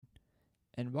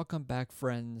And welcome back,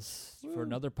 friends, for Woo.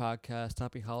 another podcast.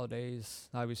 Happy holidays.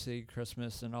 Obviously,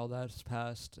 Christmas and all that's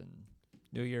passed, and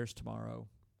New Year's tomorrow.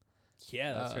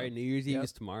 Yeah, that's Uh, right. New Year's Eve yep.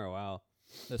 is tomorrow. Wow.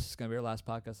 This is going to be our last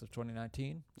podcast of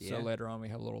 2019. So Yeah. later on, we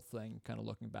have a little thing kind of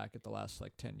looking back at the last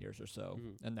 10 years or so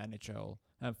Mhm. in the NHL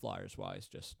and Flyers wise.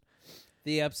 Just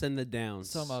The ups and the downs.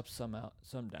 some ups, some out,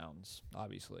 some downs,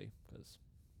 obviously. Because,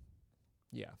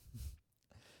 yeah.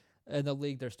 In the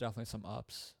league, there's definitely some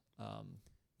ups.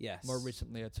 Yes. More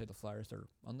recently, I'd say the Flyers are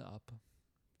on the up.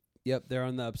 Yep, they're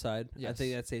on the upside. I Yes.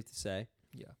 think that's safe to say.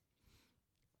 Yeah.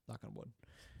 Knock on wood.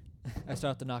 I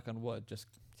still have to knock on wood, just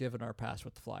given our past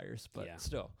with the Flyers, but Yeah.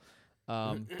 still.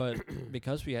 But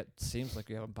because seems like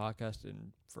we haven't podcasted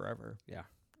in forever. Yeah.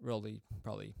 Really,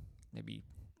 probably maybe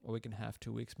a week and a half,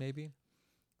 2 weeks maybe.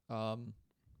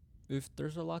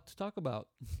 There's a lot to talk about.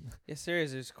 Yes, there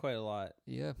is. There's quite a lot.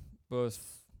 Yeah,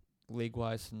 both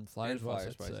league-wise and Flyers-wise,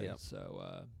 I'd Flyers-wise, say. yep.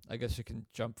 So I guess you can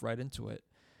jump right into it.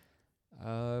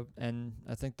 And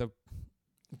I think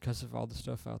because of all the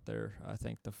stuff out there, I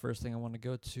think the first thing I want to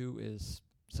go to is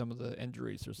some of the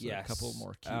injuries. There's a couple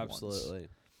more key ones. Absolutely.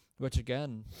 Which,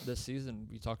 again, this season,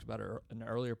 we talked about it in an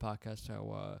earlier podcast,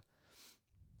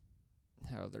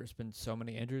 how there's been so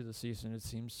many injuries this season, it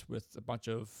seems, with a bunch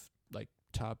of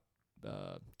top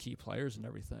key players and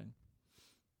everything.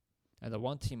 And the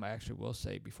one team I actually will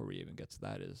say before we even get to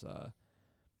that is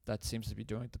that seems to be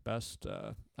doing the best,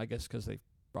 I guess because they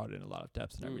brought in a lot of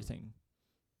depth and everything.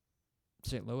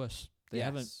 St. Louis.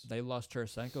 They lost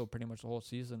Tarasenko pretty much the whole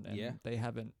season, and they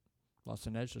haven't lost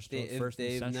an edge. They're still first in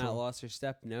the They've Central. not lost their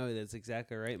step. No, that's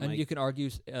exactly right, And Mike. you can argue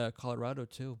Colorado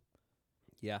too,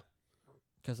 Yeah.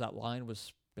 because that line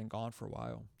was been gone for a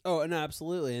while. Oh, no,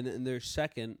 absolutely. And they're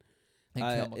second. And in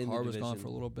Cale the McCarr was gone division. for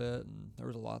a little bit, and there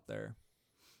was a lot there.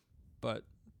 But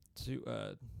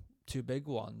two big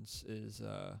ones is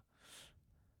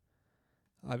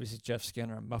obviously Jeff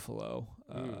Skinner in Buffalo.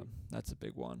 That's a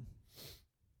big one.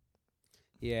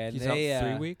 Yeah, and He's they, out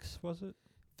 3 weeks, was it?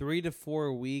 3 to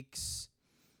 4 weeks,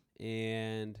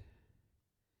 and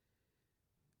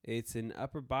it's an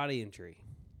upper body injury.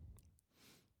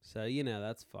 So,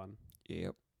 that's fun.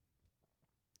 Yep.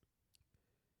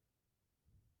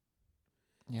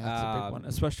 Yeah, that's a big one,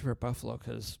 especially for Buffalo,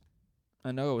 because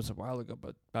I know it was a while ago,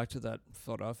 but back to that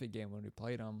Philadelphia game when we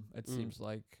played them, it seems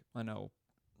like, I know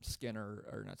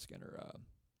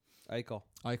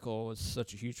Eichel was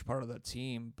such a huge part of that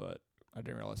team, but I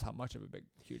didn't realize how much of a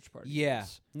huge part he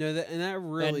was. No, that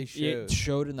really And showed. it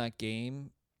showed in that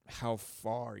game how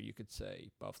far you could say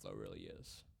Buffalo really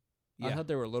is. I Yeah. thought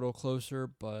they were a little closer,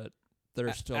 but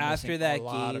they're still after missing that a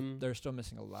lot game- they're still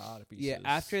missing a lot of pieces. Yeah,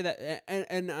 after that,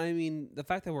 and I mean, the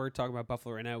fact that we're talking about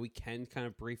Buffalo right now, we can kind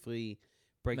of briefly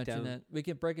break Mention down. that. We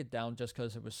can break it down just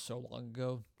because it was so long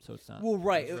ago, so it's not. Well,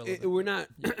 right. as relevant, We're but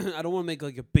not. yeah. I don't want to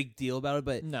make a big deal about it,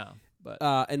 but No, but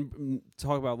and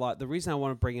talk about a lot. The reason I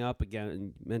want to bring it up again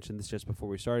and mention this just before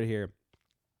we started here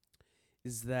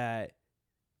is that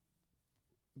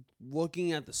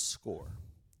looking at the score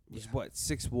was Yeah. what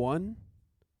 6-1.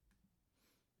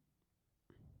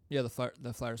 yeah,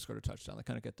 the Flyers scored a touchdown. They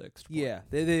kind of get the extra point. Yeah,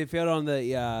 they failed on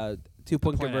the 2-point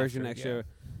point conversion, after, extra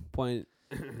point,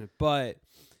 but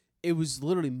it was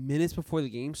literally minutes before the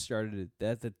game started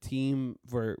that the team,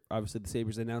 for obviously the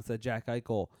Sabres, announced that Jack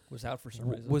Eichel Was out for some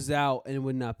reason. was out and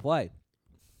would not play.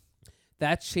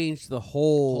 That changed the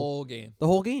whole game.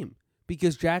 game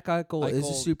because Jack Eichel is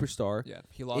a superstar. Yeah,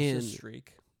 he lost And- his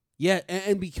streak. Yeah,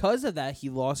 and because of that, he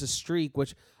lost a streak,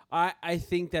 which I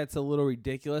think that's a little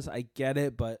ridiculous. I get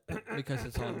it, but Because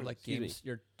it's on Excuse me. games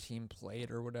your team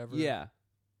played or whatever. yeah,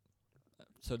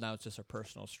 So now it's just a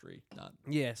personal streak, not.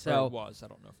 yeah. Or So it was. I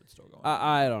don't know if it's still going.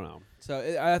 I don't know. So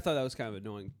I thought that was kind of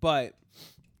annoying, but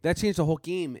that changed the whole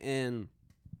game. And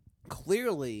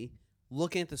clearly,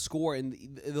 looking at the score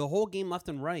and the whole game, left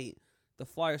and right, the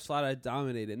Flyers flat out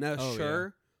dominated. Now, Oh,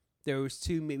 sure, there was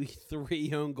 2, maybe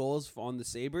 3 own goals on the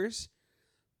Sabres,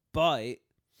 but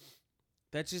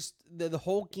that's just the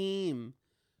whole game.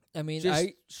 I mean, Just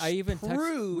I even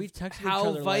proved we texted each how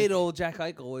other vital Jack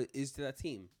Eichel is to that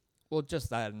team. well, just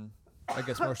that, and I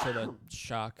guess more so the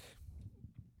shock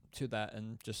to that,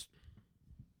 and just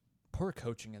poor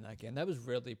coaching in that game. That was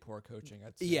really poor coaching.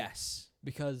 I'd say. Yes.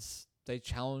 because they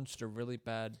challenged a really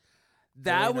bad.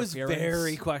 That was interference.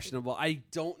 very questionable. I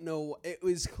don't know. It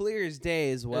was clear as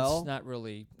day as well. It's not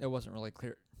really. It wasn't really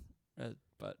clear,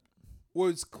 but Well,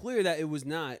 it's clear that it was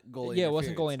not goalie. yeah, it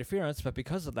wasn't goalie interference. But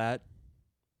because of that,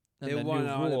 and They the won new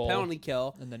on a rule, penalty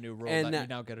kill. and the new rule And that you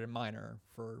now get a minor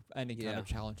for any kind Yeah. of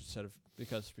challenge instead of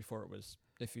because before it was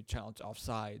if you challenge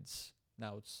offsides,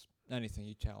 now it's anything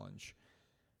you challenge.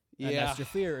 And Yeah. that's your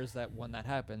fear is that when that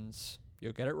happens,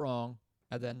 you'll get it wrong,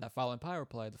 And then that following power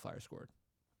play, the Flyers scored.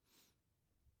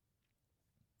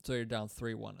 So you're down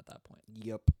 3-1 at that point.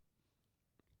 Yep.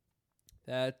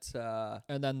 That's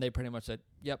And then they pretty much said,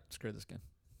 "Yep, screw this game."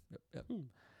 Yep.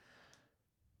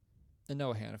 And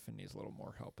Noah Hannafin needs a little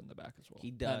more help in the back as well.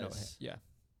 He Noah does.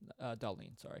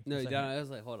 Darlene, sorry. no. Was that I was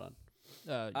like, hold on.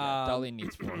 Darlene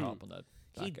needs more help on the back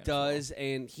He end as well. does,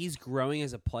 and he's growing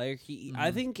as a player.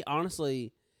 I Mhm. think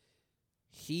honestly,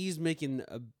 he's making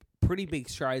a pretty big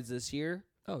strides this year.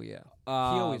 Oh, yeah. He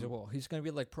always will. He's going to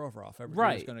be like Provorov.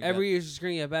 Right. Every year's just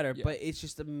going to get better, Yeah. but it's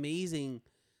just amazing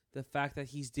the fact that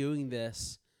he's doing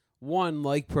this. One,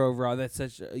 like Provorov, that's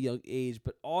such a young age,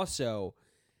 but also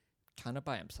kind of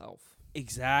by himself.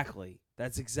 exactly.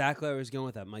 That's exactly where I was going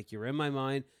with that, Mike. You're in my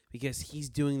mind because he's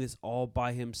doing this all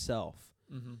by himself.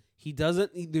 Mm-hmm. He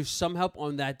doesn't. There's some help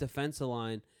on that defensive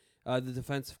line, the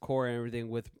defensive core and everything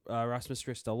with Rasmus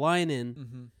Ristolainen.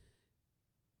 Mm-hmm.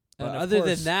 But other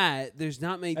than that, there's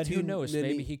not many. And who knows?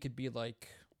 Maybe he could be like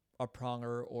a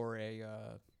Pronger or a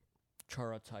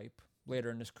Chara type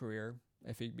later in his career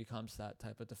if he becomes that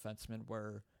type of defenseman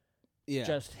where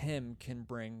just him can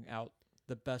bring out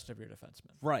the best of your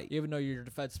defenseman. Right. Even though your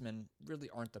defensemen really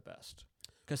aren't the best.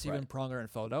 Because even Pronger in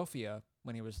Philadelphia,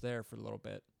 when he was there for a little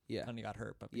bit, and he got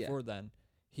hurt. But before then,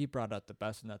 he brought out the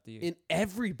best in that league. In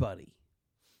everybody.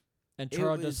 And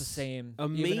Chara does the same.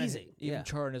 Amazing. Even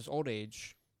Chara in his older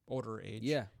age.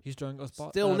 Yeah. He's doing with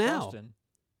Still now. Boston.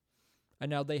 And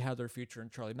now they have their future in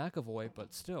Charlie McAvoy,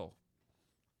 but still.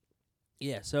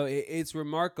 Yeah, so it's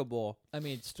remarkable. I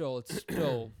mean, it's still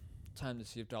time to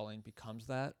see if Darlene becomes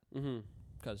that. Mm-hmm.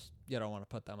 Because you don't want to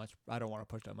put that much. I don't want to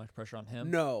put that much pressure on him.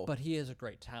 No. But he is a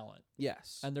great talent.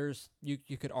 Yes. And there's you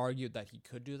could argue that he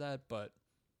could do that, but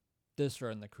this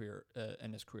early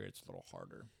in his career, it's a little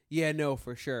harder. Yeah, no,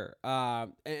 for sure.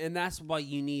 And that's why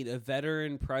you need a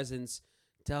veteran presence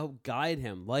to help guide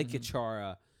him, like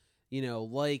Chara,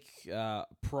 like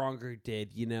Pronger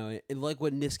did, and like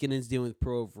what Niskanen's doing with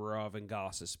Provorov and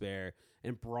Gostisbehere,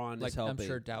 and Braun is helping. I'm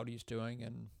sure Doughty's doing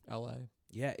in L.A.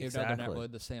 Yeah, Even though they're not really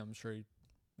the same, I'm sure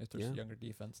if there's a younger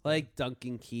defense. Like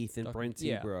Duncan Keith and Brent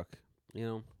Seabrook,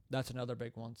 That's another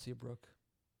big one, Seabrook.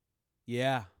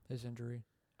 Yeah. His injury.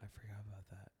 I forgot about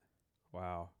that.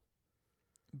 Wow.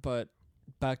 But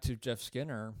back to Jeff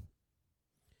Skinner,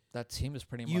 that team is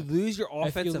pretty much... You lose your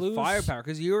offensive firepower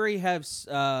because you already have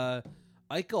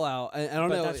Eichel out. I don't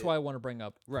know. That's why I want to bring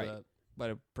up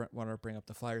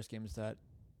the Flyers game is that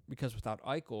because without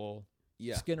Eichel,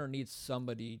 Skinner needs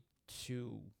somebody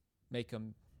to make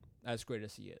him as great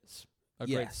as he is. A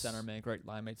great centerman, great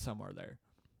line mate somewhere there.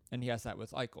 And he has that with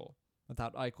Eichel.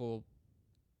 Without Eichel,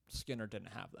 Skinner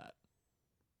didn't have that.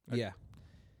 Yeah.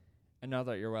 And now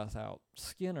that you're without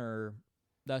Skinner,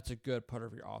 that's a good part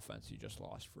of your offense you just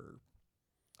lost for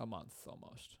a month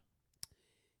almost.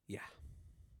 Yeah.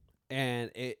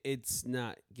 And it's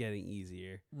not getting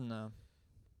easier. No.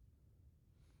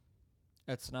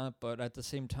 It's not, but at the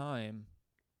same time,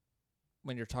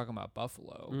 when you're talking about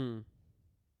Buffalo,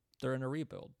 they're in a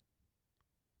rebuild.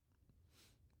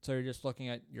 So you're just looking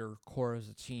at your core as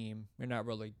a team. You're not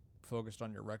really focused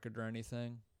on your record or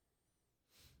anything.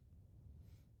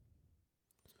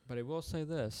 But I will say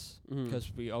this,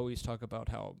 because we always talk about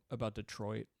about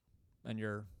Detroit and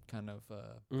your kind of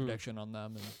prediction on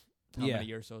them and how many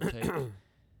years it'll take.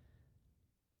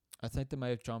 I think they might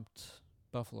have jumped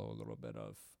Buffalo a little bit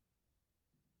of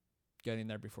getting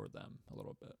there before them a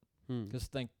little bit. Because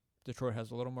I think Detroit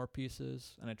has a little more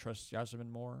pieces, and I trust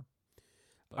Yasmin more.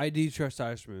 I do trust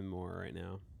Yasmin more right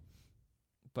now.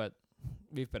 But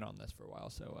we've been on this for a while.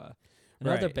 So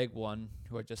another big one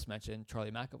who I just mentioned,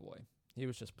 Charlie McAvoy. He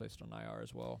was just placed on IR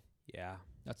as well. Yeah.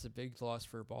 That's a big loss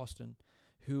for Boston,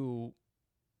 who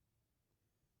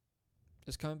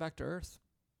is coming back to earth.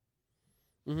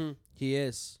 He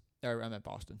is. I meant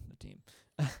Boston, the team.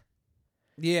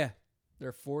 Yeah.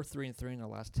 They're 4-3-3 in the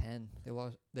last 10.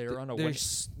 They're on a win.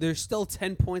 They're still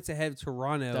 10 points ahead of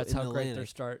Toronto. That's how great Atlantic. their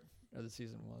start of the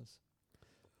season was.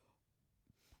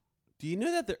 Do you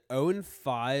know that they're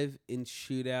 0-5 in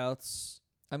shootouts?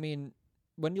 I mean,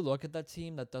 when you look at that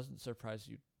team, that doesn't surprise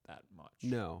you that much.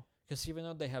 No. Because even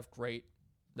though they have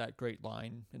that great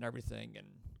line and everything, and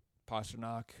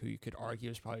Pasternak, who you could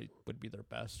argue would be their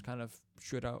best kind of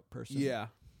shootout person. Yeah.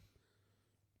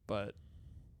 But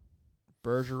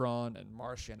Bergeron and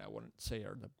Marchand, I wouldn't say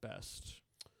are the best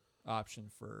option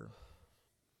for.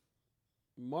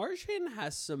 Marchand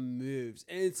has some moves,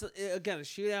 and it's again a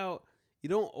shootout. You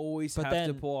don't always have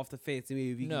to pull off the fancy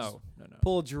move. You can just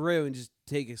pull Giroux and just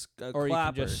take a or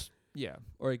clapper.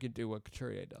 Or you could do what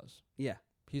Couturier does. Yeah,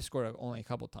 he scored only a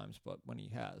couple times, but when he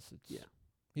has,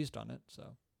 he's done it.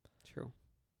 So true.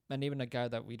 And even a guy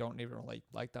that we don't even really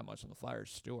like that much on the Flyers,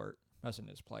 Stewart, as in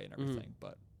his play and everything,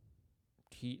 but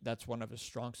that's one of his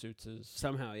strong suits is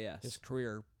Somehow, yes. his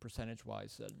career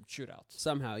percentage-wise and shootouts.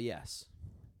 Somehow, yes.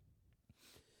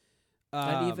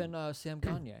 And even Sam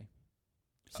Gagner.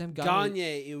 Sam Gagner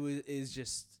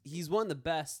he's one of the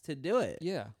best to do it.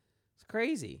 Yeah. It's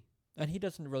crazy. And he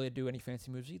doesn't really do any fancy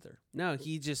moves either. No,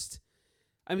 he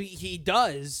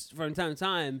does from time to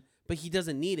time, but he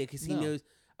doesn't need it because he knows.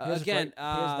 He has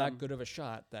that good of a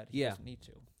shot that he doesn't need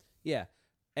to. Yeah.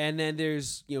 And then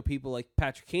there's people like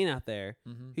Patrick Kane out there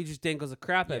who just dangles the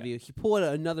crap out of you. He pulled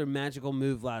another magical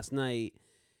move last night.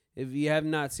 If you have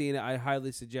not seen it, I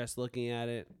highly suggest looking at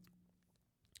it.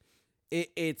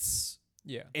 It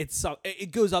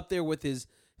goes up there with his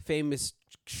famous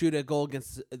shoot a goal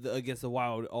against the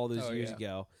Wild all those years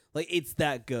ago. Like it's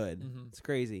that good. It's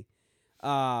crazy.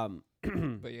 But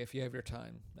if you have your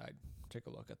time, I'd take a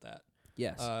look at that.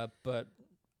 Yes. But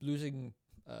losing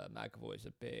McAvoy is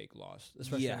a big loss,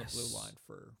 especially on the blue line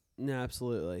for. No,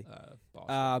 absolutely.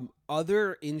 Boston.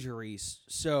 Other injuries.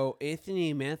 So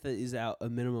Anthony Mantha is out a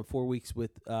minimum 4 weeks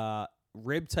with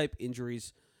rib type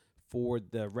injuries for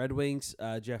the Red Wings.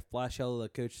 Jeff Blashill, the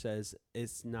coach, says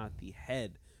it's not the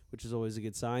head, which is always a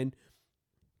good sign.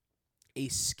 A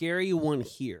scary one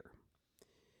here.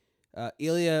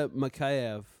 Ilya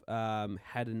Mikheyev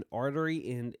had an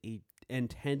artery and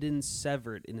tendon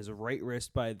severed in his right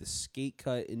wrist by the skate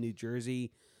cut in New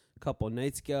Jersey a couple of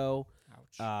nights ago.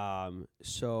 Ouch.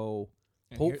 So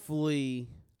hopefully,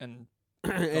 and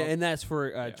that's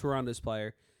for Toronto's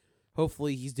player.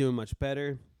 Hopefully, he's doing much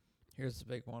better. Here's the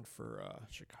big one for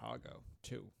Chicago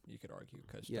too. You could argue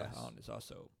because DeHaan is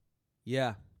also.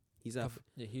 Yeah, he's up.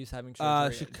 He's having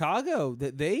surgery. Chicago.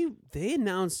 They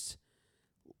announced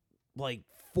like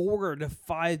 4 to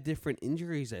 5 different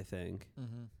injuries, I think.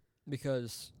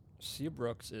 Because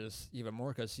Seabrooks is even more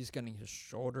because he's getting his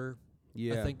shoulder.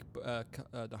 Yeah. I think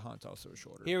DeHaan's also a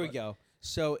shoulder. Here we go.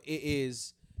 So it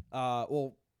is,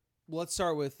 let's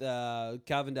start with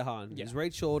Calvin DeHaan. Yeah. His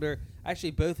right shoulder.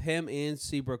 Actually, both him and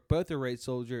Seabrook, both are right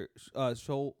shoulder.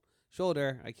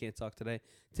 I can't talk today.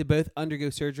 To both undergo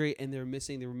surgery, and they're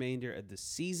missing the remainder of the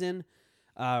season.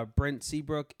 Brent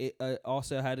Seabrook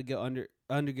also had to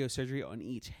undergo surgery on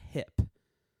each hip.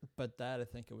 But that, I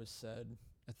think it was said,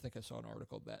 I think I saw an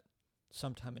article that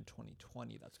sometime in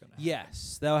 2020 that's going to happen.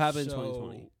 Yes, that will happen in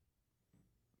 2020.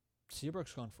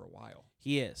 Seabrook's gone for a while.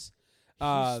 He is.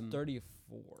 He's 34.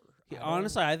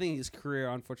 Honestly, I think his career,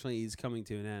 unfortunately, is coming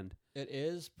to an end. It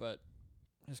is, but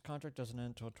his contract doesn't end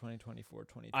until 2024,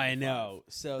 2025. I know.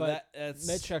 So but that's...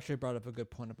 Mitch actually brought up a good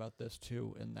point about this,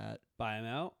 too, in that... Buy him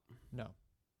out? No.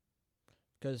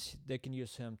 Because they can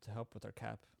use him to help with their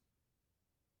cap.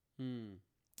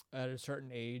 At a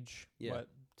certain age, what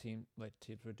teams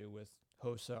would do with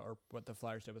Hossa or what the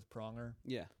Flyers did with Pronger.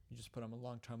 Yeah. You just put him in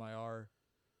long-term IR,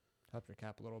 help your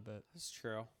cap a little bit. That's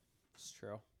true. It's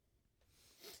true.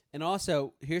 And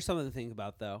also, here's something to think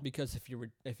about, though. Because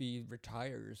if he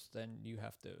retires, then you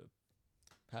have to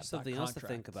have something else to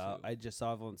think about. I just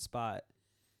saw it on the spot.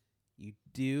 You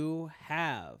do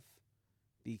have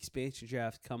the expansion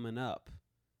draft coming up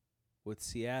with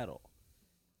Seattle.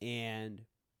 And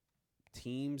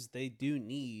teams, they do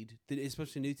need,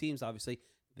 especially new teams, obviously,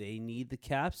 they need the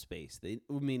cap space.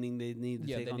 Meaning they need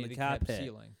to take on the cap hit.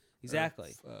 Ceiling.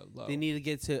 Exactly. They need to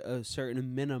get to a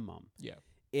certain minimum. Yeah.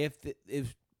 If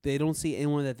they don't see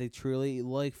anyone that they truly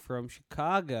like from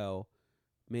Chicago,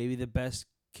 maybe the best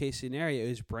case scenario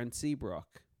is Brent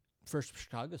Seabrook. For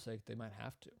Chicago's sake, they might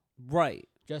have to. Right.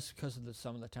 Just because of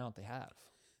some of the talent they have.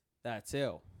 That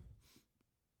too.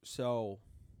 So.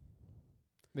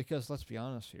 Because let's be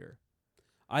honest here.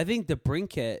 I think the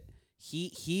Brinkett,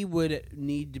 he would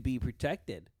need to be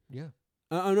protected. Yeah.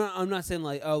 I'm not saying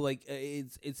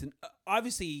it's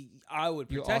obviously I would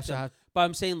protect him, but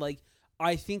I'm saying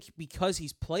I think because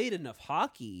he's played enough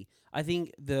hockey, I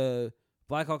think the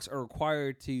Blackhawks are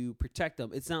required to protect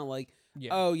him. It's not like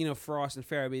Frost and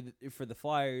Farabee for the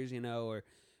Flyers, or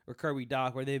Kirby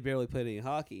Dach where they barely played any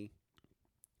hockey.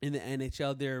 In the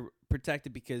NHL, they're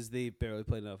protected because they barely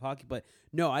played enough hockey. But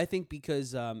no, I think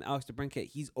because Alex DeBrincat,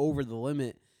 he's over the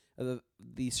limit of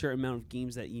the certain amount of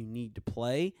games that you need to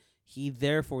play. He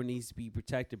therefore needs to be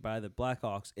protected by the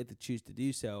Blackhawks if they choose to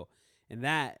do so. And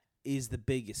that is the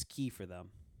biggest key for them.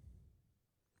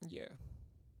 Yeah.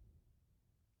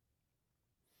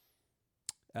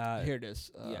 Here it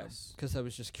is. Yes. Because I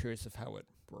was just curious of how it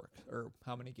worked or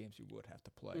how many games you would have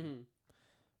to play.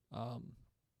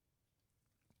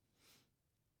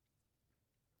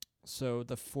 So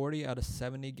the 40 out of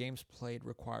 70 games played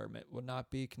requirement will not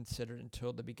be considered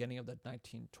until the beginning of the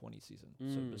 1920 season.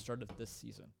 So the start of this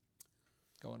season.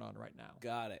 going on right now.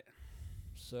 Got it.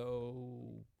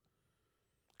 So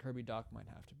Kirby Doc might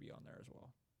have to be on there as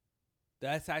well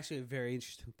That's actually a very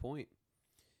interesting point.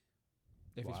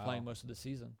 if he's playing most of the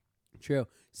season. True.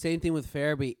 Same thing with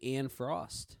Farabee and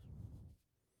Frost.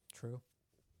 True.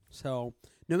 So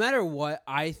no matter what,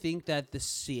 I think that the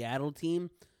Seattle team,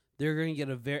 they're going to get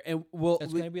a very It's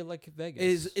going to be like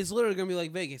Vegas. It's literally going to be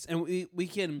like Vegas, and we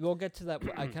can. We'll get to that.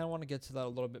 I kind of want to get to that a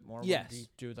little bit more. Yes. When we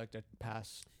do like the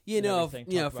past. You know, everything,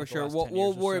 talk for about the sure. last We'll 10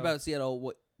 years or worry so. about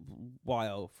Seattle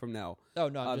while from now. Oh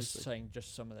no, I'm obviously. just saying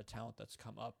just some of the talent that's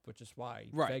come up, which is why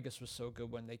Right. Vegas was so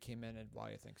good when they came in, and why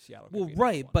I think Seattle. Could Well, be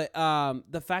right, one.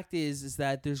 but the fact is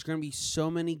that there's going to be so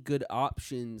many good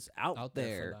options out there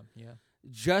there, for them, yeah.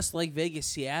 just like Vegas,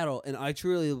 Seattle, and I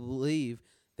truly believe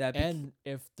that. And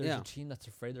if there's yeah. a team that's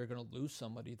afraid they're going to lose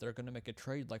somebody, they're going to make a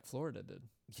trade like Florida did.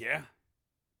 yeah,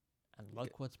 And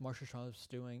look what Marshall Sharp's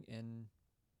doing in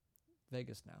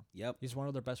Vegas now. yep, He's one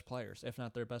of their best players, if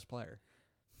not their best player.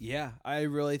 yeah, I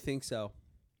really think so.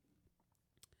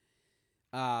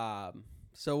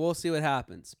 So we'll see what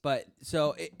happens, but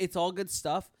so it's all good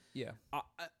stuff. Yeah.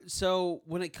 So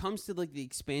when it comes to like the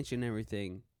expansion and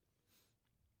everything,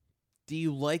 do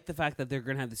you like the fact that they're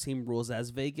going to have the same rules as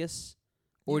Vegas?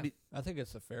 Or Yeah, I think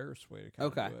it's the fairest way to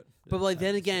kind Okay. of do it. But to like have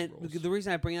then the same again, rules. the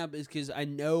reason I bring it up is because I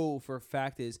know for a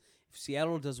fact is if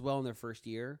Seattle does well in their first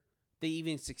year, they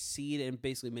even succeed and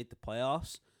basically make the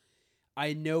playoffs.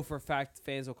 I know for a fact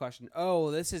fans will question, "Oh,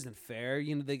 this isn't fair."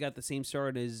 You know, they got the same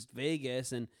start as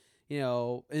Vegas, and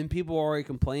and people are already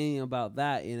complaining about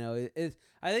that.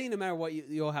 I think no matter what,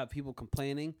 you'll have people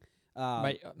complaining.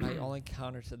 my only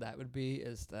counter to that would be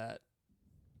is that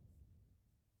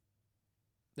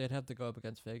they'd have to go up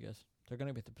against Vegas. They're going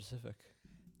to be at the Pacific.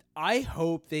 I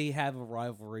hope they have a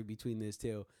rivalry between those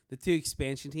two, the two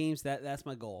expansion teams. That's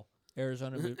my goal.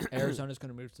 Arizona's going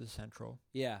to move to the Central,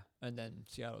 Yeah. and then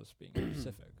Seattle's being in the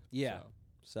Pacific. Yeah. So,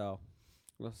 So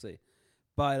we'll see.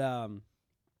 But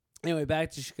anyway,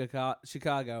 back to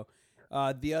Chicago.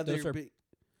 The other Those are- big,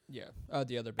 yeah.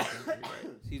 The other big injury, right?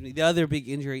 excuse me, the other big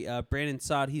injury, Brandon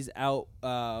Saad, he's out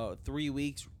 3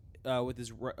 weeks with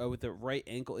his with a right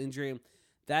ankle injury.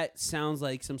 That sounds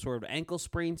like some sort of ankle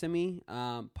sprain to me,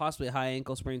 possibly a high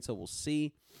ankle sprain. So we'll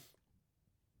see.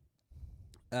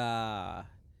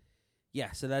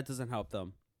 Yeah, so that doesn't help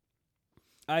them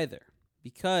either,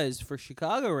 because for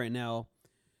Chicago right now,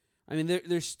 I mean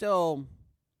they're still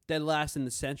dead last in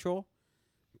the Central,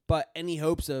 but any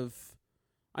hopes of,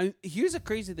 here's a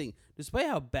crazy thing: despite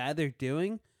how bad they're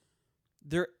doing,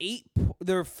 they're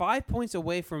 5 points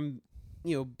away from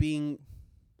being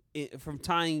from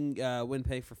tying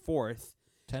Winnipeg for fourth.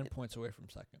 10 points away from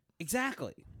second.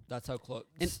 Exactly. That's how close.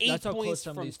 And 8 That's how points close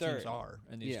some from of these third. teams are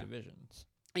in these Yeah. divisions.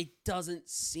 It doesn't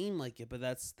seem like it, but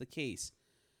that's the case.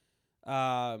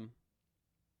 Yeah.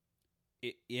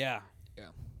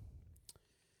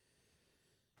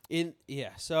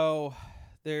 So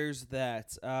there's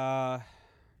that.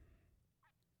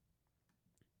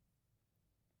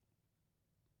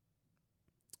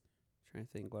 Trying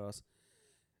to think what else.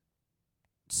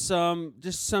 Some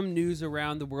news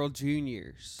around the World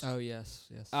Juniors. Oh yes,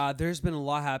 yes. There's been a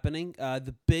lot happening.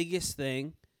 The biggest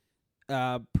thing,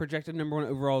 projected number 1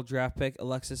 overall draft pick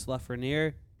Alexis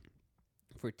Lafreniere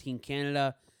for Team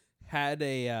Canada had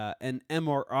an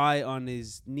MRI on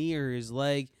his knee or his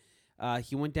leg.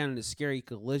 He went down in a scary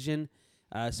collision.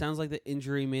 Sounds like the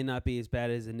injury may not be as bad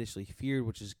as initially feared,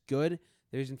 which is good.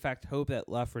 There's in fact hope that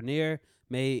Lafreniere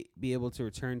may be able to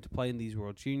return to play in these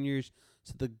World Juniors.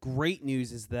 So the great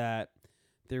news is that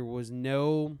there was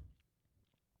no,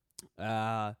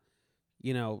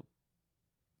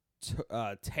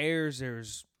 tears.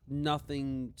 There's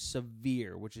nothing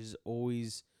severe, which is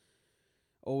always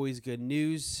good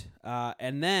news.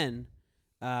 And then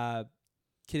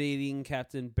Canadian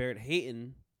captain Barrett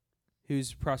Hayton,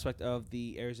 who's prospect of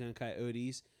the Arizona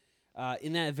Coyotes,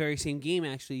 in that very same game,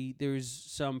 actually, there was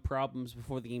some problems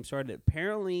before the game started.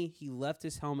 Apparently, he left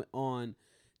his helmet on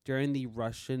during the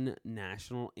Russian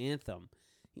national anthem.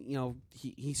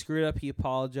 He screwed up. He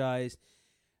apologized.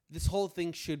 This whole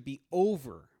thing should be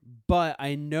over. But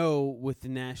I know with the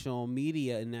national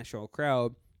media and national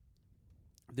crowd,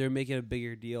 they're making a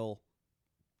bigger deal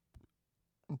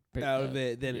out of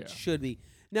it than it should be.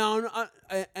 Now,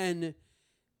 and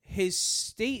his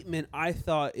statement, I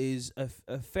thought, is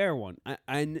a fair one.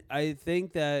 I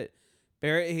think that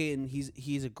Barrett Hayton,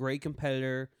 he's a great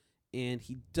competitor, and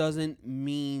he doesn't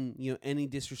mean any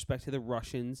disrespect to the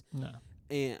Russians. No.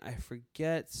 And I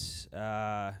forget.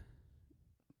 I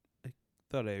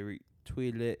thought I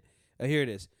retweeted it. Oh, here it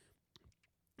is.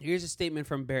 Here's a statement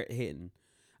from Barrett Hayton.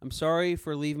 I'm sorry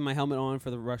for leaving my helmet on for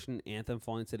the Russian anthem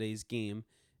following today's game,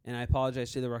 and I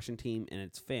apologize to the Russian team and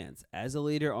its fans. As a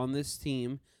leader on this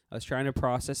team, I was trying to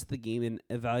process the game and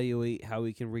evaluate how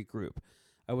we can regroup.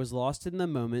 I was lost in the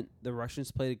moment. The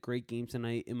Russians played a great game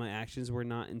tonight, and my actions were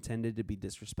not intended to be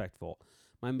disrespectful.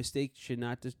 My mistake should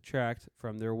not detract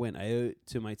from their win. I owe it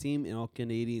to my team and all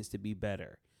Canadians to be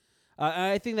better.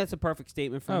 I think that's a perfect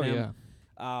statement from him.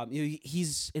 Yeah.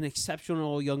 He's an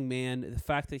exceptional young man. The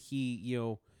fact that he,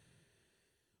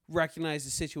 recognized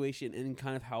the situation and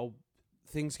kind of how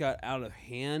things got out of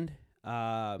hand.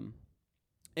 I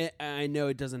know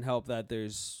it doesn't help that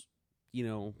there's,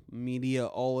 media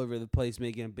all over the place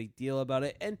making a big deal about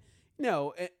it. And,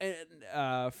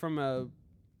 from a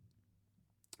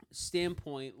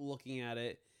standpoint looking at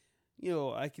it,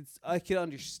 I could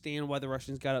understand why the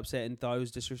Russians got upset and thought it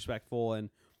was disrespectful. And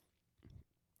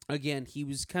again, he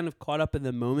was kind of caught up in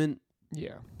the moment.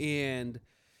 Yeah. And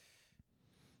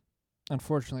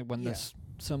unfortunately, when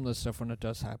some of this stuff, when it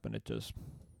does happen, it does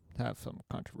have some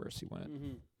controversy when it,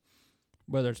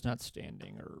 whether it's not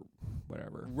standing or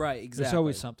whatever. Right, exactly. There's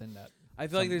always something that I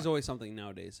feel like there's always something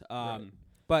nowadays. Right.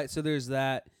 But so there's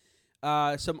that.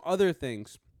 Some other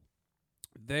things.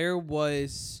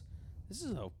 This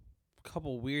is a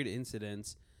couple weird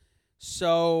incidents.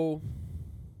 So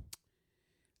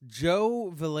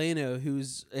Joe Veleno,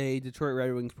 who's a Detroit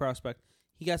Red Wings prospect,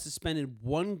 he got suspended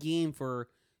 1 game for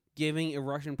giving a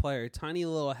Russian player a tiny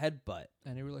little headbutt.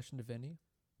 Any relation to Vinny?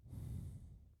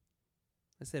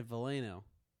 I said Veleno.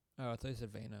 Oh, I thought you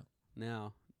said Vano.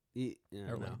 No. Or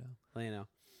No. Leno. Veleno.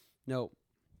 No.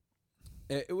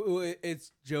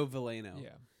 It's Joe Veleno.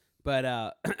 Yeah.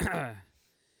 But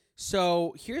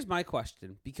so here's my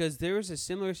question, because there was a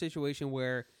similar situation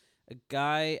where a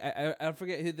guy, I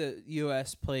forget who the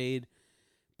U.S. played,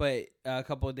 but a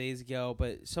couple of days ago,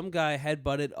 but some guy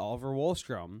headbutted Oliver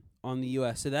Wahlstrom on the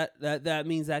U.S. So that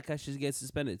means that guy should get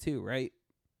suspended too, right?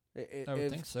 I would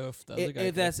think so. If the other guy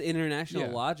if that's international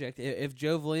Yeah. logic, if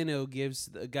Joe Veleno gives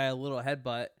a guy a little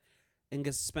headbutt and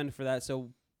gets suspended for that,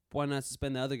 so why not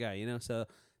suspend the other guy? So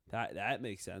that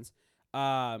makes sense.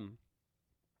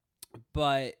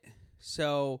 But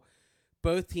so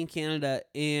both Team Canada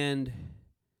and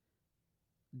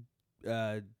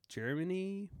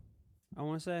Germany, I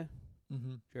want to say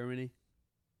Germany,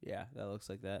 yeah, that looks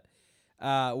like that.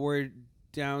 We're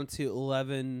down to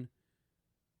 11.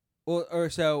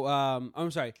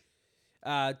 I'm sorry.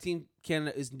 Team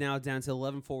Canada is now down to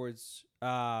 11 forwards,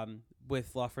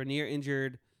 with Lafreniere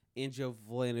injured and Joe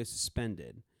Veleno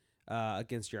suspended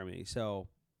against Germany. So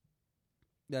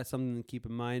that's something to keep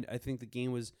in mind. I think the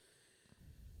game was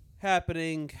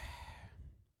happening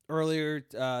earlier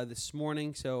this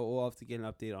morning, so we'll have to get an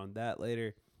update on that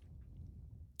later.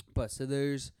 But so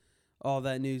there's all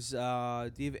that news. Do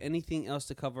you have anything else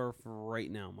to cover for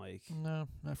right now, Mike? No,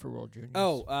 not for World Juniors.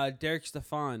 Oh, Derek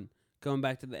Stepan going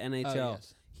back to the NHL. Oh,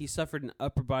 yes. He suffered an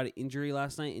upper body injury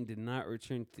last night and did not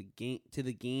return to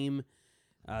the game.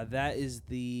 That is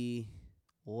the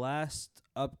last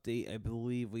update I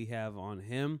believe we have on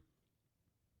him.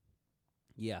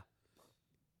 Yeah.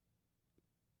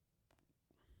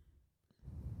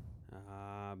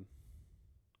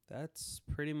 That's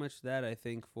pretty much that, I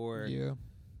think, for Yeah.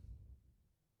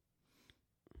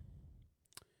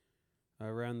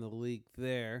 around the league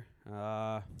there.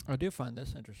 I do find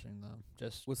this interesting, though.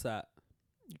 Just What's that?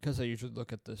 because I usually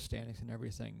look at the standings and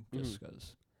everything, just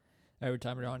because every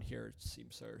time around here, it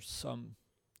seems there's some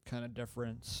kind of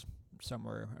difference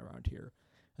somewhere around here.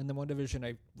 And the one division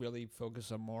I really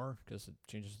focus on more, because it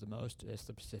changes the most, is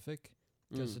the Pacific.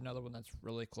 There's another one that's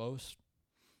really close,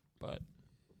 but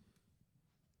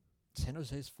San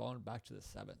Jose's fallen back to the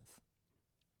 7th.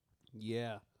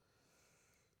 Yeah.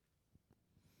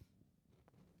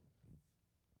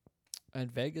 And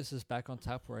Vegas is back on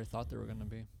top where I thought they were going to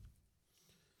be.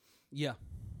 Yeah.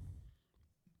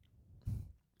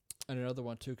 And another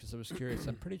one, too, because I was curious.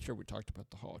 I'm pretty sure we talked about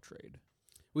the Hall trade.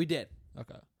 We did.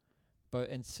 Okay. But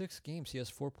in 6 games, he has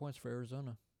 4 points for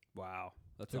Arizona. Wow.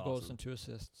 That's 2 awesome. goals and 2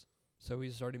 assists. So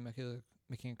he's already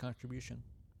making a contribution.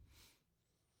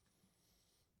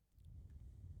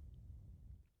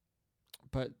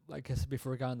 But like I said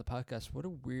before we got on the podcast, what a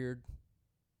weird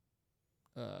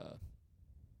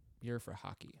year for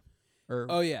hockey.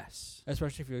 Oh, yes.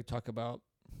 Especially if you talk about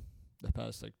the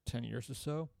past 10 years or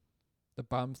so. The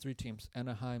bottom 3 teams,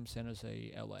 Anaheim, San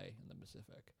Jose, LA in the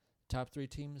Pacific. Top 3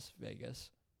 teams,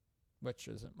 Vegas, which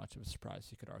isn't much of a surprise,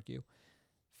 you could argue.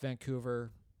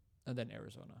 Vancouver, and then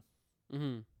Arizona.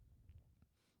 Mm-hmm.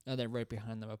 And then right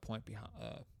behind them, a point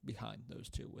behind those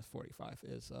two with 45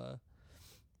 is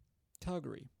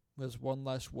Calgary. With 1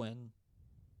 less win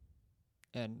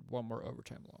and one more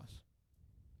overtime loss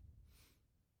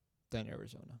than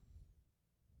Arizona.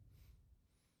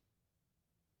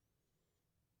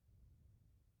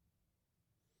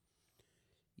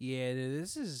 Yeah,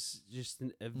 this is just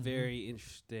a very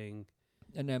interesting.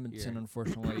 And Edmonton, Yeah.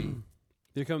 unfortunately,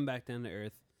 They're coming back down to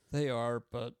earth. they are,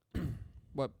 but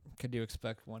what could you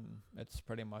expect when it's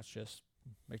pretty much just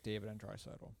McDavid and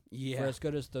Draisaitl? Yeah. For as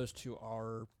good as those two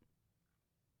are,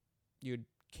 you're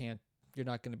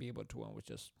not going to be able to win with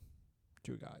just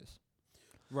two guys.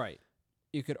 Right.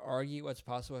 You could argue it's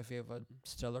possible if you have a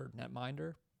stellar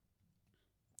netminder,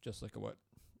 just like what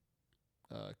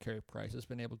Carey Price has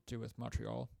been able to do with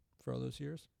Montreal for all those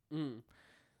years. Mm.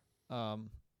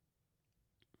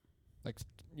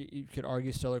 You could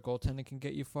argue stellar goaltending can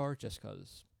get you far, just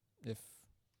because if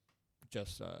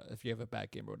you have a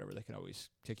bad game or whatever, they can always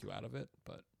kick you out of it.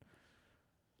 But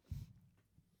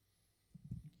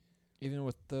even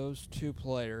with those two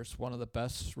players, one of the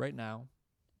best right now,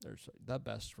 there's the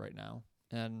best right now,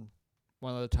 and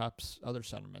one of the top other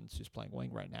centermen who's playing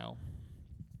wing right now.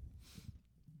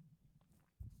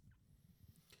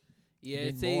 Yeah, Need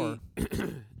it's more.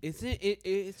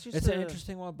 it's just It's an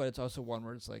interesting one, but it's also one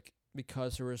where it's like,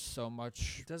 because there was so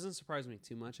much. It doesn't surprise me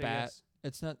too much. I Bat- guess.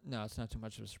 It's not too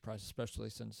much of a surprise, especially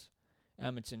since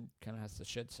Edmonton kind of has to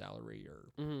shed salary,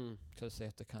 or because they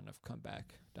have to kind of come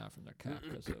back down from their cap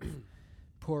because of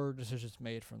poor decisions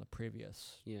made from the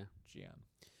previous Yeah. GM.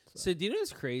 So do you know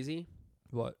what's crazy?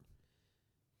 What?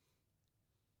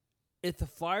 If the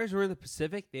Flyers were in the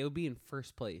Pacific, they would be in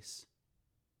first place.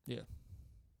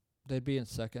 They'd be in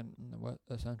second in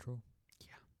the Central. Yeah.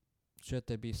 Shit,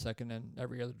 they'd be second in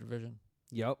every other division.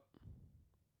 Yep.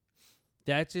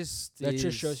 That just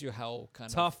shows you how kind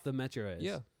tough the Metro is.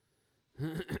 Yeah.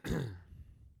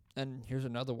 And here's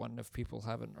another one, if people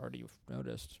haven't already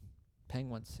noticed.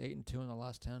 Penguins 8-2 in the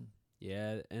last 10.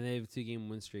 Yeah, and they have a 2-game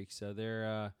win streak, so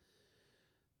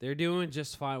they're doing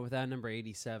just fine without number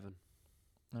 87.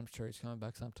 I'm sure he's coming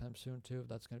back sometime soon too.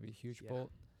 That's going to be a huge Yeah.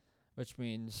 bolt, which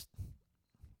means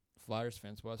Flyers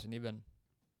fans wasn't even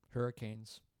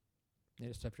Hurricanes. Need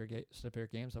to step your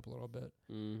games up a little bit.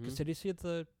 Mm-hmm. Did you see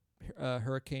the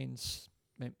Hurricanes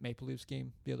Maple Leafs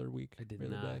game the other week? I did the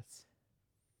other not. day?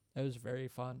 It was very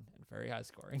fun and very high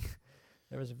scoring.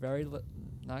 There was very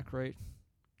not great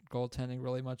goaltending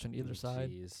really much on either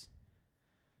side. Jeez.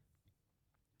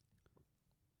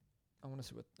 I want to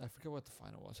see I forget what the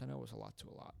final was. I know it was a lot to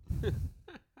a lot.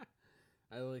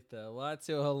 I like that. A lot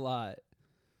to a lot.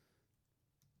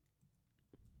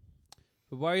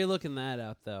 But why are you looking that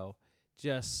up, though?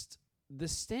 Just the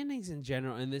standings in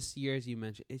general, and this year, as you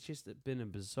mentioned, it's just been a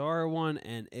bizarre one,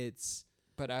 and it's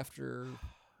But after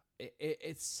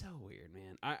it's so weird,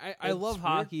 man. I It's love weird.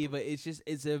 hockey, but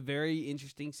it's a very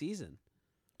interesting season.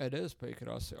 it is, but you could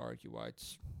also argue why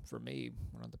it's, for me,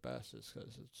 one of the best is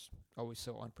because it's always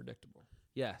so unpredictable,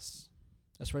 Yes.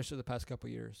 especially the past couple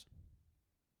years.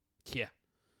 Yeah.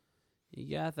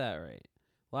 You got that right.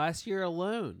 Last year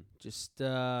alone, just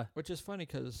Which is funny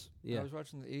because Yeah. I was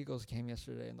watching the Eagles game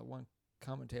yesterday, and the one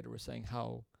commentator was saying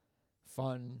how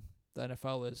fun the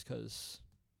NFL is because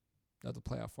of the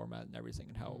playoff format and everything,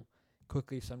 and how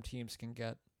quickly some teams can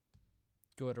get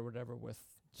good or whatever with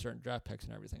certain draft picks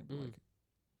and everything. But like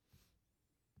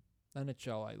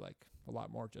NHL, I like a lot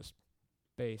more just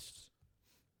based.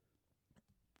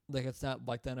 Like, it's not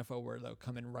like the NFL where they'll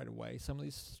come in right away, some of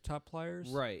these top players.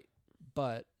 right.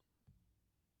 But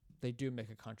they do make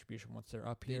a contribution once they're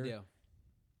up They here. do.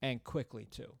 And quickly,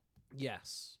 too.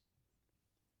 Yes.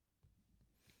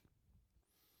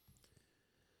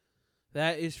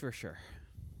 That is for sure.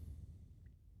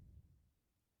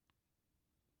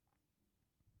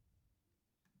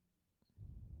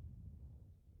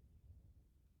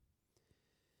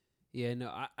 Yeah,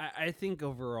 no, I think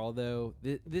overall, though,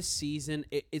 this season,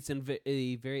 it's a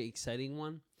very exciting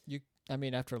one. I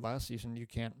mean, after last season, you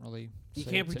can't really You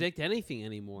say can't it's predict anything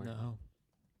anymore. No.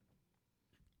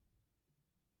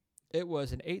 It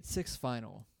was an 8-6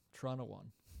 final. Toronto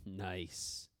won.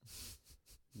 Nice.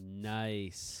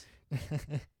 Nice.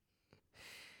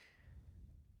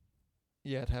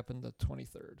 Yeah, it happened the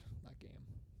 23rd, that game.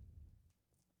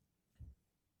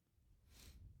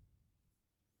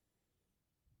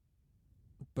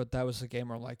 But that was a game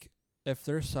where, like, if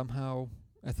there's somehow,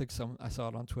 I saw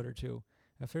it on Twitter too,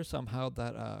 if there's somehow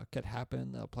that could happen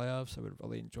in the playoffs, I would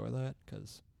really enjoy that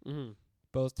because Mm-hmm.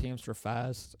 both teams were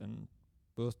fast and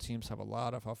both teams have a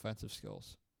lot of offensive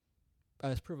skills.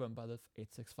 As proven by the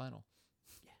 8-6 final.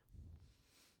 Yeah.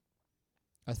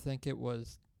 I think it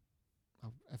was, I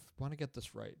want to get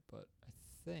this right, but I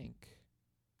think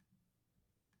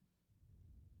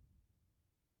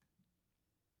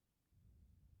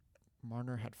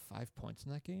Marner had 5 points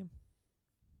in that game.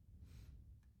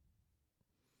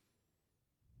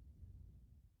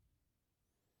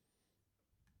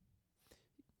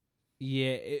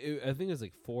 Yeah, I think it was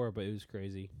like 4, but it was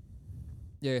crazy.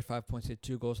 Yeah, he had 5 points. He had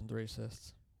 2 goals and 3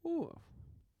 assists. Ooh.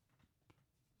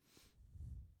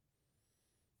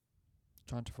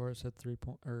 John Tavares had 3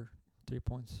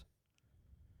 points.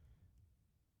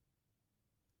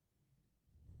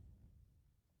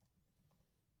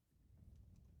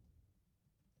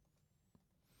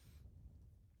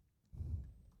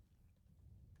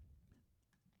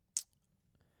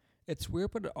 It's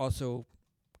weird, but it also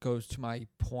goes to my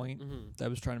point that I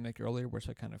was trying to make earlier, which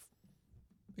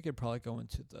we could probably go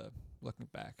into the looking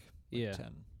back, like Yeah.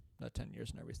 10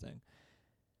 years and everything.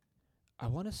 I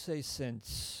want to say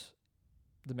since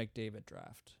the McDavid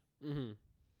draft,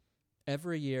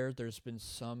 every year there's been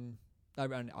some. I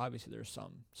mean, obviously there's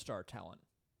some star talent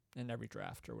in every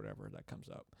draft or whatever that comes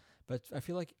up, but I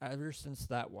feel like ever since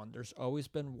that one, there's always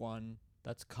been one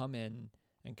that's come in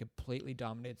and completely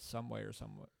dominated some way or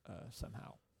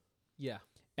somehow. Yeah.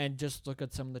 And just look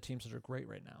at some of the teams that are great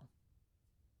right now.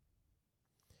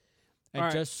 All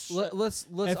right, let's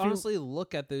if honestly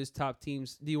look at those top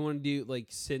teams. Do you want to do like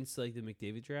since like the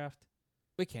McDavid draft?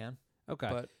 we can. Okay.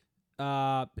 But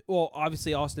well,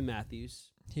 obviously Austin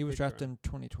Matthews. he was Big drafted in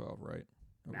 2012, right? It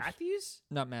was- Matthews?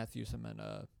 Not Matthews. I meant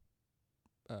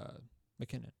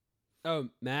McKinnon. Oh,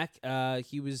 Mac.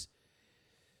 He was.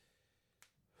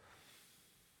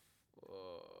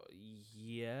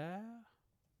 Yeah.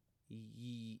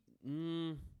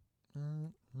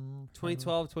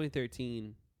 2012,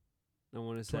 2013. I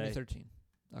want to say 2013.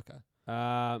 Okay.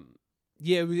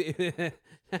 Yeah.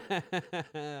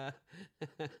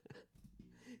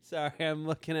 Sorry, I'm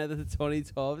looking at the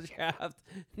 2012 draft.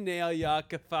 Nail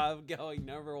Yakupov going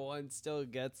number 1 still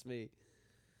gets me.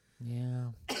 Yeah.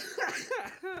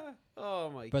 Oh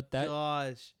my But that-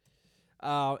 gosh.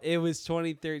 It was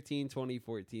 2013,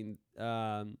 2014.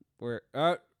 Where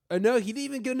no, he didn't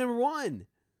even go number 1.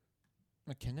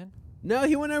 McKinnon? No,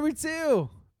 he went number 2.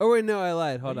 Oh wait, no, I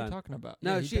lied. Hold What are on. you talking about?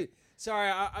 No, Yeah, he shoot.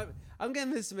 Sorry, I'm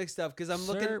getting this mixed up because I'm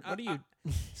Sir, looking. what are you?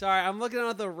 Sorry, I'm looking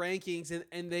at the rankings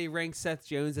and they rank Seth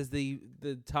Jones as the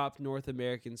top North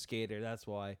American skater. That's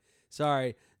why.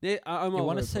 Sorry, I'm You all want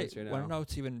over to the say? place right Want now. to know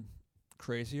what's even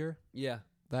crazier? Yeah.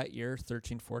 That year,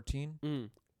 13-14.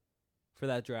 For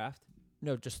that draft.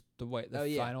 No, just the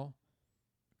final.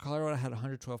 Colorado had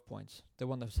 112 points. They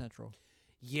won the Central.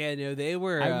 Yeah, no, they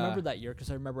were. I remember that year because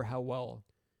I remember how well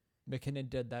McKinnon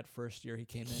did that first year he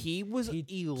came in. He was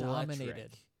electric.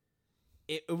 dominated.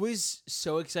 It was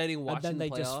so exciting watching And then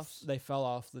the they playoffs. they fell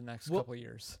off the next couple of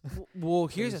years. Well,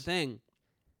 here's the was- thing.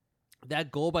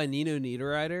 That goal by Nino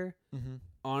Niederreiter Mm-hmm.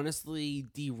 honestly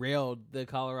derailed the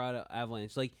Colorado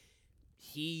Avalanche. Like,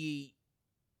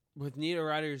 with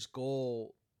Niederreiter's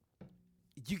goal,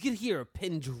 you could hear a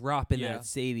pin drop in Yeah. that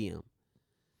stadium.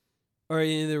 Or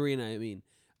in the arena, I mean.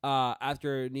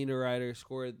 After Niederreiter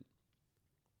scored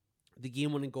the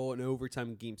game-winning goal in overtime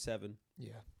in Game 7.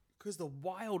 Yeah. Because the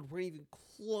Wild weren't even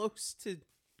close to...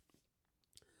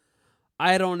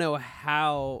 I don't know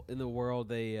how in the world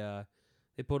they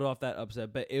pulled off that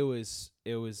upset, but it was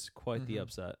quite the Mhm.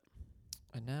 upset.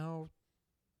 And now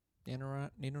Nino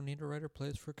Niederreiter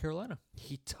plays for Carolina.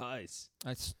 He does.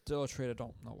 It's still a trade I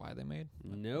don't know why they made.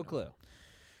 but, No you know. clue.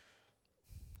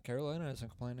 Carolina isn't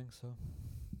complaining, so.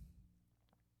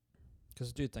 Because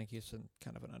I do think he's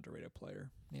kind of an underrated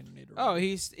player. Nino Niederreiter. Oh,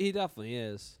 he definitely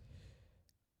is.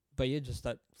 But yeah, just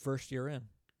that first year in.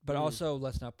 But also,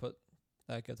 let's not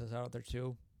get this out there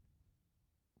too.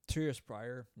 2 years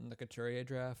prior, in the Couturier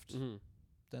draft,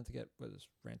 then to get was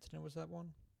Rantanen, was that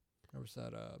one, or was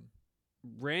that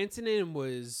Rantanen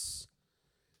was,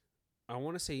 I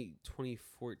want to say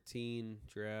 2014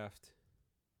 draft.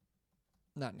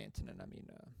 not Rantanen? I mean,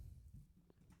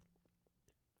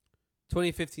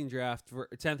 2015 draft,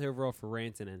 10th overall for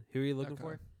Rantanen. Who are you looking Okay.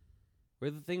 for?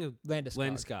 Where's the thing of Landeskog.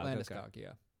 Landeskog, okay. Landeskog,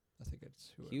 yeah. I think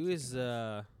it's who he I'm was thinking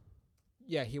of.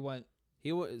 Yeah, he went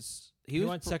he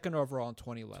went second overall in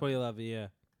 2011. 2011, yeah.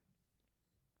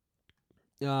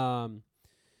 Yeah,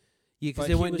 because But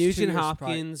they he went was 2 Nugent years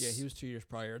Hopkins. yeah, he was 2 years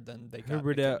prior. Then they got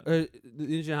Huberdeau, McKinnon.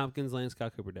 Nugent Hopkins,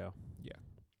 Landeskog, Huberdeau. Yeah.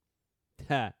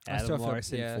 Ha, I still Adam feel-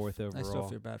 Larson, yeah, 4th overall. I still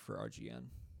feel bad for RGN.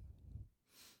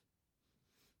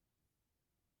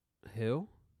 Who?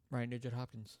 Ryan Nugent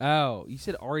Hopkins. Oh, you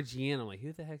said RGN. I'm like,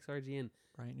 who the heck's RGN?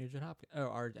 Ryan Nugent Hopkins. Oh,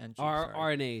 RNH.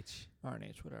 RNH.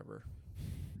 RNH, whatever.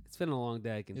 It's been a long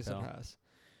day, I can Yes, tell. it has.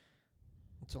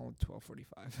 It's only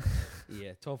 12:45.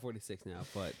 Yeah, 12:46 now,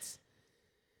 but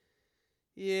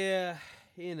yeah,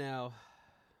 you know.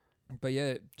 But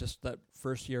yeah, just that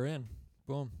first year in,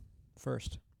 boom,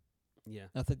 first. Yeah.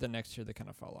 I think the next year they kind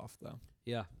of fell off though.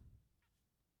 Yeah.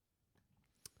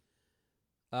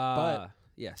 But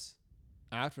yes.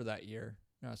 after that year,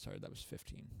 no, sorry, that was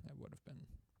 15. That would have been.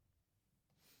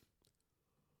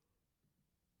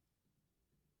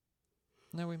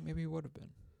 No, maybe it would have been.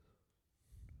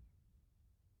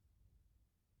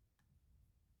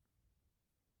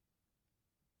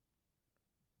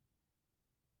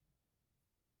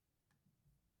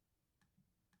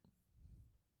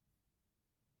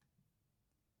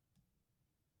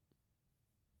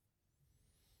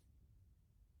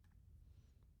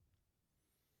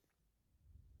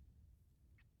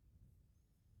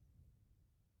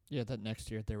 Yeah, that next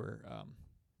year they were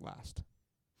last.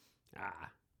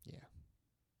 Ah. Yeah.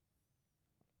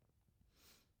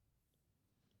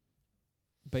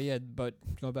 But yeah, but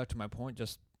going back to my point,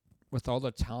 just with all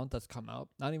the talent that's come up,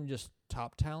 not even just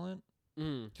top talent,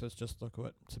 just look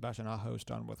what Sebastian Aho's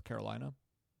done with Carolina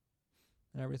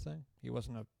and everything. He was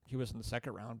in the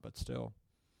second round, but still.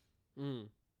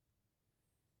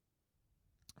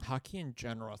 Hockey in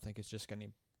general, I think, is just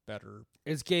getting better.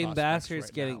 It's getting faster.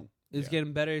 It's getting now. it's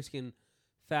getting better. It's getting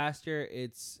faster.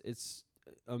 It's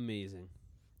amazing.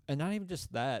 And not even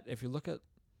just that. If you look at,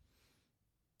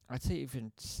 I'd say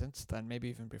even since then, maybe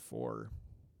even before.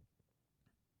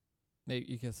 Maybe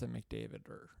you could say McDavid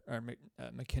or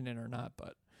McKinnon or not,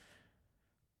 but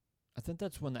I think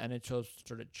that's when the NHL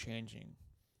started changing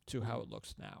to how it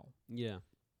looks now. Yeah.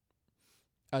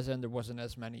 As in, there wasn't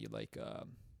as many like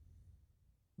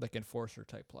enforcer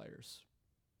type players,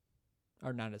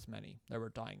 or not as many that were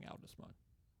dying out as much.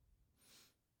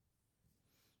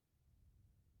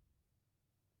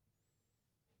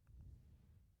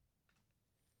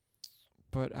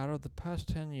 But out of the past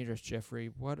 10 years,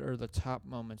 Jeffrey, what are the top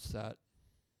moments that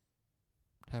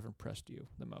have impressed you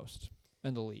the most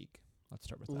in the league? Let's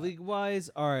start with that. League-wise,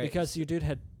 all right. Because you did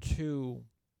had two.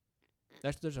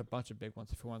 Actually, there's a bunch of big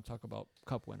ones if you want to talk about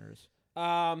Cup winners.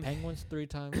 Penguins 3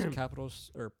 times,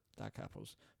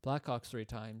 Blackhawks 3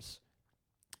 times.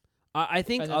 I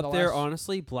think And then up there,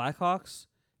 honestly, Blackhawks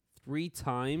 3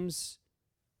 times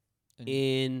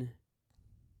in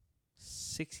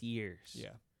 6 years.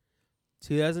 Yeah.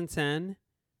 2010,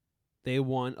 they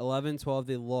won. 11-12,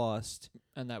 they lost.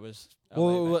 And that was...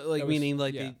 meaning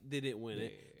they didn't win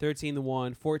it. 13, they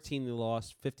won. 14, they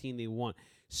lost. 15, they won.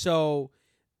 So,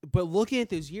 but looking at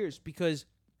those years, because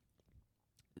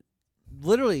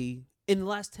literally in the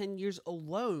last 10 years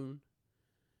alone,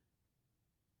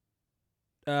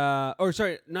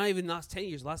 not even last 10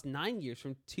 years, last 9 years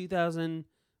from 2000.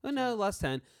 Oh no, last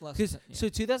 10. So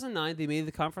 2009 they made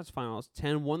the conference finals.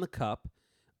 10 won the cup.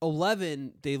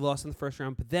 11 they lost in the first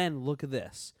round. But then look at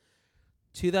this: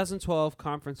 2012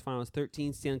 conference finals,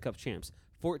 13 Stanley Cup champs,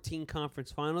 14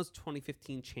 conference finals,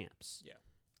 2015 champs. Yeah.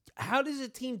 How does a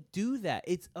team do that?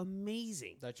 It's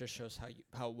amazing. That just shows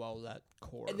how well that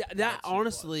core. That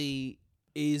honestly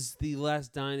is the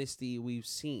last dynasty we've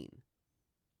seen.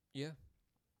 Yeah.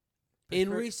 In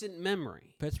recent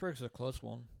memory. Pittsburgh's a close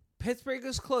one. Pittsburgh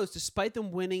is close. Despite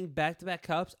them winning back-to-back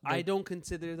cups, I don't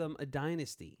consider them a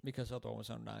dynasty. Because the other one was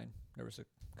 09. There was a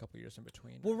couple years in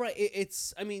between. Well, right.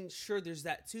 I mean, sure, there's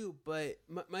that too. But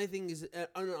my thing is,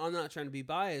 I'm not trying to be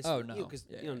biased. Oh, no. Because,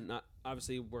 not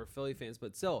obviously we're Philly fans,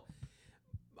 but still.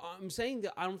 I'm saying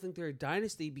that I don't think they're a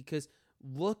dynasty because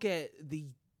look at the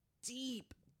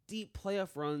deep, deep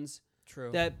playoff runs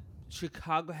that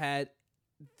Chicago had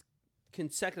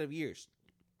consecutive years.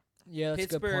 Yeah, that's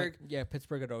Pittsburgh. a good point. Yeah,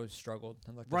 Pittsburgh had always struggled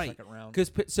in the second round.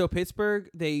 So Pittsburgh,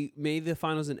 they made the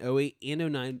finals in 08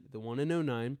 and 09. The one in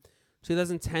 09.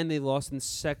 2010, they lost in the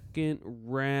second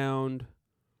round,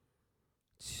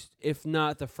 if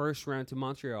not the first round, to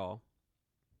Montreal.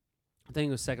 I think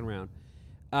it was second round.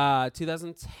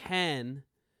 2010.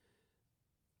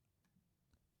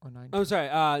 Or 9. I'm sorry.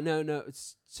 No.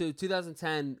 So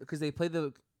 2010, because they played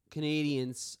the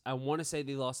Canadians. I want to say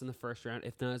they lost in the first round,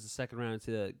 if not as the second round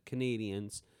to the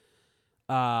Canadians.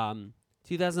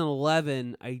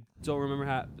 2011, I don't remember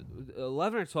how.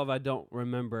 11 or 12, I don't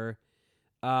remember.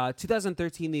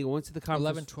 2013, they went to the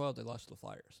conference. 11-12, they lost to the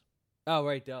Flyers. Oh,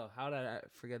 right. Duh. How did I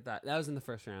forget that? That was in the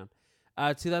first round.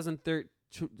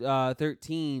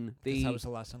 2013, that was the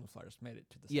last time the Flyers made it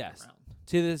to the second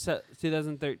round.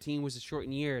 2013 was a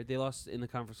shortened year. They lost in the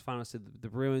conference finals to the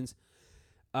Bruins.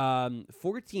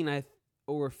 14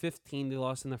 or 15 they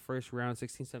lost in the first round.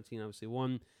 16, 17 obviously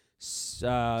won.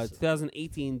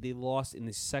 2018 they lost in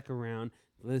the second round.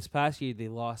 This past year they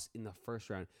lost in the first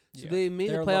round. So they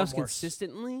made the playoffs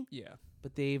consistently. Yeah,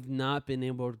 but they've not been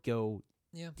able to go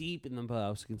deep in the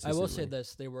playoffs consistently. I will say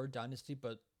this: they were a dynasty,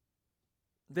 but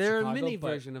They're Chicago, a mini but-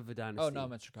 version of a dynasty. Oh no, I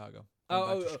meant Chicago. Oh,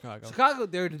 Going back to oh, Chicago. Chicago,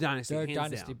 they're the dynasty. They're a hands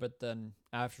dynasty, down. but then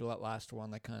after that last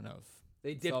one, they kind of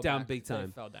They fell dipped down back. big They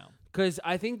time. fell down. Because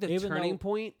I think the Even turning though-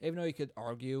 point. Even though you could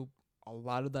argue a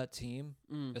lot of that team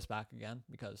Mm, is back again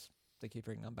because they keep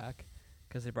bringing them back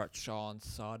because they brought Shaw and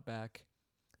Sod back.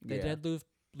 They yeah. did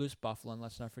lose Buffalo, and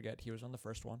let's not forget he was on the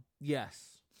first one.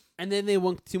 Yes. And then they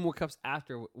won 2 more cups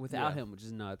after without Yeah. him, which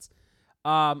is nuts.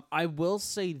 I will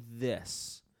say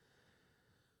this.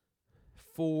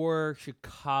 For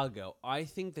Chicago, I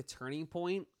think the turning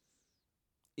point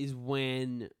is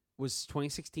was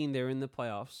 2016. They were in the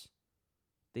playoffs.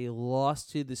 They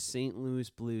lost to the St. Louis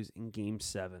Blues in Game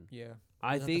 7. Yeah,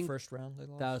 I Was that think the first round they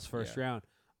lost. that was first Yeah. round.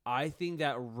 I think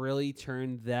that really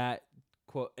turned that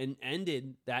quote and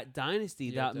ended that dynasty.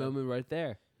 Yeah, it that did. moment right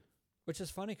there. Which is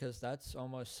funny because that's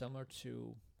almost similar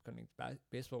to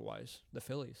baseball wise the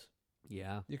Phillies.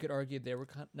 Yeah. You could argue they were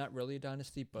not really a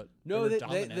dynasty, but No, they were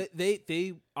dominant.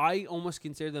 they I almost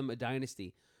consider them a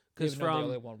dynasty because even though they from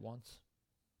only won once.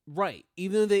 right,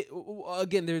 even though they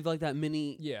again they're like that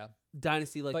mini Yeah,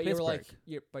 dynasty like but Pittsburgh.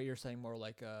 you're saying more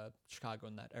like Chicago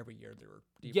in that every year they were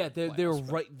deep Yeah, in the they were playoffs,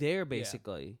 but- right there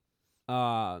basically.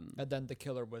 And then the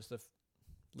killer was the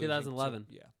losing 2011.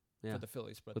 yeah, Yeah. for the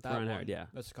Phillies, but With that Ron one, Howard, yeah.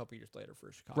 that's a couple years later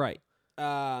for Chicago. Right.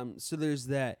 So there's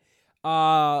that.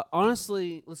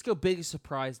 Honestly, let's go biggest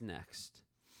surprise next.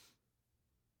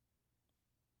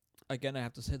 Again, I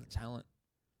have to say the talent.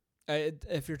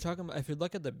 If you're talking, if you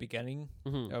look at the beginning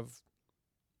Mm-hmm. of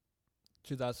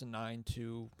 2009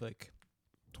 to like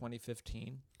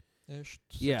 2015 ish,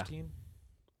 Yeah. 16.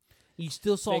 You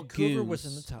still saw Vancouver was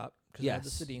goons. in the top because they had the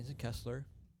Yes. Sedins and Kessler,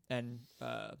 and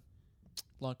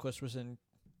Lundqvist was in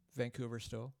Vancouver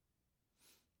still.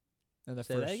 And the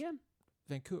Say first that again?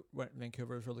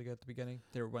 Vancouver was really good at the beginning.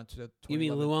 They went to the You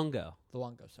mean 2011 Luongo?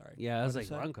 Luongo, sorry. Yeah, I was What'd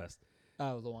like I say? Lundqvist.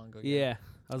 Oh, Luongo. Yeah.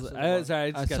 I was said like, the wrong- sorry, I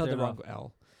I just got said the thrown wrong off.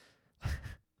 L.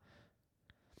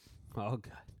 Oh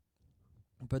god.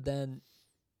 But then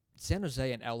San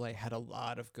Jose and LA had a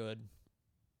lot of good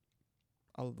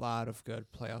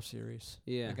playoff series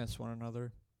Yeah. against one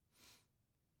another.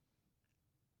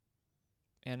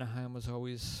 Anaheim was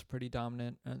always pretty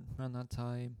dominant around that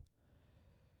time.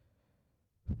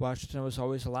 Washington was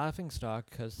always a laughing stock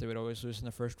because they would always lose in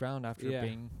the first round after Yeah.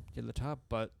 being to the top.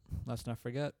 But let's not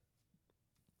forget,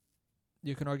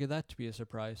 you can argue that to be a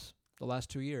surprise. The last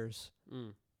 2 years,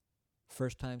 Mm.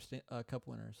 first time cup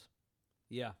winners.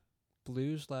 Yeah.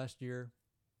 Blues last year,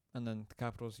 and then the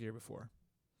Capitals the year before.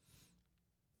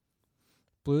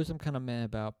 Blues I'm kind of mad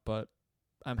about, but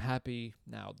I'm happy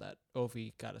now that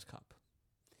Ovi got his cup.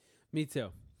 Me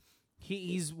too.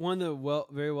 He's one of the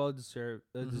very well deserved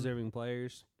Mhm. deserving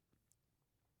players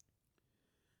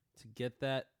to get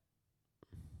that.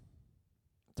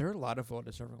 There are a lot of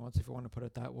well-deserving ones, if you want to put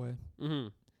it that way. Mm-hmm.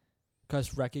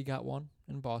 Because Recchi got one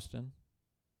in Boston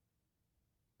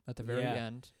at the very Yeah.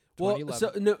 end. Well,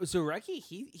 2011. so Recchi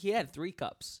he had 3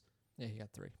 cups, Yeah, he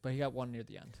got 3, but he got one near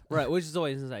the end. right? Which is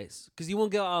always nice because you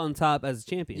won't go out on top as a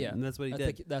champion. Yeah, and that's what he I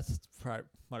did. think that's probably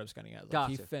what I was getting at. Like,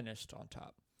 he Gotcha. finished on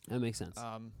top. That makes sense.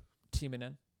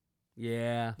 Teaming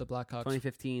Yeah, the Blackhawks.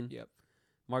 2015. Yep.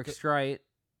 Mark Good. Streit.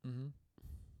 Mm-hmm.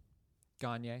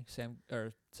 Gagne,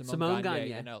 Simone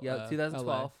Gagne, in yep, 2012.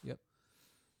 LA. Yep.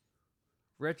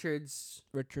 Richards.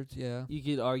 Richards, yeah. You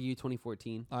could argue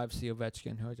 2014. Obviously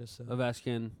Ovechkin, who I just said.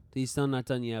 Ovechkin. He's still not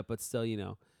done yet, but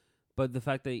still, But the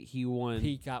fact that he won.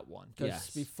 He got one. Because Yes.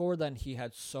 before then, he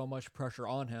had so much pressure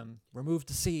on him. Remove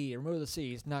the C.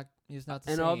 He's not the and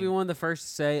same. I'll be one of the first to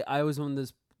say I was one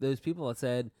of those people that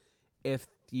said, if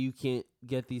you can't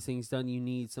get these things done, you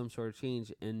need some sort of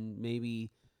change. And maybe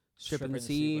stripping the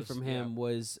C from him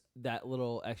was that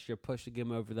little extra push to get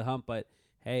him over the hump. But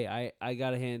hey, I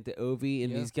got to hand it to Ovi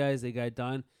and Yeah. these guys. They got it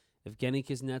done. If Evgeny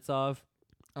Kuznetsov.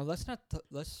 Oh, let's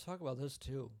talk about this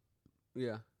too.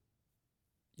 Yeah.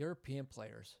 European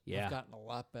players Yeah. have gotten a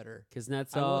lot better.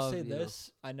 Kuznetsov. I will say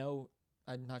this. I know.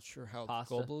 I'm not sure how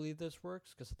Pasta. globally this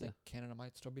works because I think Canada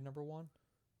might still be number 1.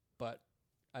 But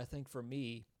I think for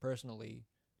me personally,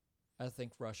 I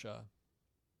think Russia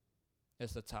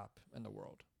is the top in the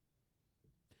world.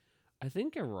 I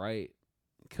think you're right.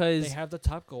 Because They have the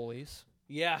top goalies.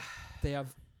 yeah. They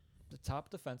have the top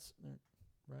defenseman.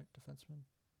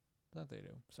 That they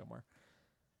do somewhere.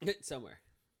 Somewhere.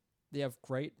 They have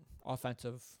great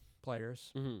offensive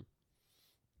players. Mm-hmm.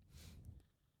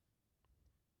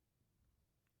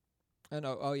 And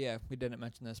oh yeah, we didn't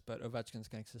mention this, but Ovechkin's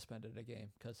getting suspended a game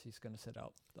because he's going to sit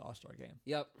out the All-Star game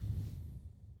Yep.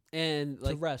 And to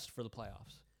like rest for the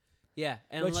playoffs. yeah,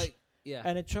 and Which- like yeah.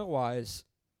 NHL-wise,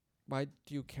 why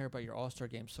do you care about your All-Star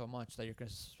game so much that you're going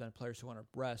to suspend players who want to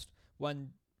rest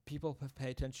when people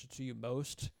pay attention to you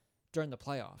most during the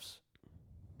playoffs.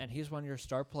 And he's one of your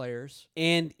star players.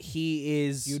 And he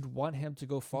is You'd want him to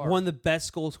go far. one of the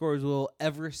best goal scorers we'll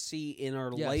ever see in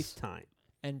our Yes. lifetime.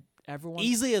 And everyone...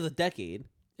 Easily of the decade.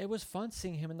 It was fun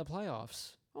seeing him in the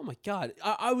playoffs. Oh my God!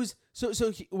 I was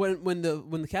when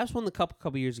the Caps won the cup a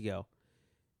couple years ago,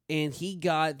 and he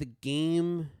got the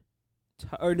game,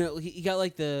 he got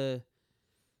like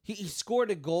he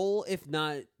scored a goal, if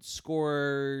not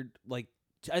scored like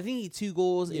I think he had 2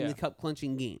 goals in the cup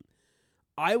clinching game.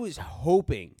 I was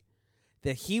hoping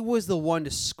that he was the one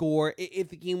to score if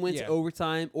the game went to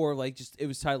overtime or like just it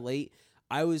was tied late.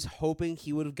 I was hoping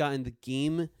he would have gotten the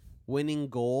game winning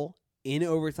goal in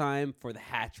overtime for the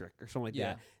hat trick or something like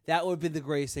that. That would have been the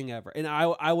greatest thing ever. And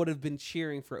I would have been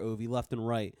cheering for Ovi left and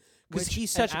right because he's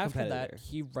such a competitor. After that,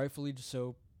 he rightfully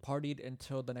so partied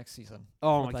until the next season.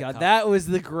 Oh my God, that was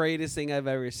the greatest thing I've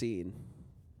ever seen.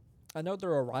 I know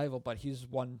they're a rival, but he's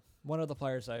one of the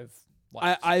players I've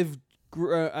liked.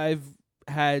 I've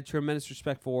had tremendous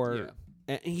respect for.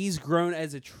 And he's grown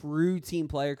as a true team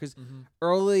player because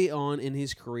early on in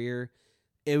his career,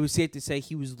 it was safe to say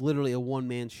he was literally a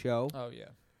one-man show. Oh, yeah.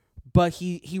 But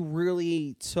he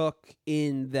really took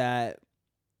in the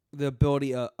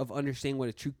ability of understanding what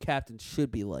a true captain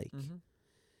should be like.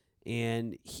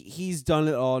 And he's done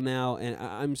it all now, and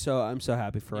I'm so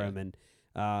happy for him. And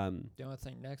the only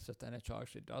thing next, if the NHL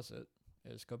actually does it,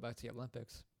 is go back to the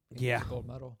Olympics. Yeah. Gold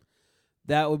medal.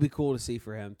 That would be cool to see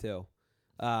for him, too.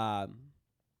 But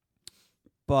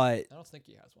I don't think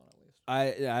he has one, at least.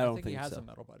 I don't think he has so. a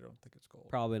medal, but I don't think it's gold.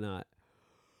 Probably not.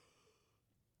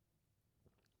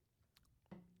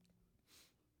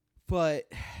 But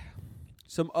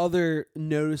some other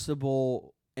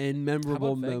noticeable and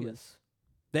memorable moments.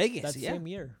 Vegas, that same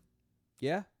year.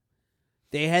 Yeah.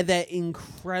 They had that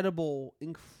incredible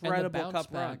And the bounce cup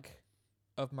run. back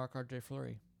of Marc-Andre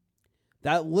Fleury.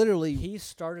 That literally... He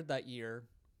started that year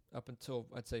up until,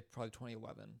 I'd say, probably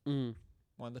 2011.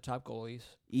 One of the top goalies.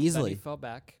 Easily. Then he fell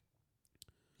back.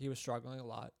 He was struggling a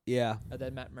lot. Yeah. And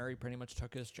then Matt Murray pretty much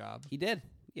took his job. He did.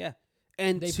 Yeah.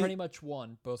 And they pretty much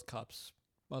won both cups.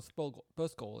 Both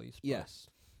goalies. Yes.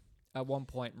 At one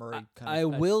point, Murray I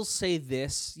will say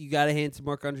this. You got to hand to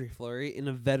Marc-Andre Fleury in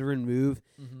a veteran move.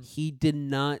 He did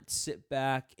not sit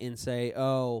back and say,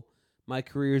 oh, my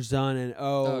career's done,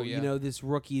 and this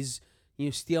rookie's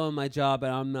stealing my job,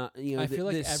 and I'm not. I feel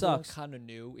like this everyone sucks. kind of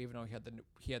knew, even though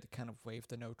he had to kind of waive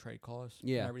the no trade clause and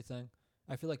Yeah. everything.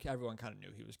 I feel like everyone kind of knew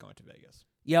he was going to Vegas.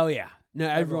 Yeah, oh yeah. No,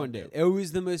 everyone Everyone did. It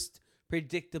was the most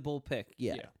predictable pick.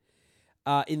 Yeah.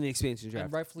 In the expansion draft,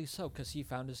 And rightfully so, because he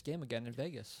found his game again in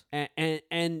Vegas.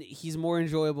 and he's more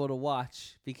enjoyable to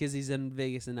watch because he's in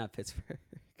Vegas and not Pittsburgh.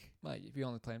 Well, you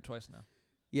only play him twice now.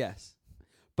 Yes,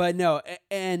 but no,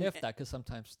 and If that, because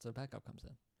sometimes the backup comes in.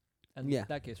 And in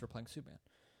that case, we're playing Subban.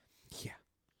 Yeah.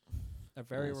 A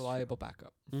very That's reliable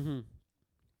backup.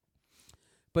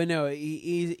 But no,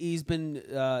 he's been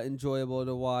enjoyable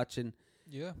to watch, and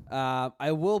Yeah.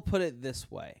 I will put it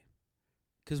this way,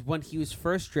 because when he was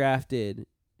first drafted,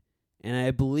 and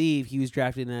I believe he was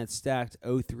drafted in that stacked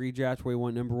 03 draft where he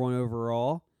went number 1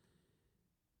 overall,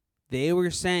 they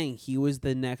were saying he was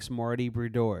the next Marty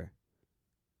Brodeur.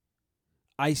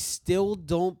 I still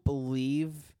don't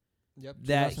believe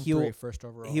that 2003, first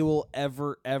overall. he will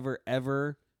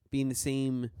ever be in the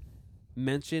same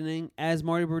mentioning as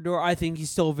Marty Brodeur. I think he's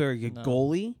still a very good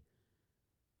goalie.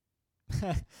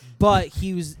 But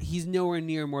he's nowhere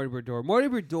near Marty Brodeur. Marty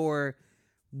Brodeur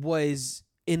was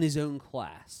in his own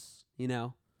class,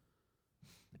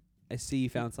 I see you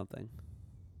found something.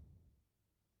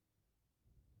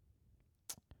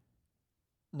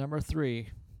 Number 3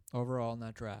 overall in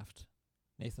that draft,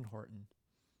 Nathan Horton.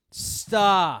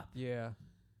 Stop. Yeah.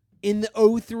 In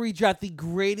the 03 draft, the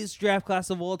greatest draft class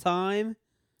of all time.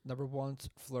 Number 1,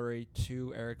 Fleury.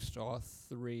 2, Eric Stahl.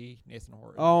 3, Nathan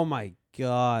Horton. Oh, my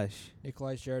gosh.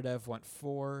 Nikolai Zherdev went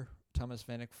 4. Thomas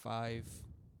Vanek 5.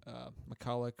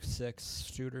 McCulloch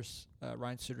 6.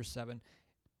 Ryan Suter 7.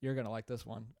 You're going to like this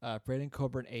one. Braden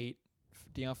Coburn 8.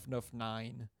 Dion Phaneuf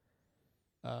 9.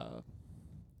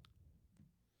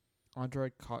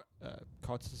 Andrei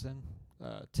Kotzin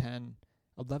 10.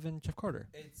 11, Jeff Carter.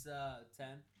 It's 10.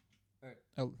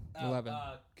 11.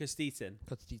 Kostitsyn.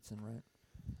 Kotzin, right?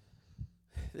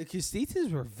 The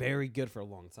Kostitsins were very good for a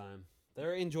long time.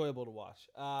 They're enjoyable to watch.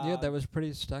 Yeah, that was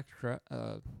pretty stacked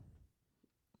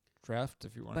draft,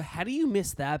 if you want. But how do you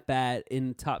miss that bad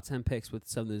in top 10 picks with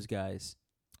some of those guys?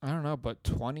 I don't know, but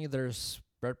 20, there's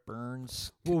Brett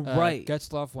Burns. Well, right.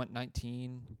 Getzlaf went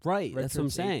 19. Right, that's what I'm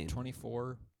Richards, saying.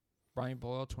 24. Brian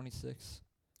Boyle, 26.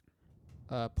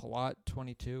 Palat,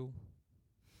 22.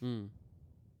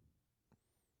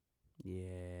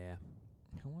 Yeah.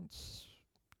 Who wants?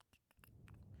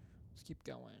 Let's keep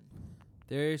going.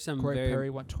 There's some Corey very Perry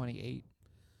went 28.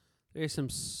 There's some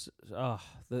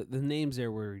the names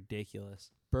there were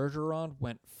ridiculous. Bergeron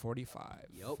went 45.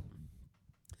 Yep.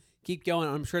 Keep going.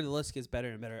 I'm sure the list gets better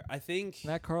and better. I think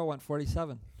Matt Carl went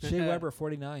 47. Shea Weber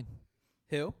 49.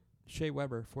 who? Shea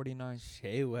Weber 49.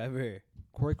 Shea Weber.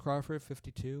 Corey Crawford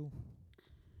 52.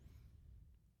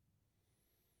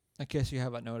 In case you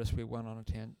haven't noticed, we went on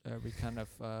a we kind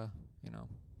of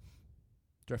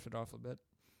drifted off a bit.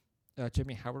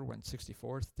 Jimmy Howard went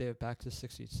 64th. David Bax is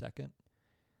 62nd.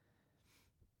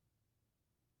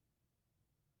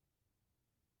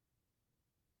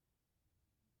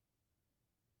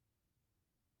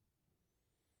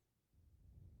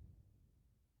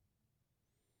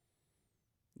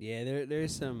 Yeah,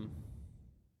 there's some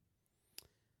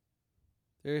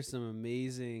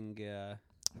amazing. I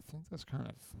think that's kind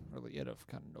of really it of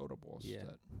kind of notables. Yeah.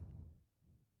 That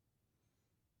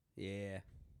Yeah.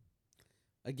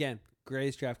 Again,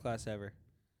 greatest draft class ever.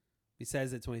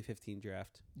 Besides the 2015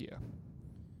 draft. yeah.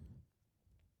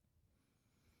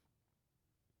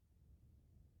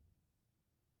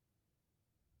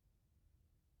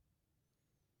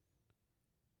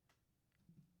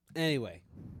 Anyway,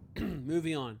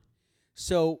 moving on.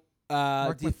 So,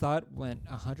 Mark Mathot went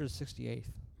 168th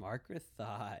Margaret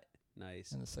Thought.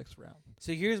 Nice. in the 6th round.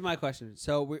 So here's my question.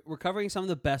 So we're covering some of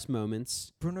the best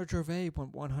moments. Bruno Gervais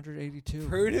went 182.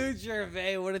 Bruno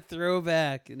Gervais, what a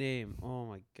throwback name. Oh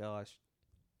my gosh.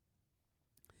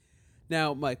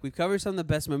 Now, Mike, we've covered some of the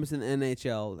best moments in the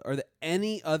NHL. Are there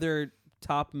any other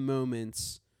top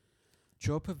moments?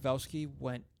 Joe Pavelski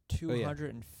went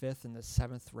 205th in the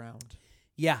 7th round.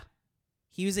 Yeah.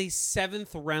 He was a 7th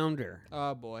rounder.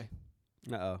 Oh, boy.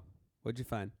 Uh-oh. What'd you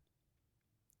find?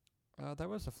 That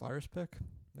was the Flyers pick.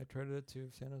 They traded it to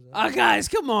San Jose. Oh, guys,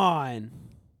 come on.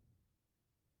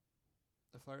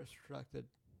 The Flyers selected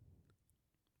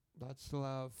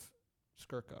Vladislav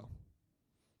Skirko.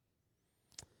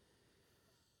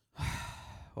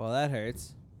 Well, that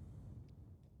hurts.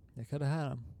 They could have had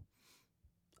him.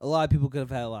 A lot of people could have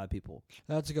had a lot of people.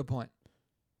 That's a good point.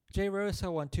 Jay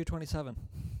Rosa won 227.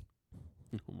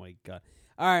 Oh my god!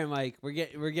 All right, Mike, we're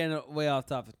getting way off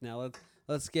topic now.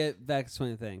 Let's get back to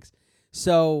swing things.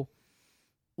 So,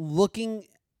 looking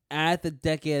at the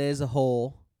decade as a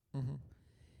whole, Mm-hmm.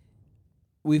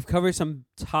 we've covered some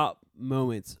top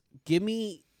moments. Give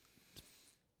me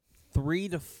 3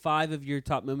 to 5 of your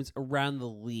top moments around the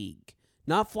league,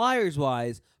 not Flyers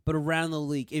wise, but around the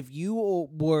league. If you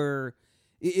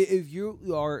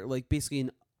are like basically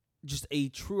just a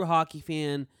true hockey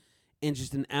fan and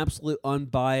just an absolute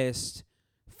unbiased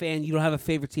fan, you don't have a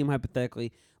favorite team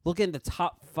hypothetically. Look at the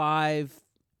top 5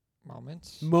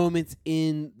 moments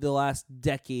in the last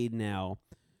decade now.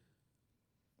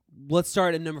 Let's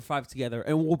start at number 5 together,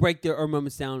 and we'll break our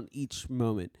moments down each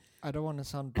moment. I don't want to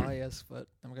sound biased, but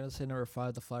I'm gonna say number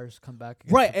 5. The Flyers come back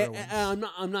against Right, the and Bruins.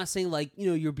 I'm not saying like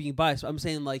you're being biased. I'm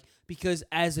saying like because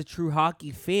as a true hockey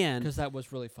fan, Because that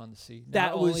was really fun to see.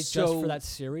 That Not was only just so- for that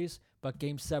series, but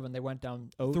Game 7 they went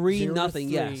down 3-0, 0-3,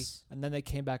 yes. and then they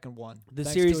came back and won. The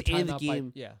Thanks series to a and the timeout by-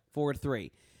 game. yeah.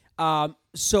 4-3.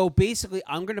 So basically,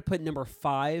 I'm gonna put number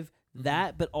 5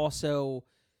 that, but also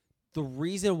the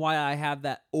reason why I have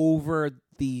that over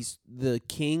the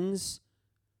Kings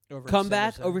Over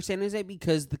comeback San Jose. over San Jose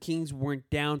because the Kings weren't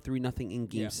down 3-0 in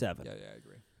Game 7. Yeah, I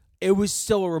agree. It was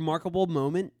still a remarkable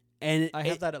moment, and I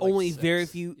have that at, like, only 6. very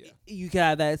few. Yeah. You can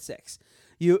have that at 6.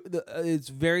 It's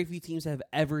very few teams that have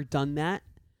ever done that.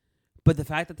 But the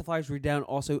fact that the Flyers were down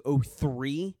also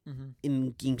 0-3 Mm-hmm.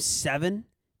 in Game 7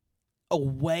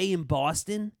 away in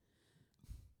Boston,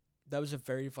 That was a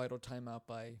very vital timeout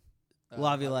by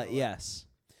Laviolette, yes.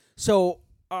 So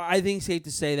I think it's safe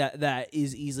to say that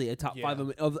is easily a top 5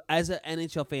 Yeah. of as an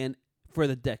NHL fan for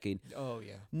the decade. Oh,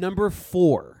 yeah. Number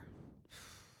 4,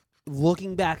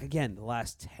 looking back again, the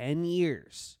last 10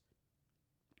 years,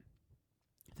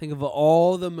 think of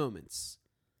all the moments.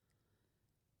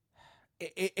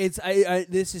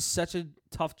 This is such a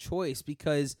tough choice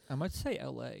because I might say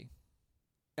L.A.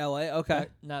 LA, okay.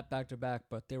 Not back-to-back,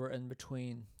 but they were in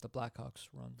between the Blackhawks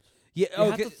runs. Yeah, You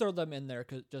okay. have to throw them in there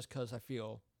just because I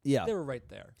feel Yeah. they were right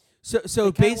there. So They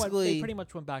kinda basically they pretty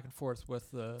much went back and forth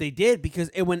with the... they did because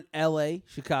it went LA,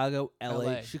 Chicago,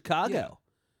 LA, Chicago. Yeah.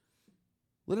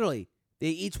 Literally, they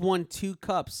each won 2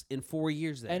 cups in 4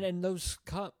 years there. And in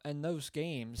those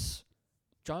games,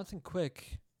 Jonathan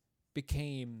Quick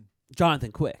became...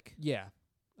 Jonathan Quick. Yeah,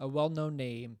 a well-known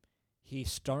name. He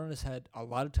started on his head a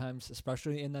lot of times,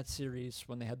 especially in that series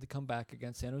when they had to come back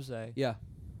against San Jose. Yeah.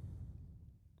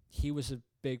 He was a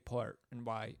big part in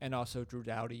why, and also Drew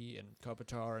Doughty and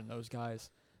Kopitar and those guys.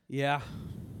 Yeah.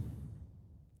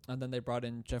 And then they brought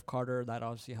in Jeff Carter. That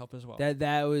obviously helped as well.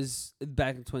 That was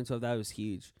back in 2012. That was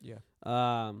huge. Yeah.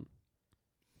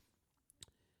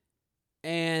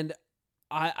 And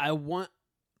I'm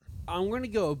going to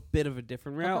go a bit of a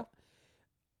different route. Okay.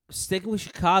 Sticking with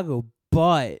Chicago,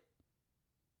 but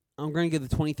I'm going to go the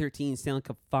 2013 Stanley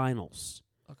Cup Finals.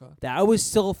 Okay. That was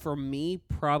still, for me,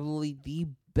 probably the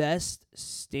best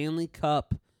Stanley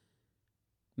Cup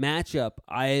matchup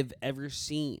I've ever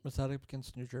seen. Was that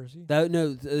against New Jersey?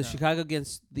 No. Chicago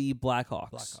against the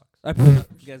Blackhawks.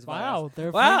 Against Wow.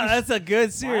 Blackhawks. Wow, that's a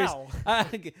good series. Wow.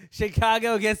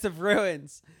 Chicago against the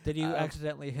Bruins. Did you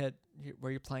accidentally hit?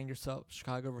 Were you playing yourself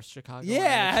Chicago versus Chicago?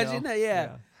 Yeah, in how'd you know?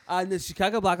 Yeah. The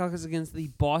Chicago Blackhawks against the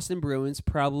Boston Bruins,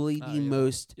 probably the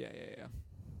most. Yeah.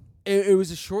 It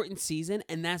was a shortened season,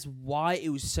 and that's why it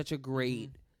was such a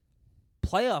great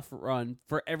playoff run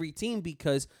for every team,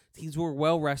 because teams were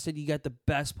well rested. You got the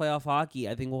best playoff hockey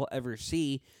I think we'll ever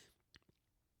see.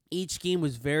 Each game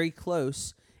was very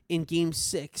close. In Game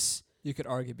 6, you could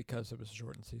argue because it was a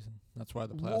shortened season. That's why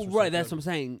the playoffs. Right, that's what I'm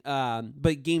saying.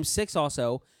 But Game 6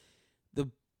 also, the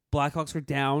Blackhawks were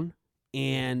down,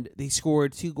 and they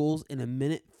scored 2 goals in a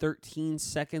minute 13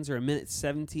 seconds or a minute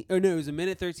 17. Oh, no, it was a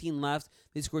minute 13 left.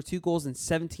 They scored 2 goals in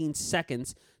 17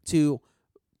 seconds to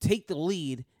take the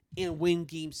lead and win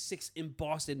Game 6 in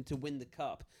Boston to win the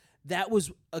Cup. That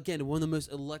was, again, one of the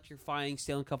most electrifying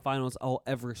Stanley Cup Finals I'll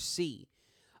ever see.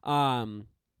 And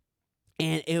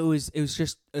it was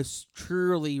just a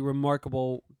truly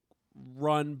remarkable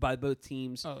run by both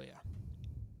teams. Oh,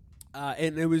 yeah.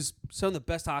 And it was some of the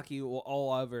best hockey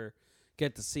I'll ever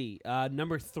get to see.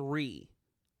 Number 3.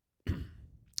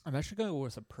 I'm actually going to go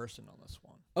with a person on this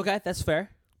one. Okay, that's fair.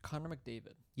 Connor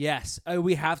McDavid. Yes.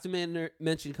 We have to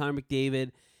mention Connor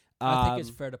McDavid. I think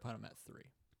it's fair to put him at 3.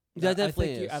 That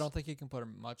definitely is. I don't think you can put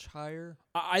him much higher.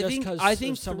 I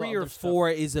think 3 or 4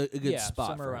 is a good spot.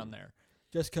 Somewhere around there.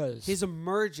 Just because his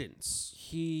emergence.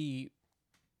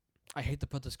 I hate to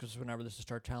put this because whenever there's a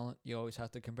star talent, you always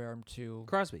have to compare him to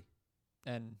Crosby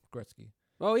and Gretzky.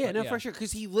 Oh, yeah, for sure.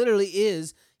 Because he literally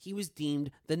he was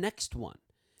deemed the next one.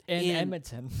 And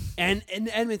Edmonton. And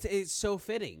Edmonton is so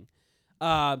fitting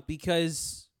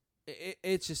because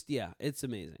it's just, it's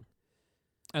amazing.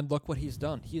 And look what he's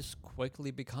done. He's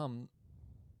quickly become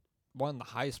one of the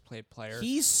highest paid players.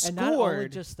 He's scored. And not only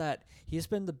just that, he's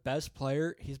been the best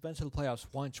player. He's been to the playoffs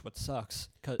once, which sucks.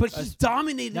 But he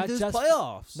dominated those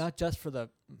playoffs. Not just for the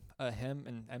him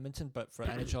and Edmonton, but for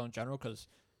NHL in general, because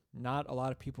not a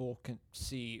lot of people can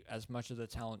see as much of the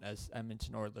talent as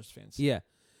Edmonton Oilers fans. Yeah.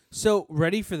 So,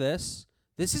 ready for this?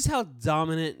 This is how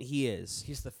dominant he is.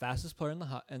 He's the fastest player in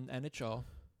the NHL.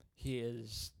 He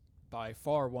is by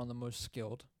far one of the most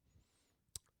skilled.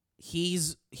 He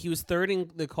was third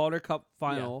in the Calder Cup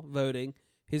final voting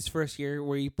his first year,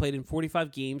 where he played in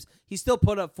 45 games. He still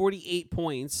put up 48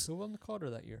 points. Who won the Calder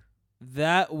that year?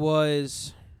 That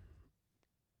was,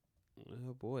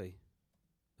 oh boy,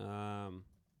 how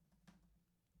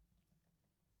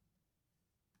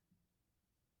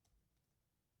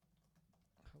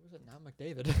was it not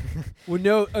McDavid? Well,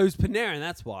 no, it was Panarin.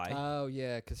 That's why. Oh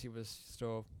yeah, because he was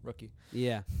still a rookie.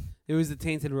 Yeah, it was the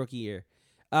tainted rookie year.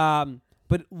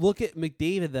 But look at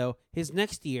McDavid, though. His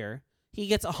next year, he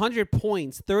gets 100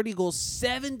 points, 30 goals,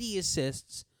 70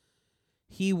 assists.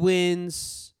 He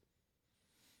wins.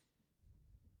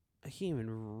 I can't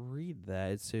even read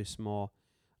that. It's so small.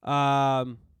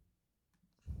 Trying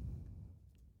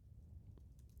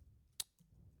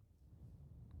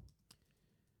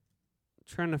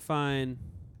to find.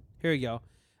 Here we go.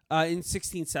 In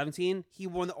 16-17, he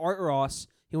won the Art Ross,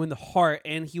 he won the Hart,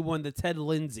 and he won the Ted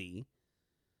Lindsay.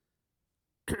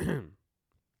 The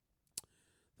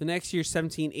next year,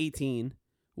 17-18,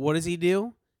 what does he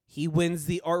do? He wins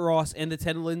the Art Ross and the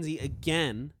Ted Lindsay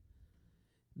again.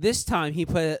 This time he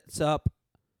puts up,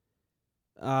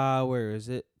 where is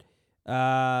it?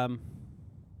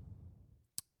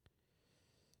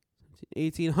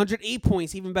 108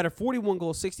 points, even better. 41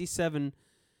 goals, 67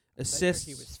 assists.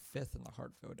 He was 5th in the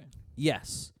Hart voting.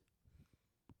 Yes.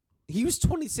 He was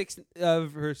 26th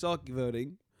for Selke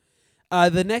voting.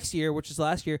 The next year, which is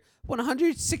last year,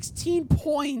 116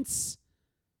 points.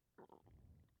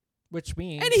 Which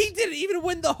means... And he didn't even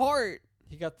win the Hart.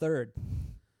 He got 3rd.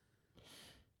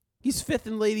 He's 5th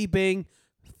in Lady Byng.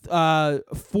 4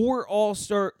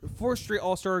 straight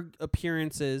All-Star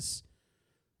appearances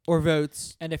or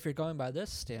votes. And if you're going by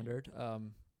this standard...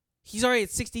 he's already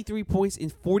at 63 points in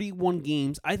 41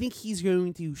 games. I think he's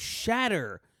going to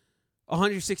shatter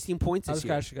 116 points I this was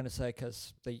year. actually going to say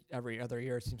because every other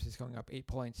year it seems he's going up 8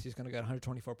 points. He's going to get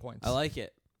 124 points. I like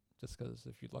it. Just because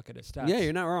if you look at his stats, Yeah,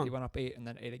 you're not wrong. he went up 8 and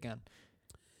then 8 again,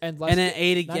 And then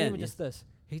 8 Not again. even just this.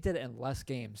 He did it in less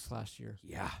games last year.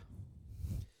 Yeah.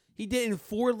 He did in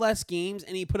 4 less games,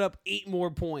 and he put up 8 more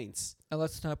points. And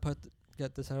let's not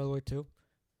get this out of the way too.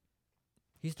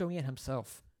 He's doing it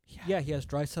himself. Yeah, he has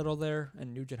Draisaitl there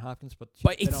and Nugent Hopkins, but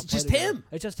they it's don't play just together. him.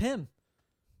 It's just him.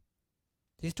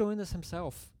 He's doing this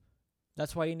himself.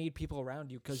 That's why you need people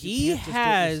around you because He you can't just do it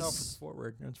has yourself as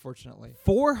forward. Unfortunately,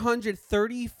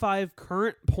 435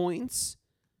 current points.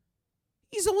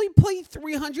 He's only played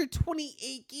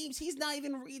 328 games. He's not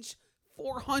even reached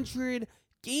 400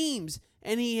 games,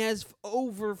 and he has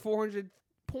over 400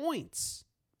 points.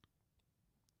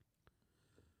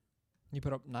 he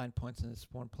put up 9 points in his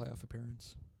one playoff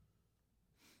appearance.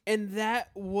 And that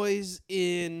was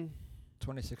in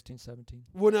 2016-17.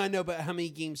 Well, no, I know, but how many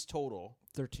games total?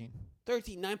 13.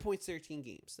 9 points, 13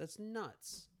 games. That's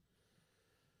nuts.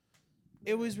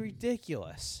 It was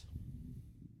ridiculous.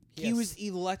 He was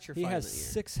electrifying. He has that year.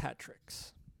 6 hat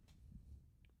tricks.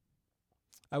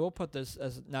 I will put this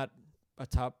as not a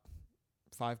top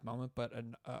 5 moment, but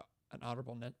an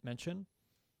honorable mention.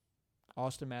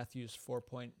 Austin Matthews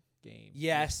 4-point game.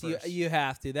 Yes, you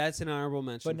have to. That's an honorable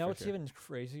mention. But now for it's sure. even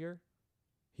crazier.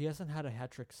 He hasn't had a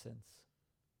hat trick since.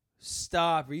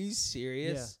 Stop. Are you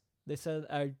serious? Yeah. They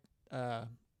said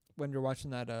when you're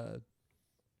watching that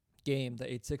game, the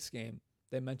 8-6 game,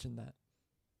 they mentioned that.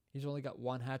 He's only got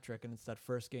 1 hat trick, and it's that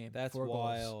first game. That's 4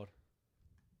 wild. goals.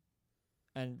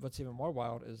 And what's even more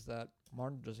wild is that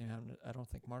Martin doesn't even have. I don't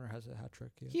think Martin has a hat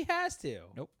trick yet. He has to.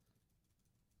 Nope.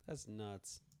 That's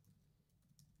nuts.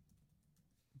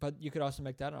 But you could also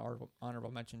make that an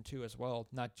honorable mention too, as well.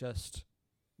 Not just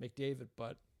McDavid,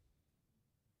 but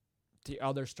the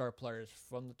other star players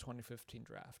from the 2015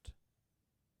 draft.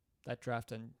 That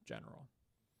draft in general.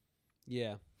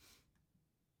 Yeah.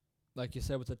 Like you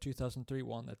said, with the 2003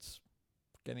 one, that's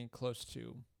getting close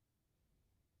to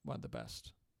one of the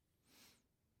best.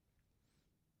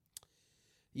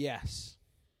 Yes.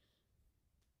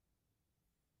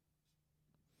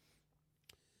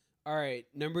 All right,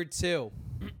 number 2.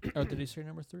 Oh, did he say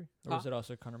number 3? Or was it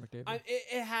also Connor McDavid?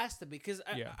 It has to be because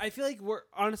Yeah. I feel like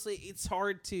it's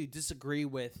hard to disagree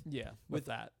with with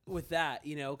that.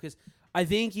 because I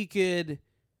think you could.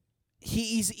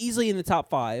 He's easily in the top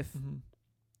 5. Mm-hmm.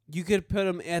 You could put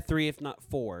him at 3, if not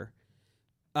 4.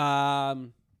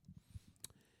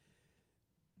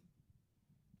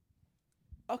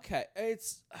 Okay,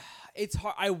 it's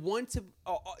hard. I want to.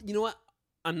 You know what?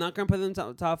 I'm not gonna put them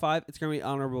in top 5. It's gonna be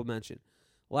honorable mention.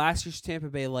 Last year's Tampa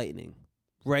Bay Lightning,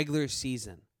 regular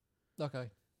season. Okay.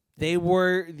 They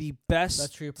were the That's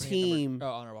best true. team.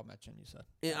 Honorable mention, you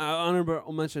said.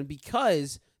 Honorable mention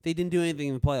because they didn't do anything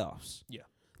in the playoffs. Yeah.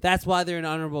 That's why they're an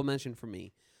honorable mention for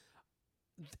me.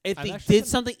 If I'm they actually did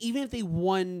something, even if they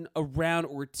won a round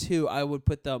or 2, I would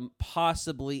put them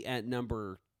possibly at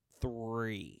number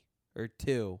 3 or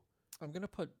 2. I'm going to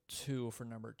put 2 for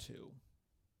number 2,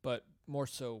 but more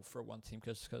so for one team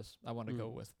because I want to go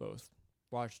with both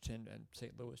Washington and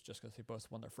St. Louis just because they both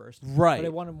won their first. Right. But I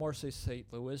want to more say St.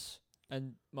 Louis,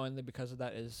 and mainly because of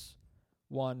that is,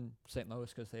 1, St.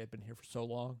 Louis because they had been here for so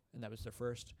long, and that was their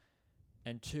first,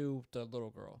 and 2, the little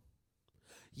girl.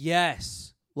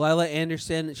 Yes. Lila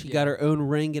Anderson, she got her own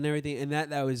ring and everything, and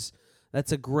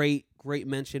that's a great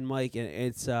mention, Mike, and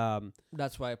it's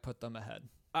That's why I put them ahead.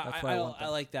 I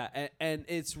like that, and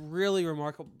it's really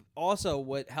remarkable. Also,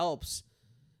 what helps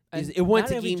is And it went not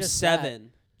to even Game just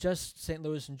 7. Just St.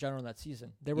 Louis in general in that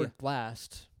season. They were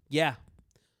last, Yeah,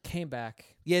 came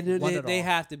back. no, won it they all.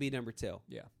 have to be number 2.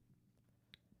 Yeah.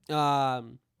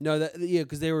 No,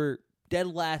 because they were dead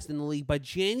last in the league by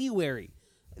January.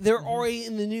 They're already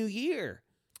in the new year.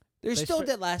 They're They still start-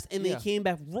 dead last, and they came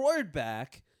back, roared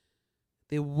back.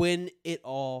 They win it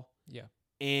all. Yeah.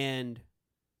 And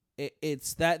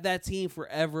it's that team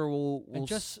forever will And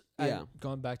just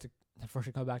going back to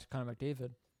Connor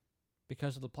McDavid,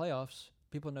 because of the playoffs,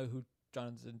 people know who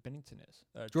Jonathan Bennington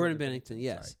is. Jordan Bennington,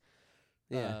 yes.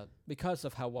 sorry. Yeah. Because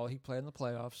of how well he played in the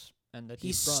playoffs and that He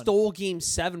deep run. stole Game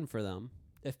 7 for them.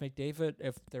 If McDavid,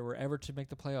 if they were ever to make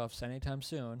the playoffs anytime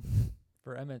soon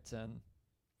for Edmonton,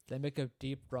 they make a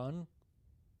deep run,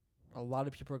 a lot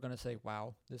of people are going to say,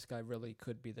 wow, this guy really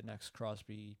could be the next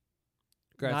Crosby.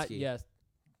 Gretzky. Not, yes,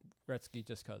 Gretzky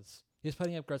just because. He's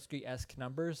putting up Gretzky-esque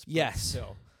numbers. But Yes.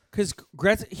 Still.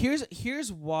 Because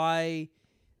here's why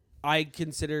I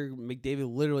consider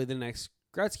McDavid literally the next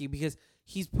Gretzky, because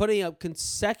he's putting up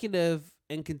consecutive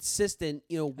and consistent,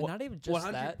 And not even just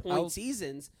 100 that. point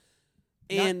seasons.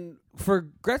 And for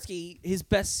Gretzky, his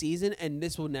best season, and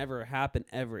this will never happen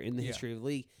ever in the Yeah. history of the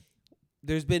league.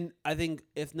 There's been, I think,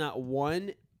 if not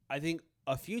one, I think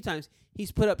a few times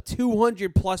he's put up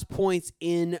 200 plus points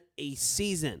in a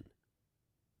season.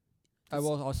 I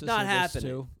will also not say happening.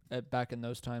 this too. Back in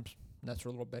those times, Nets were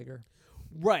a little bigger.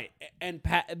 Right, and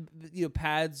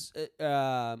pads,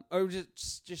 or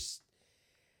just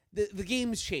the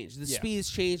game's changed, the Yeah. speed's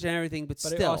changed and everything, but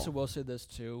But I still, also will say this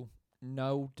too.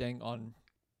 No ding on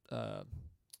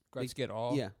Gretzky at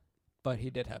all. yeah, But he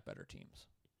did have better teams.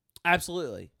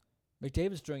 absolutely,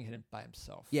 McDavid's doing it by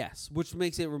himself. yes, which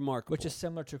makes it remarkable. Which is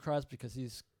similar to Crosby because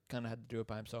he's kind of had to do it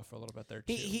by himself for a little bit there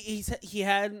too. he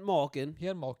had Malkin, He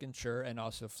had Malkin, sure, and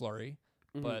also Fleury,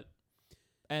 Mhm. but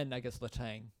and I guess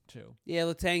Letang too yeah,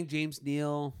 Letang, James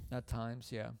Neal, at times,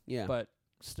 yeah. yeah, But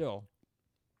still,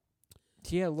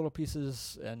 he had little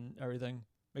pieces and everything.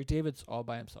 McDavid's all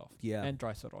by himself, yeah, and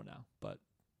Draisaitl now, but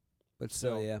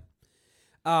still, still. yeah.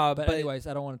 but anyways,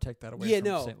 I don't want to take that away yeah, from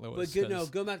no, St. Louis. but good, 'cause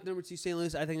go back to number 2, St.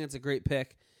 Louis. I think that's a great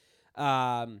pick.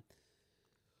 I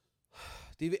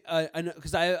know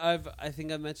because I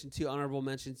think I've mentioned 2 honorable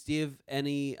mentions. Do you have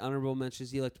any honorable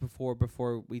mentions you liked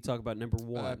before we talk about number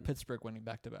 1? Pittsburgh winning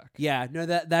back to back. Yeah, no,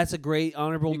 that's a great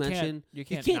honorable You mention. You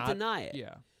can't can't not- deny it.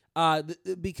 Yeah,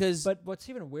 Because but what's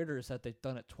even weirder is that they've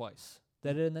done it twice.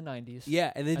 They did it in the 90s.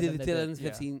 yeah, and they and did then the they did-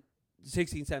 2015,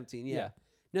 16, 17. Yeah. Yeah.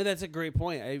 No, that's a great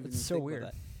point. I even It's didn't so think weird.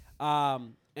 about that.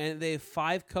 And they have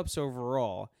 5 cups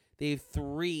overall. They have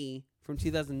 3 from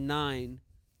 2009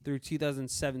 through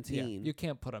 2017. You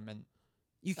can't put them in.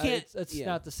 You can't. It's yeah.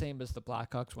 not the same as the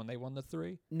Blackhawks when they won the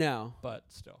 3, No. but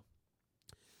still.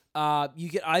 You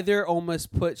could either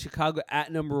almost put Chicago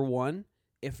at number 1,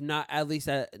 if not at least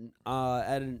at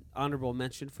an honorable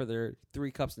mention for their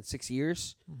 3 cups in 6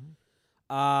 years. Mm-hmm.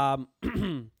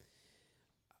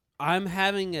 I'm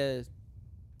having a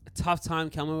tough time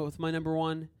coming up with my number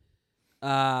 1.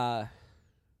 I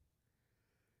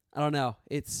don't know.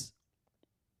 It's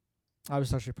I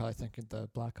was actually probably thinking the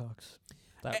Blackhawks.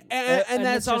 and that's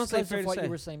it's just honestly 'cause fair of to what say. you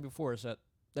were saying before is that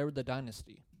they were the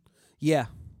dynasty. Yeah.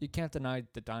 You can't deny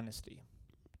the dynasty.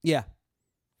 Yeah.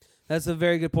 That's a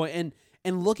very good point.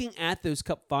 And looking at those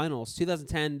cup finals,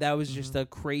 2010, that was just a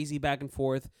crazy back and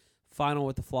forth final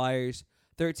with the Flyers.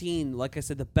 13, like I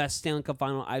said, the best Stanley Cup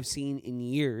final I've seen in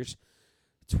years.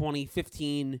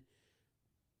 2015,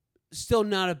 still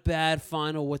not a bad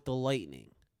final with the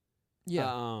Lightning.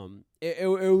 Yeah. It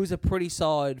was a pretty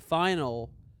solid final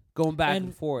going back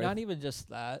and forth. Not even just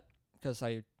that, because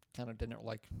I kind of didn't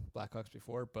like Blackhawks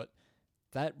before, but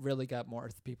that really got more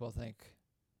people think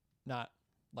not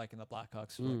liking the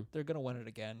Blackhawks. Like, they're going to win it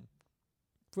again.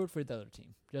 Root for the other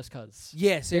team, just because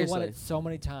Yeah, they seriously. won it so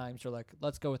many times. You're like,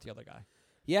 let's go with the other guy.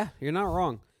 Yeah, you're not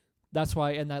wrong. That's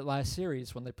why in that last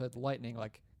series when they played the Lightning,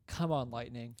 like, come on,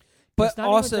 Lightning. But it's not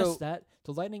also, even just that.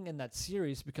 The Lightning in that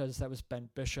series, because that was Ben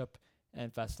Bishop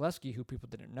and Vasilevsky, who people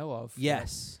didn't know of.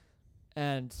 yes.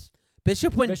 And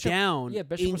Bishop went Bishop- down yeah,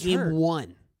 Bishop in was game hurt.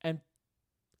 1.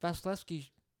 Vasilevsky,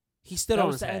 He stood that on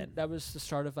was his the head. end, that was the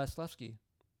start of Vasilevsky.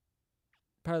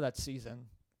 Part of that season,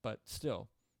 but still.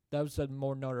 That was the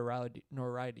more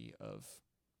notoriety of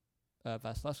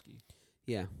Vasilevsky.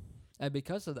 Yeah. And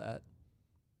because of that,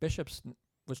 Bishop's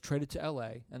was traded to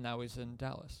L.A., and now he's in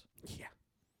Dallas. Yeah.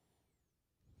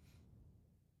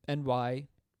 And why,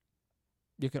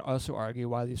 you could also argue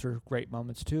why these are great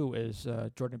moments, too, is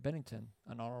Jordan Bennington,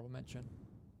 an honorable mention.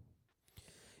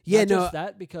 Yeah, Not no. just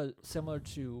that, because similar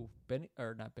to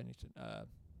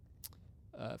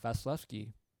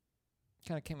Vasilevsky,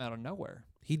 kind of came out of nowhere.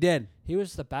 He did. He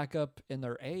was the backup in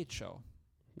their AHL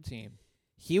team,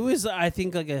 He was, I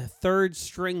think, like a third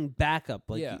string backup.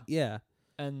 Like, Yeah. Yeah.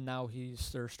 and now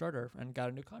he's their starter and got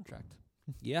a new contract.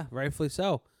 Yeah, rightfully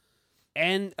so.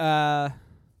 And,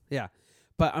 yeah.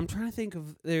 But I'm trying to think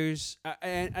of,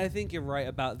 I think you're right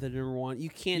about the number 1. You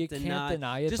can't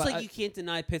deny it. Just but like you can't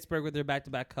deny Pittsburgh with their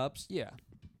back-to-back cups. yeah,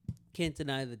 Can't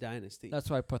deny the dynasty. that's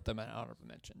why I put them in honorable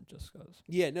mention, just because.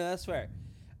 Yeah, no, that's fair.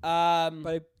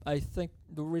 But I think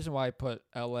the reason why I put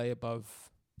LA above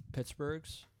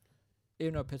Pittsburgh's,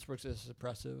 even though Pittsburgh's is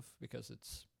impressive because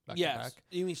it's back to yes. back.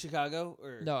 You mean Chicago?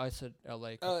 Or? No, I said LA.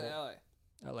 Oh, couple- LA.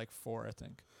 At like 4, I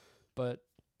think. But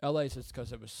LA's just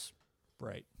because it was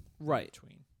right. Right.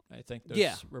 Between. I think those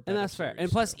Yeah, were and better that's fair. series,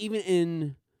 And plus, so. even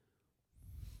in...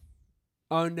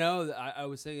 Oh, no, I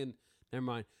was thinking... Never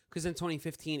mind. Because in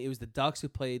 2015, it was the Ducks who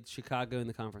played Chicago in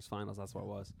the conference finals. That's what it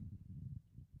was.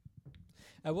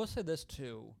 I will say this,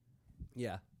 too.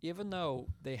 Yeah. Even though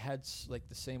they had like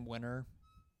the same winner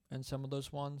in some of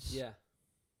those ones, Yeah.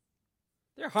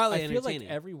 They're highly I feel like entertaining.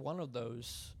 every one of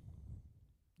those,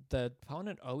 the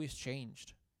opponent always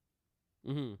changed.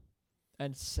 Mm-hmm.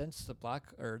 And since the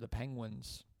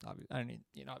Penguins,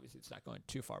 obviously it's not going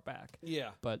too far back,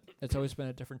 Yeah. but it's always been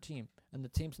a different team, and the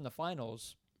teams in the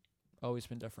finals always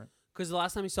been different. Because the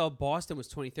last time we saw Boston was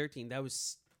 2013. That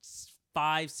was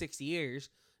 5-6 years.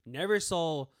 Never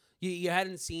saw you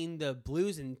hadn't seen the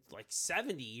Blues in like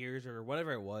 70 years or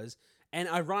whatever it was. And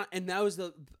that was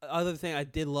the other thing I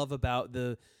did love about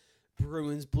the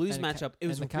Bruins Blues matchup. It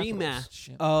was a rematch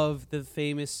of the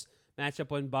famous matchup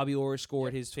when Bobby Orr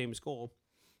scored his famous goal.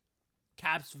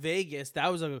 Caps Vegas. That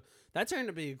turned out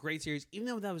to be a great series, even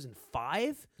though that was in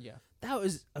 5. Yeah, that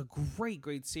was a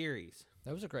great series.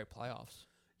 That was a great playoffs.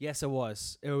 Yes, it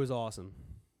was. It was awesome.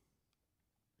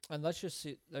 And let's just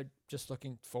see. Just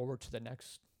looking forward to the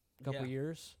next couple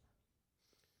years.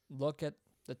 Look at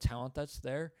the talent that's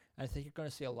there. I think you're going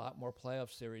to see a lot more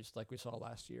playoff series like we saw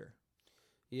last year.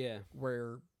 Yeah.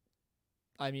 Where,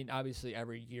 obviously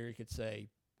every year you could say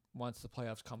once the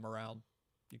playoffs come around,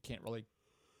 you can't really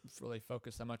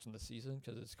focus that much on the season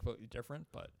because it's completely different.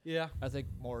 But yeah, I think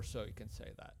more so you can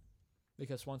say that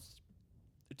because once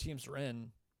the teams are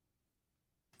in,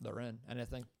 they're in. And I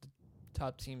think the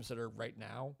top teams that are right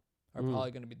now are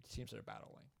probably going to be the teams that are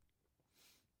battling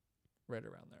right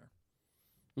around there.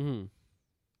 Mm-hmm.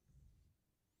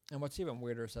 And what's even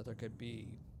weirder is that there could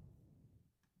be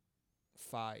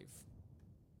 5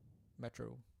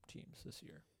 Metro teams this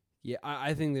year. Yeah,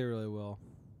 I think they really will.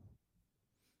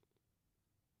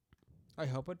 I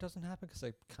hope it doesn't happen because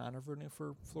I'm kind of rooting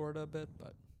for Florida a bit,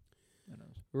 but who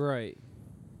knows. Right.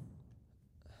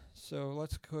 So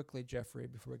let's quickly, Jeffrey,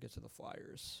 before we get to the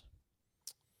Flyers.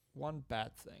 One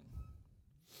bad thing.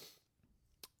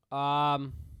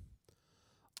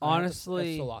 Honestly,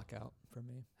 it's the lockout for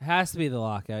me. It has to be the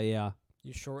lockout, yeah.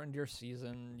 You shortened your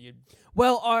season.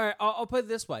 Well, all right, I'll put it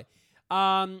this way.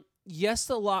 Yes,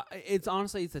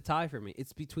 it's a tie for me.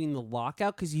 It's between the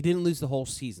lockout because you didn't lose the whole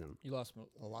season. You lost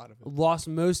a lot of it. Lost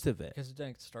most of it. Because it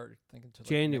didn't start, I think, until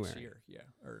January. next year. Yeah.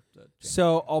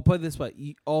 So I'll put it this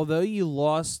way. Although you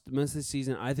lost most of the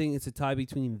season, I think it's a tie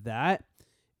between that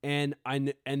and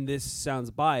this sounds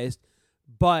biased,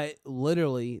 but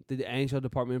literally the NHL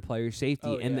Department of Player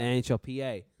Safety and the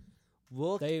NHLPA.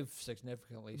 They've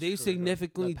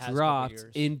significantly dropped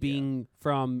in being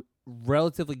from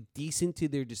relatively decent to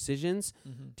their decisions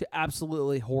to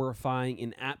absolutely horrifying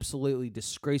and absolutely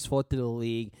disgraceful to the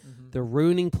league. They're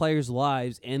ruining players'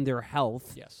 lives and their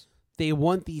health. Yes. They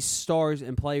want these stars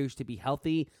and players to be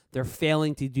healthy. They're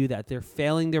failing to do that. They're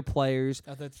failing their players,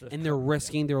 and they're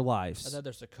risking their lives. And then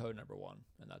there's the code number 1,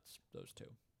 and that's those 2.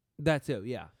 That too,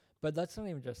 yeah. But let's not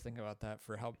even just think about that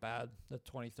for how bad the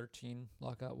 2013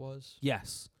 lockout was.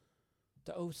 Yes.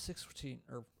 The 06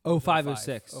 or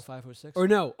 05-06. 05-06? Or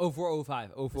no,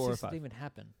 04-05. 04-05. This didn't even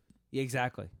happen. Yeah,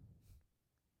 exactly.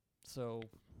 So.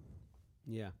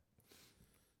 Yeah.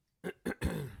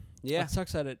 Yeah. It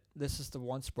sucks that this is the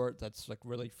one sport that's like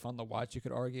really fun to watch, you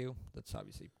could argue. That's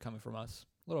obviously coming from us.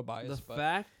 A little biased. The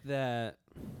fact that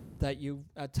you,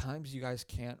 at times, you guys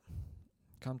can't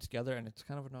come together, and it's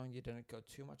kind of annoying you didn't go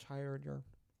too much higher in your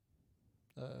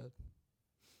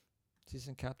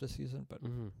season cap this season, but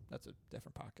that's a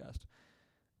different podcast.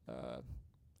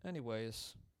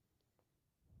 Anyways,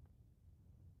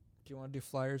 do you want to do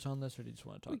Flyers on this, or do you just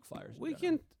want to talk Flyers? We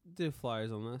can do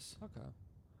Flyers on this. Okay.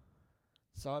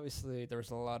 So obviously there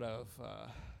was a lot of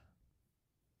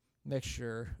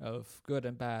mixture of good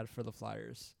and bad for the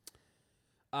Flyers.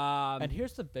 And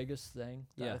here's the biggest thing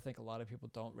that I think a lot of people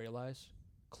don't realize.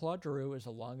 Claude Giroux is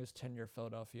the longest tenure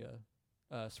Philadelphia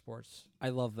sports. I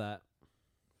love that.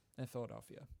 In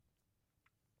Philadelphia.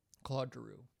 Claude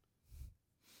Giroux.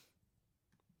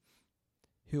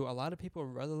 Who a lot of people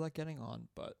rather like getting on,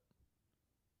 but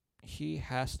he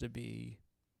has to be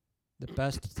the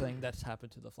best thing that's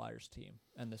happened to the Flyers team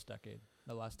in this decade,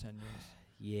 the last 10 years.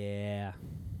 Yeah.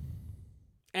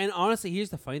 And honestly, here's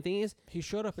the funny thing is, he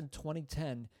showed up in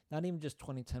 2010, not even just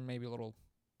 2010, maybe a little.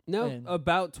 No,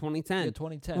 about 2010. Yeah,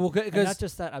 2010. Well, and not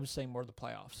just that, I'm saying more the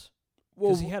playoffs.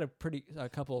 Because he had a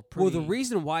couple of pretty... Well, the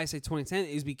reason why I say 2010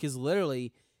 is because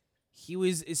literally he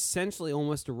was essentially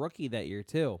almost a rookie that year,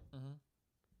 too. Mm-hmm.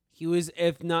 He was,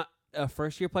 if not a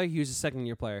first-year player, he was a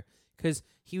second-year player. Because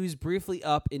he was briefly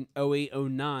up in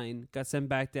 08-09, got sent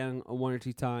back down 1 or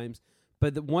 2 times.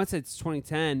 But once it's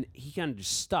 2010, he kind of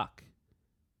just stuck.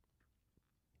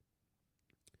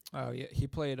 Oh, yeah. He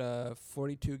played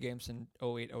 42 games in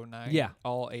 08-09. Yeah.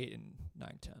 All 8 in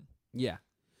 9-10. Yeah.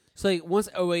 So like once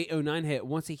 08-09 hit,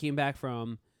 once he came back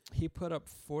from... He put up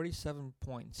 47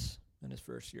 points in his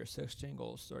first year, 16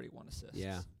 goals, 31 assists.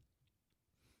 Yeah.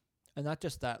 And not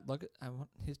just that. Look,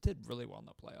 he did really well in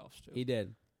the playoffs, too. He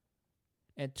did.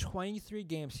 In 23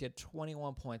 games, he had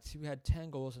 21 points. He had 10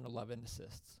 goals and 11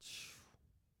 assists.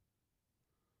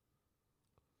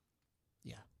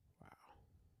 Yeah.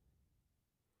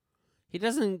 He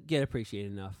doesn't get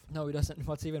appreciated enough. No, he doesn't.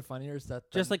 What's even funnier is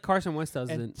that Just like Carson Wentz does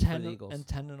and for 10 the Eagles. and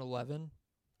 10 and 11,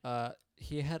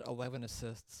 he had 11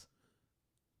 assists.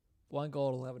 1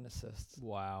 goal, 11 assists.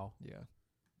 Wow. Yeah.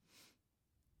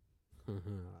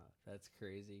 That's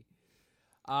crazy.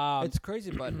 It's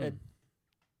crazy, but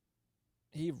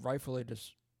he rightfully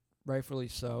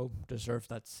so deserves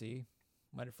that C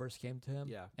when it first came to him.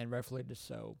 Yeah. And rightfully just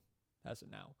so has it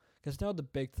now. Because now the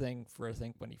big thing for, I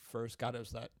think, when he first got it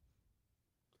was that, It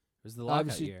was the lockout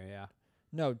obviously- year, yeah.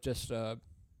 no, just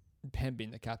him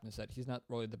being the captain said he's not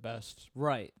really the best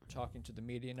Right. talking to the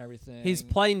media and everything. His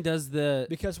playing does the...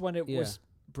 Because when it Yeah. was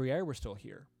Briere were still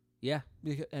here. Yeah.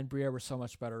 And Briere was so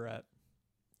much better at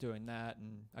doing that,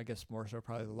 and I guess more so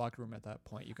probably the locker room at that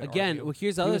point. You could Again, argue. well,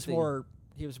 here's the other thing.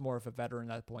 He was more of a veteran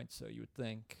at that point, so you would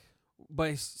think.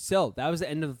 But still, that was the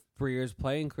end of Brier's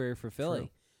playing career for Philly. True.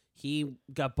 He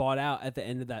got bought out at the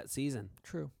end of that season.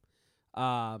 True.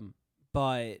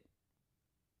 But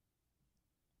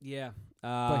yeah.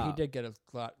 But he did get a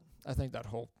lot. I think that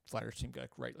whole Flyers team got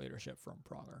great leadership from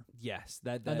Pronger. Yes,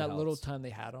 that And that little helps. time they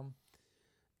had him.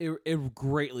 It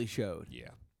greatly showed. Yeah.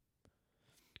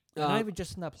 And not even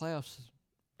just in that playoffs.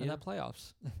 In yeah. that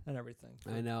playoffs and everything.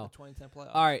 I know. The 2010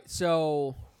 playoffs. All right,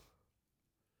 so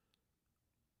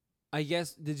I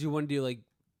guess did you want to do like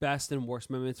best and worst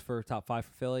moments for top 5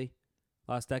 for Philly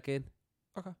last decade?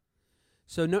 Okay.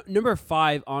 So number 5,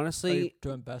 Are you honestly,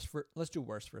 doing best for? Let's do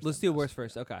worst first. let's then do best. worst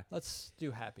first. Okay. Let's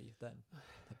do happy then.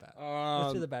 The bad.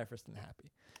 Let's do the bad first and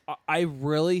happy. I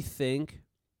really think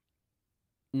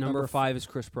number Number 5 is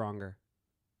Chris Pronger.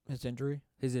 His injury.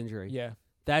 His injury. Yeah.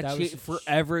 That That was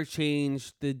forever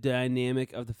changed the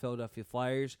dynamic of the Philadelphia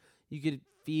Flyers. You could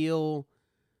feel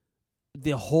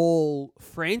the whole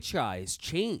franchise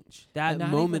change that And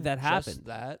not moment even that just happened.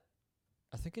 That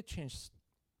I think it changed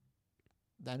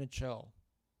the NHL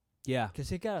Yeah. because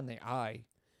he got in the eye,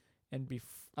 and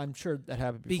I'm sure that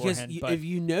happened Because beforehand. but if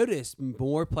you noticed,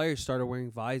 more players started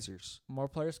wearing visors. more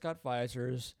players got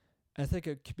visors, and I think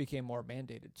it became more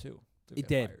mandated too. to It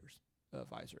get did.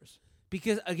 visors.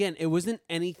 Because again, it wasn't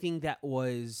anything that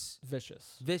was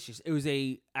Vicious. vicious. It was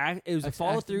a It's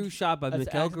follow through shot by That's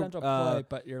Mikhail accidental play,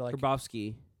 but you're like,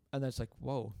 Grabowski. and then it's like,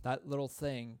 whoa, that little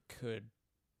thing could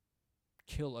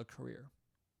kill a career.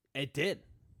 It did.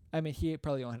 I mean, he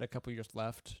probably only had a couple years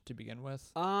left to begin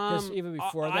with. Even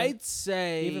before that, I'd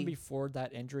say even before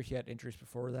that injury, he had injuries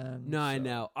before then. No, I so-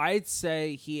 know. I'd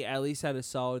say he at least had a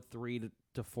solid 3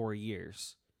 to 4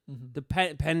 years, Mhm.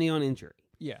 depending on injury.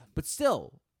 Yeah, But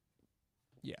still,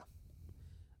 yeah.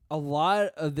 a lot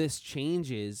of this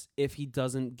changes if he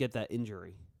doesn't get that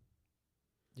injury.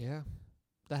 Yeah.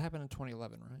 That happened in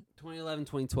 2011, right? 2011,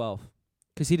 2012.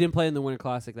 Because he didn't play in the Winter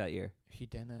Classic that year. He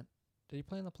didn't. Did he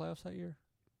play in the playoffs that year?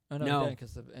 Oh, No. he didn't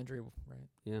because of injury, right?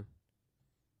 Yeah.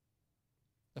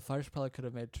 The Flyers probably could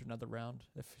have made it to another round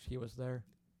if he was there.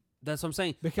 That's what I'm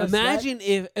saying. Because Imagine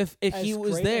if As he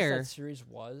was great there, as that series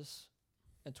was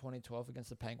in 2012 against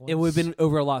the Penguins, it would have been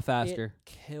over a lot faster. It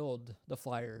killed the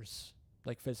Flyers,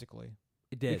 like physically.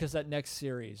 It did. Because that next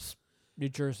series, New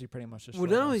Jersey pretty much Well, destroyed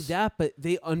not only us. that, but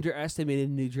they underestimated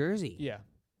New Jersey. Yeah,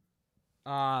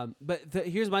 But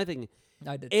here's my thing.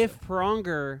 I did. If too.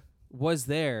 Pronger was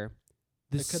there,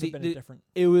 It could have been a different,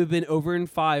 it would have been over in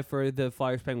 5 for the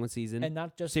Flyers Penguin season. and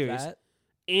not just series. that,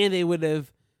 And they would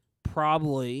have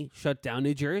probably shut down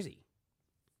New Jersey.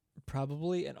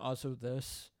 probably, and also the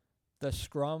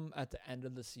scrum at the end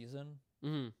of the season,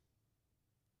 Mm-hmm.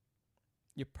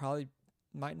 you probably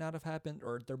might not have happened,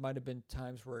 or there might have been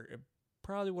times where it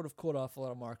probably would have cooled off a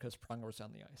little more because Pronger was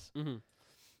on the ice. Mm-hmm.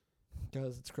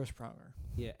 Because it's Chris Pronger.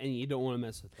 Yeah, and you don't want to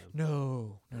mess with them.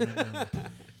 No.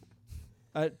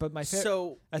 But my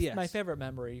my favorite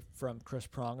memory from Chris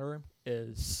Pronger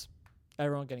is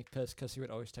everyone getting pissed because he would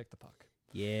always take the puck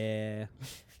Yeah.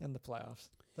 in the playoffs.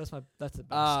 That's the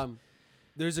best.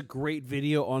 There's a great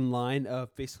video online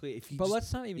of basically if you But just,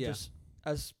 let's not even yeah. just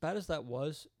as bad as that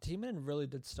was. Tiemann really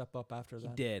did step up after he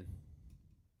that did.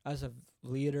 as a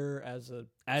leader, as a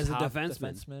As a top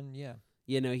defenseman. Yeah,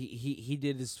 You know, he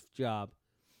did his job.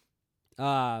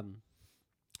 But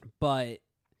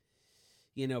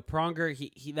you know, Pronger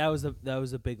he that was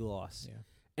a big loss. yeah.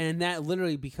 And that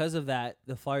literally because of that,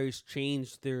 the Flyers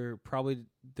changed their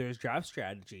draft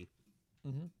strategy.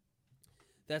 Mm-hmm.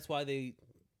 That's why they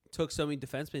took so many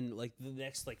defensemen like the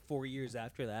next 4 years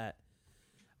after that.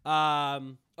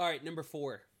 All right, number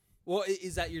 4. Well,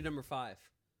 is that your number 5?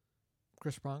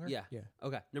 Chris Pronger. Yeah. Yeah.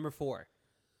 Okay, number 4.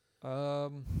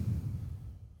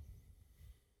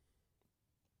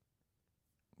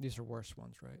 These are worse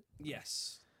ones, right?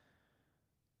 Yes,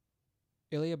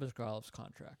 Ilya Brizgalov's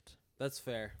contract. that's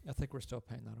fair. I think we're still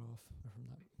paying that off from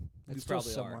that. We It's still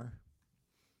probably are. somewhere.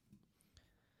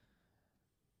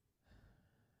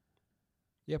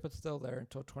 Yep, it's still there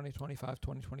until 2025,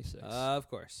 2026. Of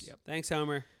course. Yep. Thanks,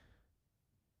 Homer.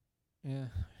 Yeah,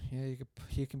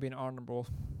 he can be an honorable.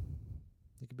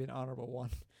 He could be an honorable one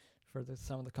for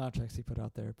some of the contracts he put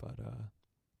out there, but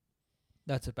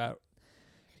that's about.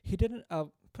 He didn't.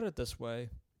 Put it this way.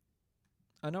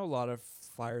 I know a lot of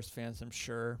Flyers fans, I'm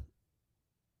sure,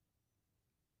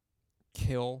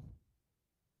 kill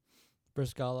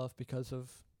Brizgalov because of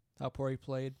how poor he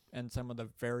played and some of the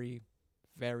very,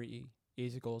 very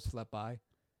easy goals he let by.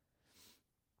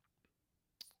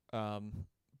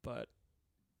 But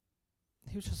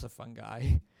he was just a fun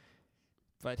guy.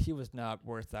 But he was not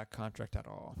worth that contract at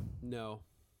all. No.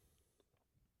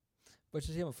 Which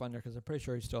is even funnier because I'm pretty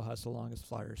sure he still has the longest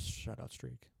Flyers shutout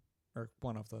streak. Or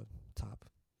one of the top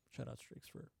shutout streaks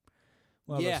for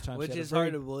one of those times. Which He had is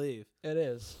hard to believe. It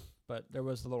is. But there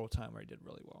was a little time where he did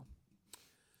really well.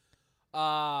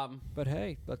 But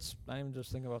hey, I'm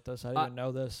just thinking about this. I didn't even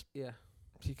know this. Yeah.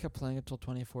 He kept playing until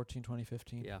 2014,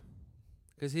 2015. Yeah.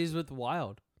 Because he's with the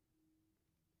Wild.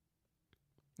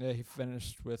 Yeah, he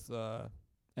finished with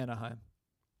Anaheim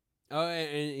Oh,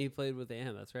 and he played with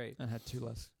Anaheim. That's right. and had two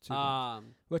games.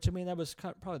 Which, I mean, that was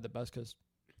probably the best because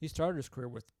he started his career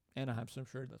with Anaheim, so I'm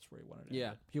sure that's where he wanted to Yeah.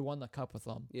 end. He won the cup with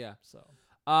them. Yeah. So,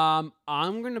 I'm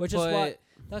gonna which put. is why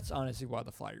that's honestly why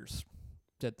the Flyers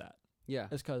did that. Yeah.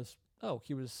 It's because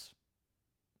he was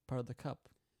part of the cup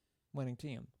winning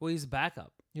team. Well, he's a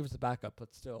backup, He was the backup,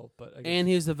 but still. But I guess, and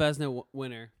he was the Vezina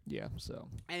winner. yeah. So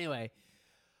Anyway.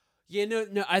 Yeah.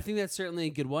 No. I think that's certainly a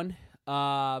good one.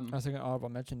 I think an honorable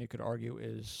mention you could argue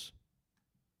is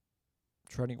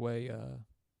trading away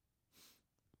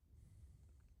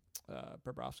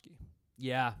Bobrovsky.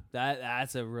 Yeah.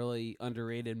 That's a really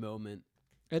underrated moment.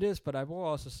 It is, but I will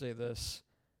also say this: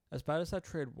 as bad as that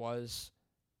trade was,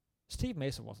 Steve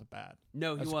Mason wasn't bad.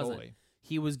 No, he as wasn't. goalie.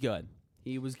 He was good.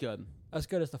 He was good. As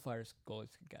good as the Flyers goalies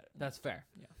could get it. That's fair.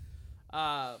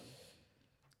 Yeah.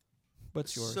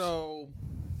 What's yours? So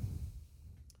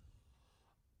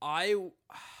I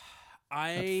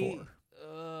At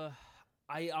 4.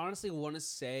 I honestly want to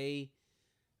say,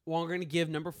 well, I'm going to give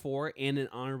number 4 and an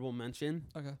honorable mention.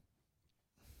 Okay.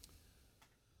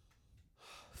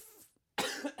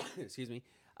 Excuse me.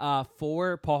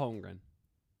 For Paul Holmgren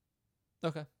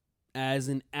Okay. as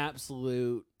an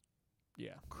absolute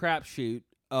Yeah. crapshoot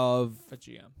of A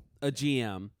GM. a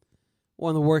GM. One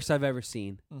of the worst I've ever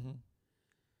seen. Mm-hmm.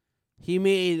 He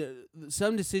made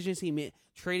some decisions. He made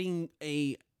trading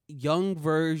a young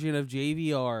version of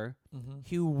JVR Mm-hmm.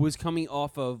 who was coming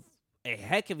off of a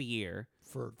heck of a year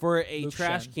For a Luke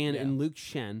trash Schenn, can yeah. in Luke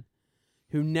Schenn,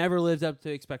 who never lived up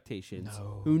to expectations,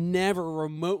 No. who never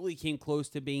remotely came close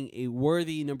to being a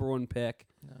worthy number 1 pick.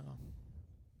 No.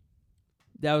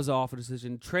 That was an awful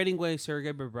decision. Trading away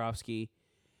Sergei Bobrovsky.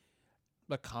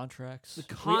 The contracts. The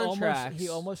contracts. He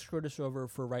almost screwed us over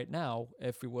for right now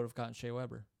if we would have gotten Shea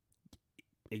Weber.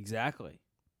 Exactly.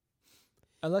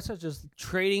 Unless it's just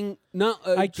Trading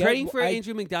for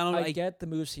Andrew McDonald. I get the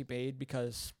moves he made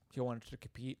because he wanted to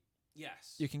compete.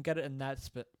 Yes. You can get it in that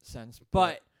sense,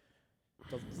 But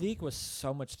the league was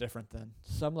so much different then.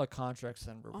 Some of the contracts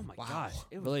then were oh my gosh,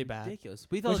 it was really bad. ridiculous.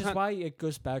 We thought Which is why it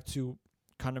goes back to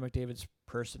Connor McDavid's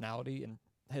personality and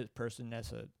his person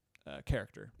as a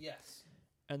character, yes.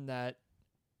 and that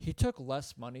he took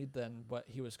less money than what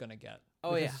he was going to get.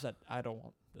 Oh, because yeah. he said, "I don't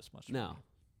want this much." No. money."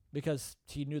 Because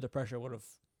he knew the pressure would have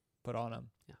put on him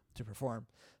Yeah. to perform,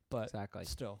 but Exactly.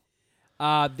 still,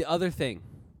 The other thing,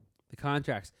 the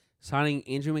contracts. Signing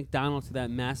Andrew McDonald to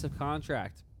that massive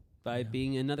contract by Yeah.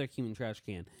 being another human trash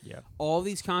can. yeah, All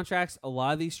these contracts, a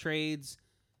lot of these trades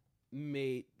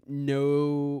made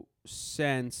no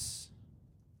sense.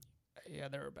 yeah,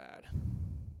 they were bad.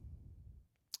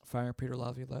 Fire Peter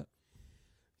Laviolette.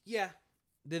 Yeah.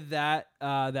 Did that.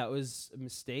 That was a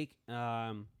mistake.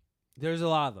 There's a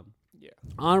lot of them. Yeah,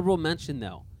 Honorable mention,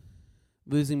 though.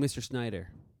 Losing Mr. Snyder.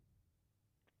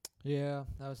 yeah,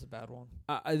 that was a bad one.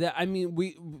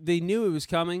 They knew it was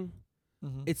coming.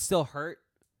 Mm-hmm. It still hurt.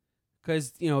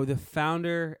 Because, the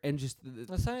founder and just...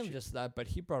 It's not even just that, but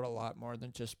he brought a lot more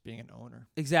than just being an owner.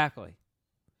 Exactly.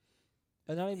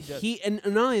 And not even just And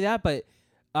not only that, but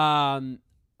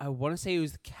I want to say it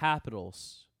was the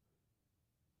Capitals.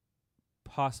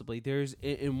 Possibly. There's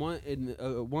in one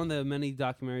of the many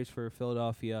documentaries for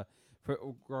Philadelphia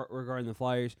regarding the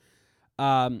Flyers.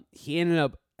 He ended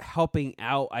up helping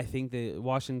out, I think, the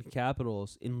Washington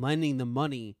Capitals in lending the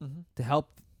money Mm-hmm. to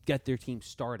help get their team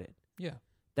started. Yeah.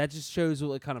 That just shows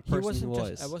what kind of He person wasn't he was.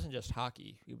 just. It wasn't just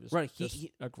hockey. He was Right, Just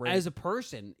he- a great As a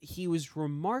person, he was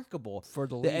remarkable. for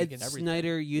the The league Ed and everything.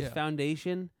 Snyder Youth Yeah.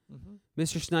 Foundation, Mm-hmm.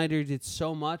 Mr. Snyder did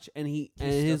so much, and He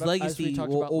his stood up, as we legacy talked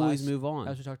will about always last- move on.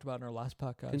 As we talked about in our last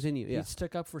podcast, Continue, yeah. he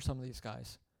stuck up for some of these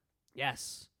guys.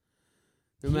 Yes.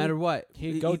 No He- matter what.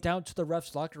 He'd go down to the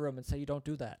ref's locker room and say, "You don't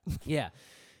do that." Yeah.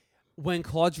 When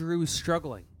Claude Giroux was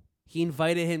struggling, he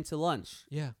invited him to lunch.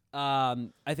 Yeah.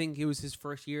 I think it was his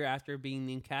first year after being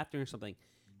named captain or something.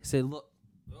 He said, "Look,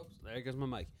 oops, there goes my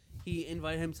mic." He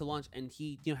invited him to lunch, and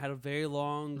he had a very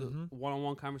long Mhm.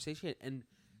 one-on-one conversation and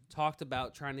talked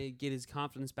about trying to get his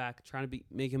confidence back, trying to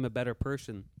make him a better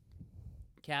person,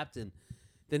 captain,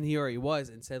 than he already was,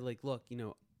 and said, like, "Look,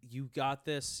 you got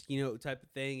this, type of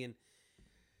thing, and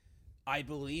I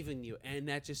believe in you." And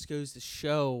that just goes to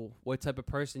show what type of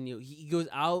person he goes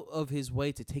out of his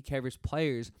way to take care of his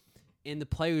players, and the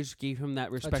players gave him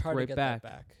that respect It's hard to right get back.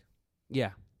 that back.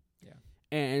 Yeah. Yeah.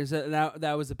 And so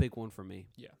that was a big one for me.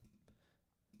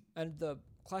 And the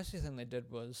classy thing they did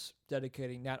was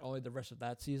dedicating not only the rest of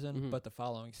that season, Mhm. but the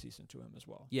following season to him as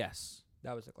well. Yes.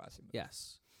 That was a classy move.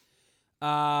 Yes.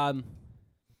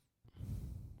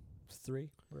 3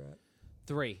 we're at.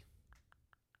 3.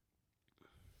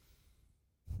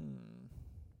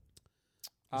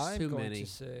 There's I'm too going many. to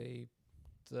say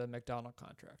the McDonald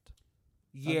contract.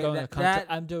 Yeah,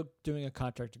 I'm doing a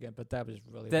contract again, but that was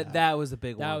really bad. that was a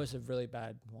big one. That was a really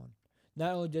bad one.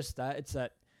 Not only just that, it's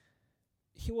that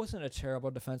he wasn't a terrible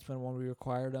defenseman when we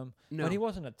required him, no. but he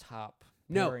wasn't a top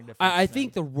No, pairing defenseman. I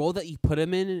think the role that you put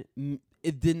him in,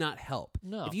 it did not help.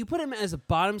 no. If you put him as a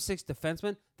bottom 6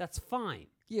 defenseman, that's fine.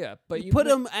 Yeah, but you put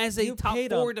him as a you top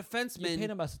paid 4 him- defenseman, You paid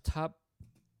him as a top,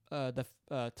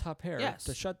 top pair, Yes.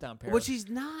 the shutdown pair. which he's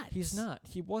not. He's not.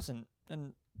 He wasn't,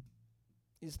 and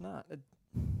he's not.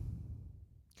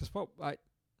 Because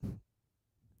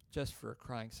just for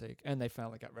crying sake, and they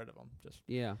finally got rid of him.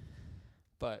 Yeah.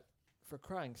 But for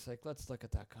crying sake, let's look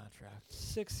at that contract.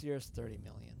 6 years, $30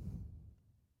 million.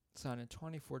 Signed in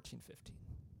 2014-15.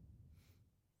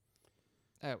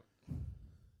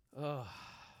 Ugh.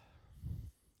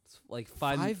 It's like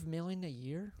 $5 million a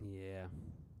year. Yeah.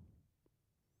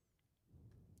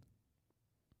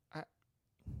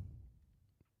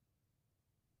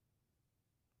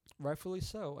 Rightfully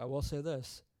so. I will say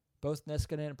this: both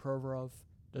Niskanen and Provorov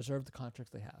deserve the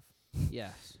contract they have.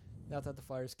 Yes. Not that the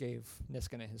Flyers gave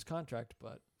Niskanen his contract,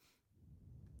 but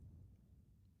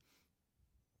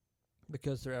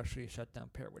because they're actually a shutdown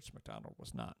pair, which McDonald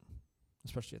was not,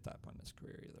 especially at that point in his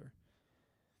career either.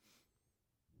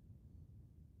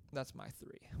 That's my 3.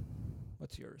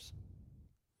 What's yours?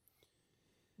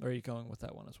 Or are you going with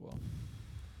that one as well?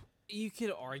 You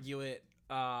could argue it.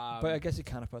 But I guess you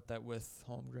kind of put that with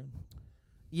Holmgren.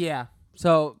 Yeah.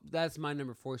 So that's my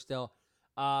number 4 still.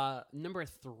 Number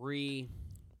 3.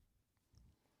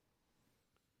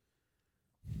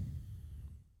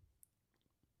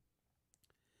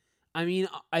 I mean,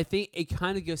 I think it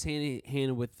kind of goes hand in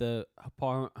hand with the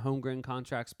Paul Holmgren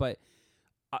contracts, but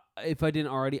if I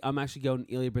didn't already, I'm actually going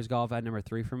Ilya Bryzgalov at number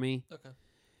 3 for me. Okay.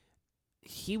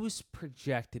 He was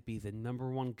projected to be the number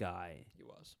 1 guy. He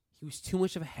was. He was too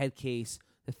much of a head case.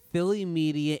 The Philly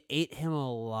media ate him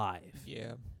alive.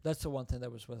 Yeah. That's the one thing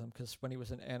that was with him, because when he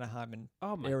was in Anaheim, and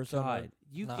Oh my Arizona, God.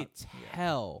 You not- could yeah.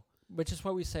 tell. which is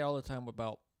what we say all the time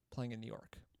about playing in New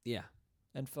York. Yeah.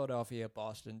 And Philadelphia,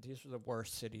 Boston, these are the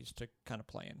worst cities to kind of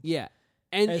play in. Yeah.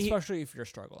 And especially if you're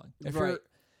struggling. Right.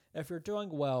 If you're doing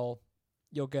well,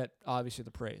 you'll get obviously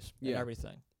the praise and Yeah.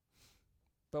 everything.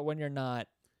 But when you're not,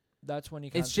 that's when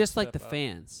you kind it's of just like the step up.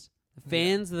 fans. The Yeah.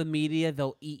 fans of the media,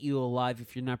 they'll eat you alive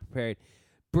if you're not prepared.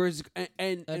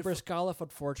 And Bryzgalov,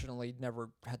 unfortunately, never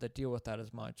had to deal with that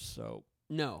as much. So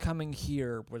no, coming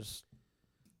here was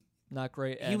not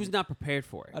great. he was and not prepared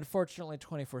for it. Unfortunately,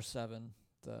 24/7,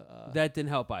 That didn't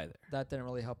help either. that didn't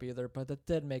really help either. But that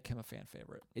did make him a fan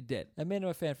favorite. It did. It made him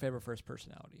a fan favorite for his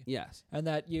personality. Yes. And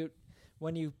that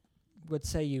when you would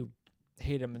say you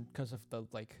hate him because of the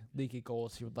leaky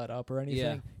goals he would let up or anything,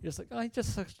 Yeah. you're just like, oh, he's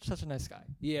just such a nice guy.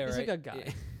 Yeah, He's right. a good guy.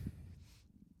 Yeah.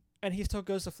 And he still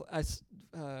goes to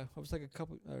it was like a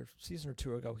couple season or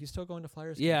 2 ago. He's still going to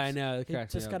Flyers. Yeah, I games. know. That He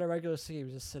cracks me just up. got a regular seat. He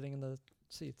was just sitting in the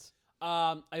seats.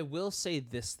 I will say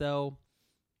this though.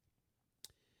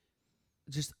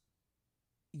 Just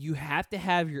you have to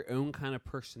have your own kind of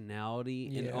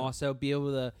personality and Yeah. also be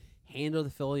able to handle the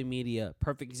Philly media.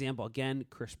 Perfect example again,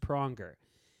 Chris Pronger.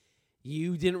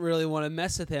 You didn't really want to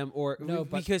mess with him, No,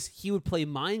 but- because he would play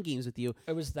mind games with you.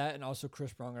 It was that, and also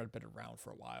Chris Pronger had been around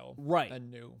for a while, Right. and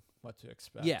knew what to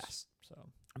expect. Yes. So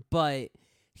But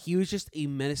he was just a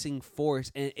menacing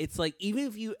force, and it's like even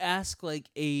if you ask like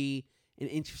an an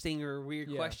interesting or weird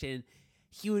Yeah. question,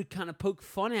 he would kind of poke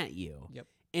fun at you. Yep.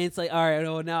 And it's like, all right,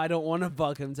 no, now I don't want to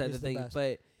bug him type He's of the thing. best.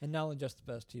 But And not only just the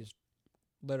best, he's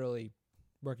literally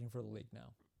working for the league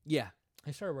now. yeah,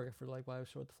 I started working for the league while I was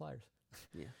still with the Flyers.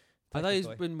 Yeah. I thought he's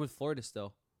Technically. been with Florida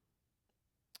still.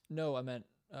 No, I meant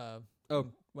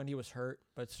Oh. when he was hurt,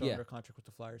 but still Yeah. under contract with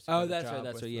the Flyers. He Oh, got a that's right, job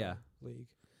that's with right, the yeah. League.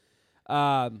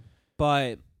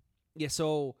 But yeah,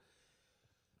 so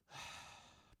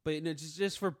but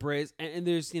just for Briz, and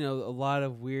there's a lot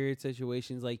of weird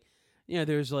situations, like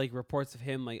there's like reports of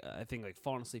him, like I think like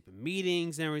falling asleep in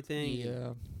meetings and everything.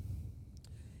 Yeah.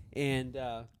 And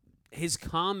his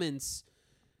comments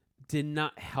did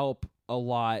not help a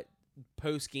lot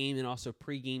post game and also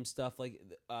pre game stuff. Like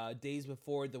days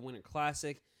before the Winter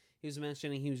Classic, he was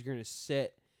mentioning he was going to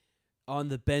sit on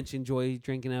the bench, enjoy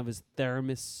drinking out of his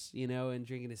thermos, and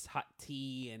drinking his hot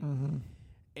tea, and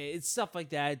it's stuff like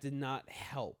that did not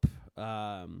help.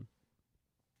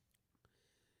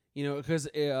 Because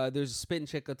there's a Spit and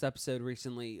Chicklets episode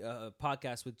recently, a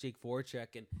podcast with Jake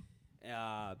Voracek,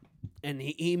 and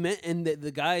he meant, and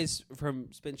the guys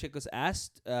from Spit and Chicklets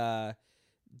asked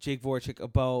Jake Voracek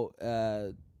about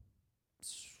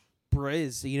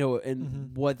Briz,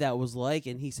 and what that was like,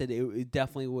 and he said it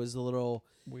definitely was a little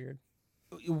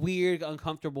weird,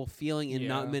 uncomfortable feeling, and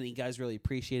not Yeah. many guys really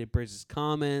appreciated Briz's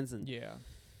comments, and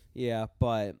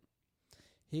but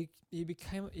he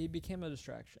became a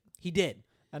distraction, he did.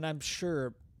 and I'm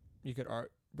sure you could argue.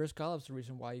 Briz Golov's the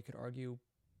reason why you could argue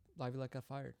Laviolette got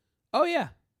fired. Oh yeah.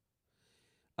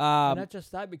 And not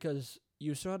just that, because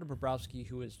you still had a Bobrovsky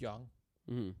who is young.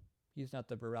 Mhm. He's not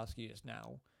the Bobrovsky he is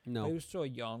now. No. But he was still a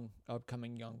young,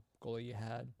 upcoming young goalie you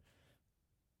had.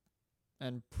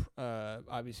 And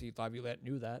obviously Laviolette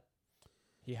knew that.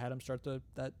 He had him start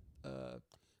that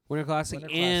Winter Classic,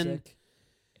 Winter and Classic.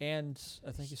 And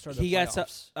I think he started he the got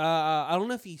playoffs. I don't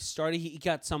know if he started. He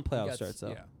got some He playoff got- starts though.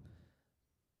 Yeah.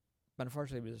 But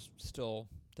unfortunately, he was still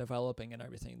developing and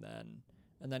everything then.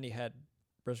 And then he had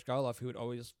Brizgalov, who would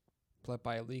always play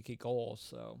by a leaky goal.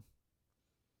 So,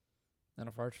 and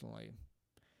unfortunately,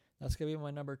 that's going to be my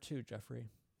number 2,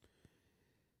 Jeffrey.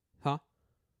 Huh?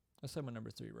 I said my number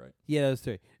 3, right? Yeah, those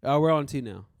 3. We're on 2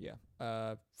 now. Yeah.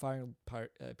 Firing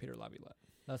Peter Laviolette.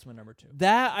 That's my number 2.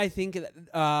 That I think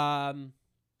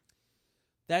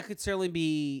that could certainly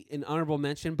be an honorable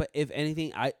mention, but if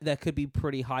anything, that could be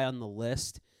pretty high on the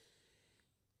list.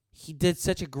 He did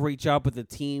such a great job with the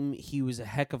team. He was a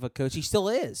heck of a coach. He still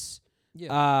is.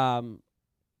 Yeah.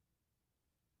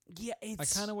 Yeah, I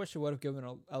kind of wish it would have given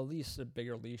at least a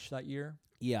bigger leash that year.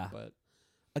 Yeah. But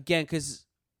Again, because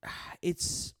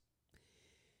it's,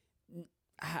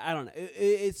 I don't know.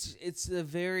 It's a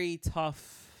very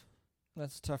tough.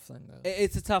 that's a tough thing.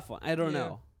 It's a tough one. I don't Yeah.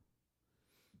 know.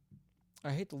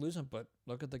 I hate to lose him, but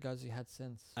look at the guys he had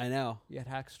since. I know. He had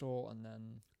Hackstall, and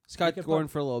then Scott could Gordon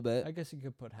put- for a little bit. I guess you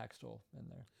could put Hackstall in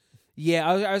there. Yeah,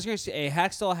 I was going to say,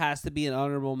 Hackstall has to be an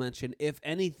honorable mention. If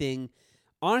anything,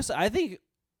 honestly, I think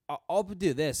I'll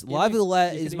do this. You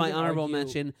Laviolette could is my even honorable argue-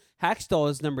 mention. Hackstall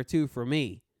is number 2 for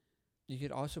me. You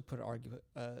could also put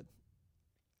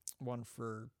one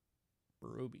for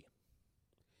Berube.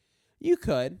 You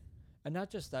could. And not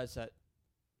just that, it's that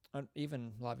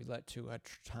even Laviolette, too, had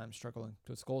time struggling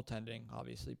with goaltending,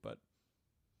 obviously, but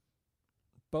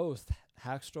both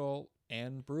Hackstall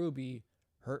and Berube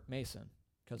hurt Mason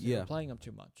because they Yeah. were playing him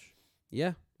too much.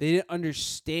 Yeah. They didn't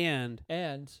understand.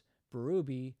 And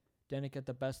Berube didn't get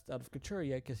the best out of Couture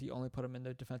yet because he only put him in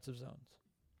the defensive zones.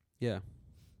 Yeah.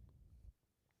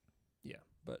 Yeah,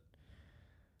 but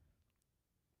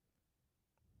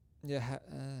yeah,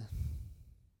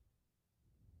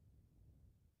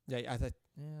 I think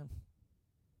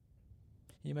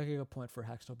you make a good point for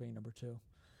Hackstall being number 2.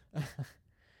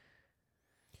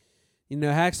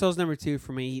 Hackstall's number 2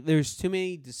 for me. There's too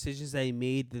many decisions that he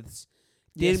made that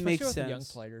didn't make especially with the young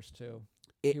sense. players too.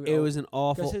 It, he would it al- was an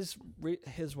awful. Because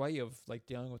his way of like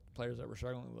dealing with players that were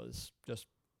struggling was just,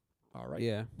 all right,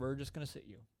 Yeah. we're just gonna sit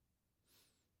you,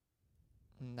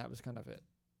 and that was kind of it.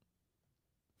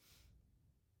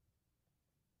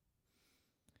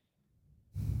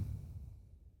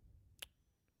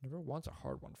 Number 1's a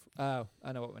hard one. Oh,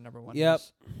 I know what my number 1 Yep.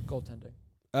 is. Goaltending.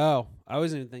 Oh, I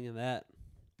wasn't even thinking of that.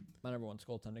 My number 1's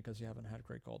goaltending because you haven't had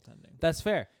great goaltending. That's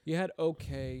fair. You had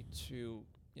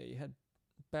you had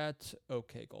bad to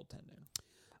okay goaltending.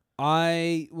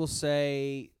 I will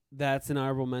say that's an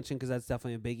honorable mention because that's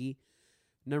definitely a biggie.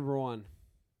 Number 1,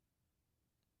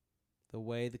 the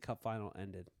way the cup final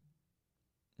ended.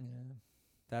 Yeah.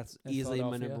 That's In easily my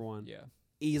Philadelphia? number 1. Yeah.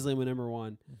 Easily my number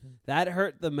 1. Mm-hmm. That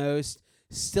hurt the most.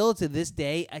 Still to this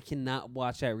day, I cannot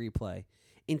watch that replay.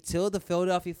 until the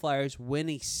Philadelphia Flyers win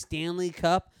a Stanley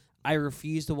Cup, I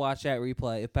refuse to watch that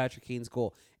replay of Patrick Kane's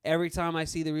goal. Every time I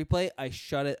see the replay, I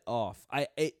shut it off.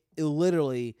 It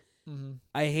literally,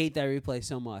 I hate that replay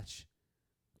so much.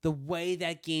 The way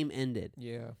that game ended.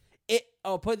 Yeah.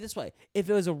 I'll put it this way. If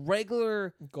it was a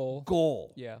regular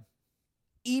goal, Yeah.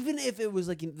 even if it was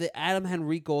like the Adam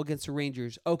Henrique goal against the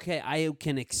Rangers, okay, I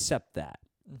can accept that.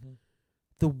 Mm-hmm.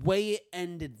 The way it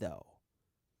ended, though,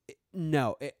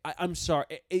 I'm sorry.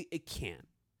 It can't.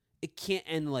 It can't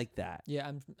end like that.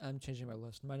 Yeah, I'm changing my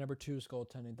list. My number 2 is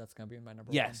goaltending. That's gonna be my number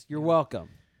 1. Yes, you're welcome.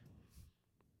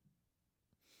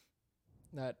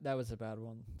 That was a bad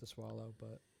one to swallow,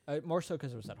 but more so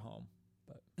because it was at home.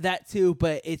 But that too,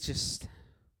 but it's just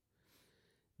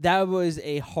that was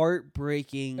a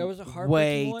heartbreaking. It was a heartbreaking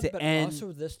way one, to but end.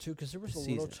 also this too, because there was a the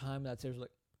little season. time that there was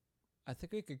like, I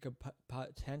think we could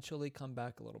potentially come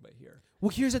back a little bit here. Well,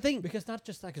 here's the thing. Because not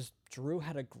just that, because Drew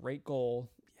had a great goal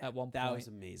at one point. That was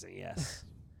amazing. Yes.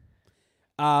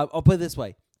 I'll put it this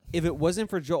way: if it wasn't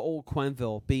for Joel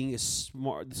Quenneville being the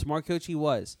smart coach he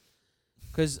was,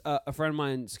 because a friend of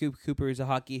mine, Scoop Cooper, is a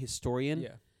hockey historian.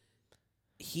 Yeah.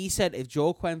 He said if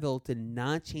Joel Quenneville did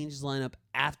not change his lineup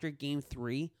after Game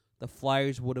 3, the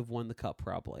Flyers would have won the cup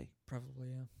probably. Probably,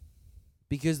 yeah.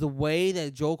 Because the way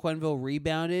that Joel Quenneville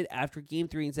rebounded after Game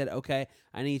 3 and said, okay,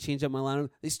 I need to change up my lineup.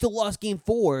 They still lost Game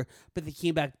 4, but they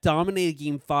came back, dominated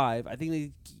Game 5. I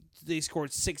think they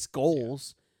scored 6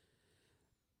 goals.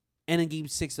 Yeah. And in Game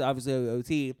 6, obviously,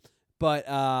 OT. But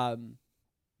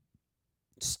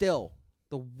still,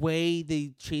 the way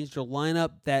they changed their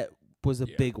lineup, that was a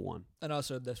big one. And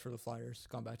also this for the Flyers,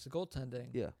 going back to goaltending.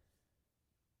 Yeah.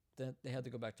 Then they had to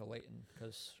go back to Leighton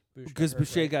because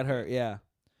Boucher got hurt, yeah.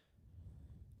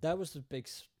 That was the big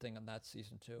thing on that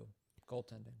season, too.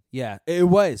 Goaltending. Yeah, it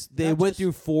was. They Not went just-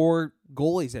 through 4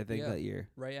 goalies, I think, that year.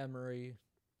 Ray Emery.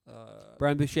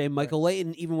 Brian Boucher, Michael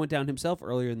Leighton even went down himself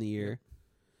earlier in the year.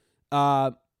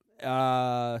 Backlund.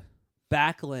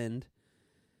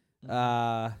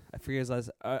 I forget his last.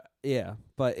 Yeah,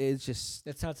 but it's just.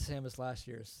 It's not the same as last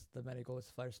year's, the many goals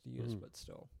the Flyers to use, but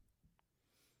still.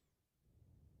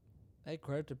 Hey,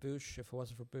 credit to Bush. If it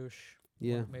wasn't for Bush,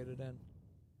 we would've made it in.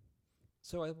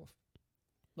 So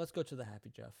let's go to the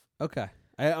happy Jeff. Okay.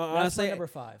 That's Honestly, my number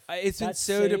 5. it's been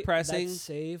so depressing. That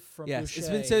save from yes, Boucher. it's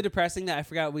been so depressing that I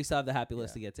forgot we still have the happy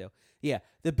list to get to. Yeah,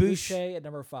 the Boucher at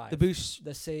number 5. The Boucher.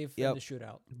 The save in the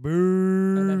shootout.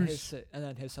 Boucher. And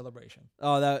then his celebration.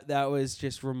 Oh, that was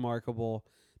just remarkable.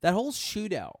 That whole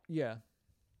shootout. Yeah.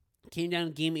 Came down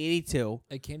in Game 82.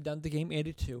 It came down to Game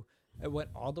 82. It went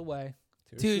all the way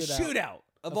to a shootout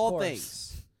of all course.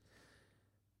 things.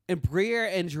 And Briere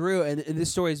and Drew, and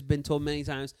this story has been told many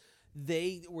times,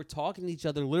 they were talking to each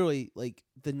other literally like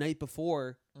the night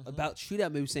before about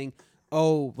shootout moves, saying,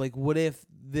 oh, like what if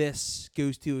this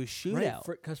goes to a shootout?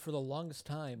 Because for the longest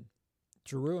time,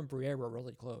 Drew and Briere were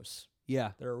really close.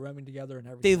 Yeah. They were rooming together and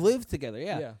everything. They lived together,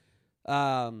 yeah.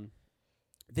 Yeah.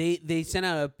 They sent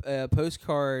out a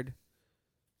postcard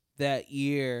that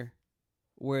year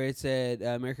where it said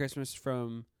Merry Christmas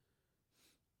from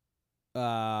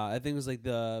I think it was like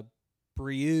the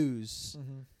Brews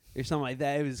or something like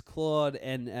that. It was Claude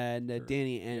and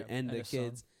Danny and the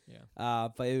kids. Son. Yeah.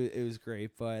 But it was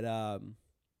great. But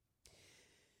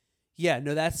yeah,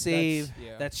 no, that save,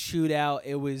 that shootout,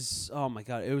 it was, oh my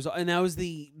God, it was, and that was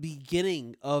the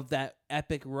beginning of that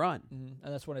epic run. Mm-hmm.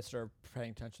 And that's when I started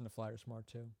paying attention to Flyers more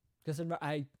too. Because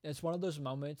it's one of those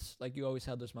moments, like you always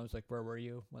have those moments, like where were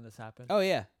you when this happened? Oh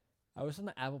yeah, I was in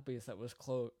the Applebee's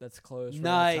that's closed.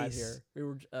 Nice. Right outside here. We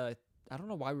were, I don't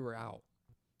know why we were out.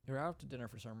 We were out to dinner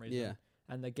for some reason. Yeah.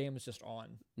 And the game was just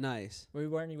on. Nice. We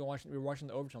weren't even watching. We were watching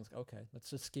the overtime. I was like, okay, let's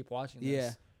just keep watching this.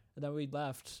 Yeah. And then we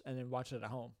left and then watched it at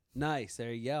home. Nice.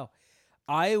 There you go.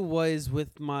 I was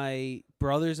with my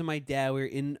brothers and my dad. We were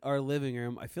in our living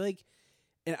room. I feel like,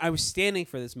 and I was standing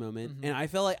for this moment, and I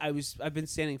felt like I've been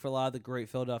standing for a lot of the great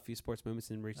Philadelphia sports moments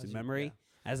in recent memory,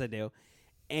 as I do.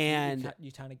 And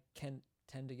you kind of can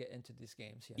tend to get into these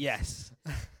games. Yes.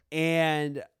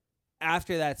 And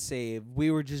after that save,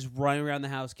 we were just running around the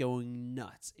house going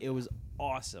nuts. It was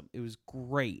awesome. It was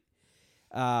great.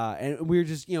 And we were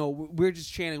just,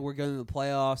 chanting, we're going to the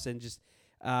playoffs, and just,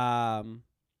 and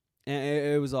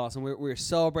it was awesome. We were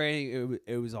celebrating.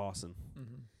 It was awesome.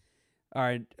 Mm-hmm. All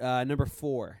right, number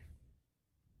 4.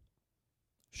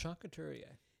 Sean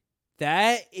Couturier.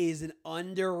 That is an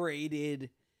underrated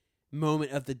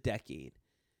moment of the decade.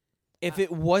 If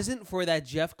it wasn't for that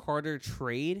Jeff Carter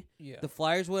trade, the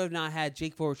Flyers would have not had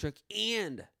Jake Voracek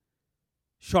and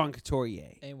Sean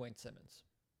Couturier. And Wayne Simmons.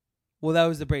 Well, that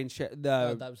was the brain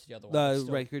that was the other one.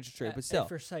 the Rankiewicz trade, but still.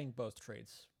 If you're saying both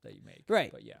trades that you make.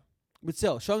 Right. But yeah. But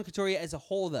still, Sean Couturier as a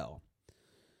whole, though,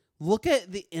 look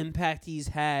at the impact he's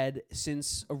had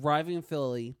since arriving in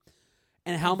Philly,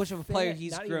 and how much of a player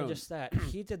he's not grown. Even just that,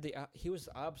 he was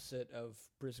the opposite of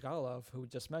Brizgalov, who we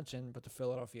just mentioned, but the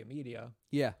Philadelphia media,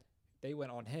 Yeah, they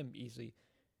went on him easily.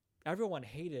 Everyone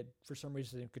hated, for some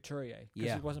reason, Couturier because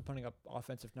Yeah. he wasn't putting up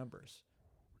offensive numbers.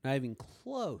 not even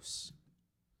close.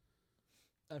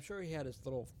 I'm sure he had his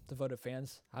little devoted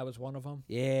fans. I was one of them.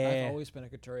 Yeah, I've always been a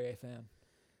Couturier fan.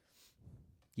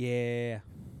 yeah,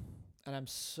 And I'm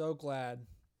so glad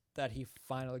that he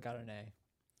finally got an A.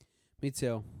 me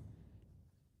too.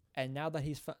 And now that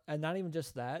and not even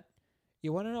just that,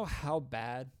 you want to know how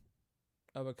bad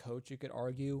of a coach you could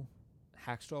argue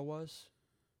Hackstraw was?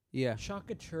 Yeah, Sean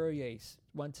Couturier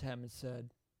went to him and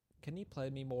said, "Can you play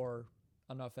me more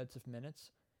on offensive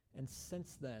minutes?" And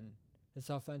since then, his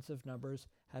offensive numbers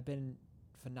have been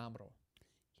phenomenal.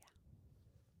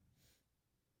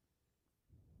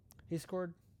 He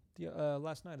scored the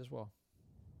last night as well.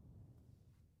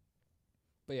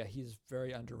 But yeah, he's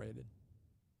very underrated.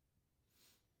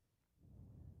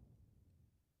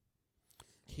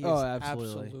 He Oh, is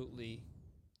absolutely. absolutely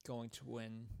going to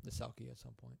win the Selkie at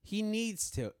some point. he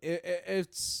needs to.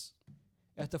 It's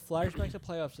If the Flyers make the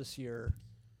playoffs this year,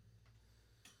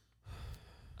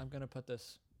 I'm gonna put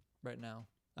this right now.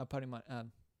 I'll put money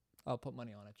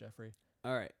on it, Jeffrey.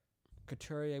 all right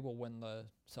Couturier will win the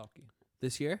Selkie,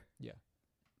 this year.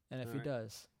 and if he Alright.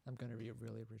 does, I'm gonna be a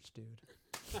really rich dude.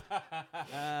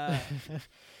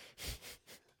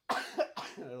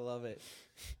 I love it.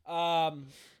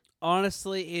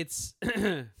 Honestly, it's.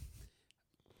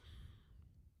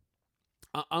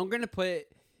 I'm gonna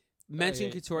mention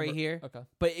yeah, Couturier number- here, Okay.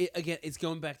 but again, it's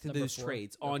going back to Number those 4.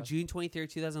 trades on Okay. June 23rd,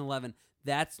 2011.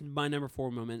 That's my number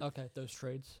 4 moment. Okay, those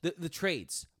trades. The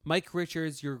trades. Mike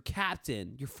Richards, your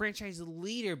captain, your franchise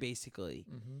leader, basically.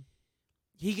 Mm-hmm.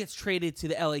 He gets traded to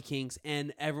the LA Kings,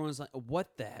 and everyone's like,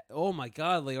 "What the? Oh my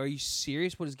God! Like, are you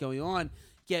serious? What is going on?"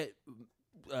 Get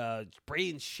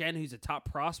Braden Shen, who's a top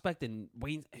prospect, and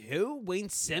Wayne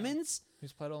Simmons,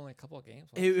 He's played only a couple of games.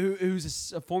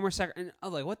 who's a former second. And I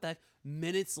was like, "What the?" Heck?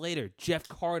 Minutes later, Jeff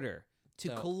Carter to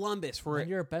So, Columbus for One of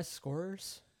your best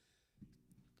scorers.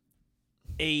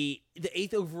 the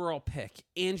 8th overall pick,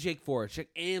 and Jake Voracek,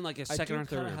 and like a second or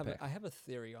third kinda round pick. I have a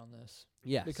theory on this.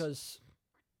 Yes, Because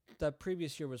that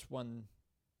previous year was when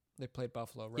they played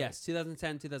Buffalo, right? yes,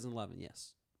 2010, 2011,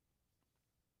 yes.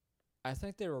 I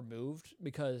think they were moved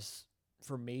because,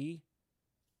 for me,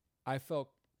 I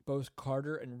felt both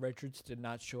Carter and Richards did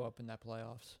not show up in that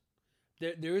playoffs.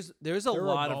 There's a There were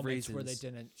lot of moments reasons where they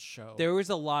didn't show. There was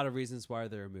a lot of reasons why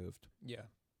they were moved. Yeah,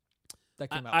 that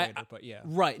came out I- later, but yeah,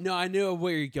 Right. No, I knew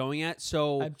where you're going at.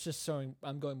 So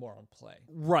I'm going more on play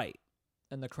right.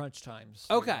 and the crunch times.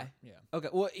 Okay. Yeah. Okay.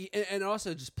 Well, and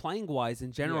also just playing wise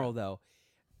in general, though,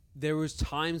 there was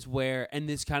times where, and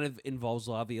this kind of involves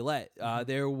Laviolette.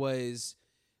 There was,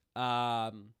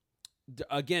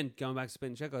 again, going back to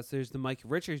Spin Checkouts, there's the Mike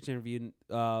Richards interview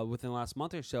within the last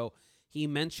month or so. He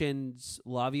mentions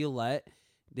Laviolette.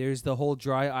 There's the whole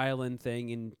dry island thing,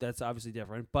 and that's obviously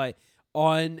different. But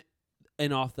on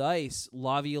and off the ice,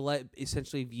 Laviolette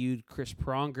essentially viewed Chris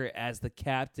Pronger as the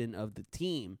captain of the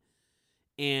team.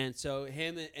 And so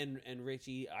him and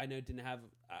Richie, I know, didn't have,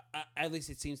 at least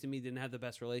it seems to me, didn't have the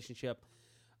best relationship.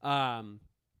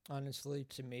 Honestly,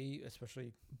 to me,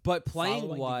 especially But playing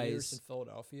following the years in wise,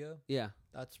 Philadelphia, yeah,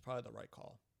 that's probably the right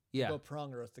call. yeah, Go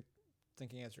Pronger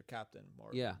thinking as your captain more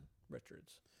yeah. than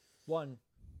Richards. One,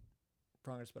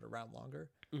 Pronger's been around longer,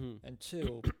 Mm-hmm. and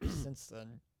two, since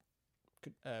then,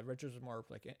 Richards was more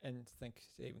like, and I think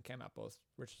they even came out both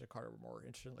Richards and Carter were more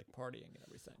interested in like partying and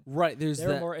everything. Right, there's They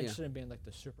were that. more Yeah. interested in being like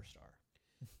the superstar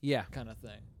Yeah. kind of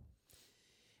thing.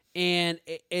 And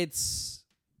it's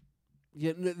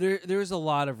there's a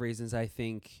lot of reasons I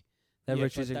think that Yeah,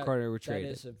 Richards but and Carter were That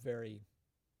traded. is a very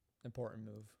important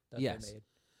move that Yes. they made.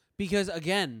 Because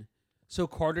again, so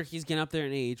Carter, he's getting up there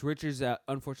in age. Richards,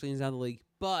 unfortunately, is out of the league.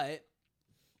 But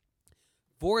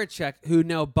Voracek, who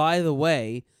now, by the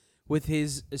way, with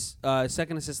his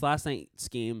second assist last night's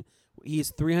game, he has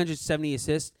 370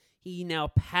 assists. He now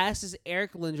passes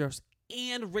Eric Lindros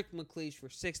and Rick McLeish for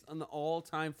 6th on the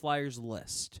all-time Flyers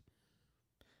list.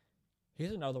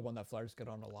 He's another one that Flyers get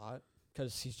on a lot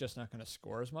because he's just not going to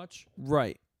score as much,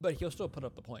 Right. but he'll still put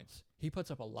up the points. He puts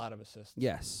up a lot of assists.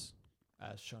 Yes.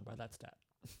 As shown by that stat.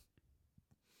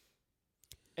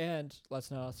 And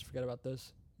let's not forget about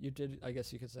this. You did, I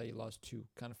guess you could say, you lost two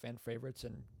kind of fan favorites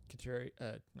in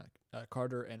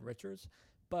Carter and Richards,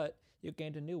 but you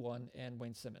gained a new one in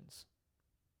Wayne Simmons.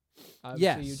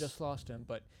 Obviously, you Yes. just lost him,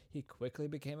 but he quickly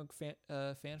became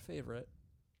a fan favorite.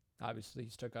 Obviously, he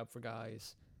stuck up for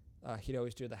guys, He'd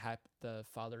always do the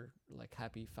father, like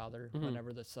happy father, Mhm.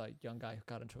 whenever this young guy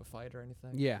got into a fight or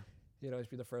anything. Yeah. He'd always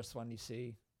be the first one you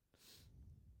see.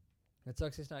 It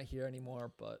sucks he's not here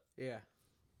anymore, but Yeah.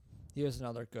 he was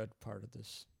another good part of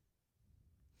this.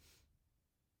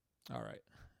 All right,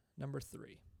 number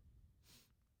 3.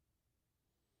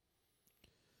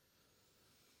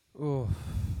 Ooh.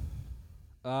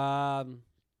 I'm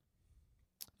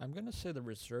gonna say the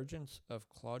resurgence of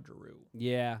Claude Giroux.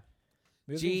 Yeah.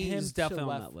 He's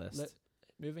definitely on that list.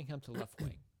 Moving him to left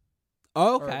wing.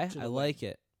 Oh, Or okay. to I the like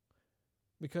it.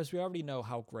 Because we already know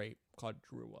how great Claude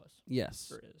Giroux was.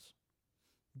 Yes. Or is.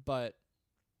 But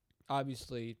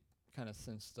obviously, kind of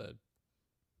since the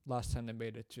last time they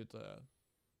made it to the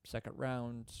second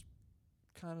round,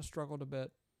 kind of struggled a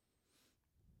bit.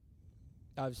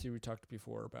 Obviously, we talked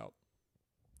before about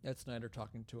Ed Snyder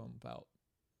talking to him about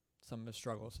some of his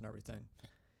struggles and everything.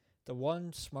 The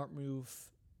one smart move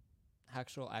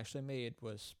Haxtell actually made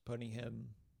was putting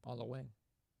him on the wing.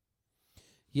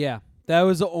 Yeah. That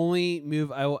was the only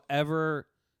move I will ever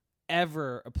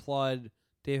applaud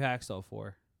Dave Haxtell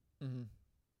for. Mm-hmm.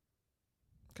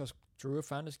 Because Giroux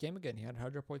found his game again. He had a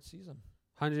 100-point season.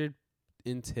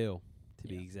 102, to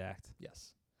be Yeah. exact.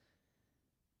 Yes.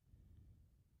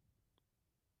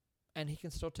 And he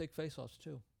can still take faceoffs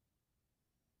too.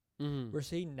 Mm-hmm. We're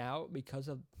seeing now because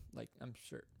of, like, I'm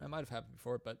sure it might have happened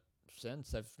before, but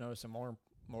since I've noticed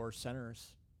more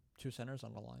centers, 2 centers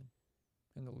on the line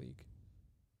in the league.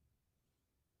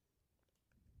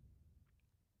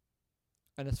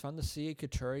 And it's fun to see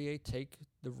Couturier take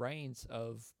the reins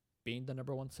of being the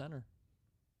number 1 center.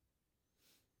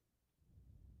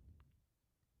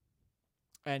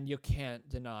 And you can't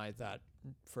deny that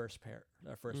first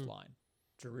line.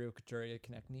 Giroux, Couturier,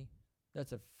 Konechny.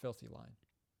 That's a filthy line.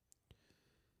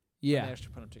 When Yeah. they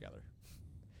actually put them together.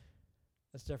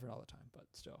 That's different all the time, but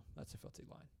still, that's a filthy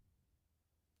line.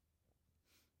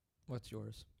 What's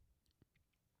yours?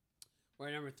 We're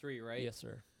at number 3, right? Yes,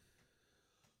 sir.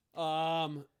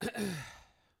 Man.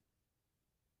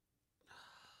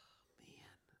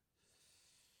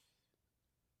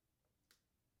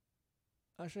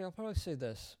 Actually, I'll probably say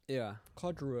this. Yeah.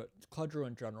 Claude Giroux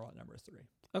in general at number 3.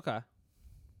 Okay.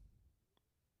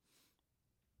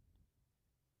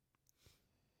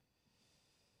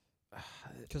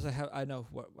 Because I know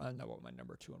what my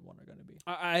number 2 and 1 are going to be.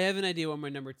 I have an idea what my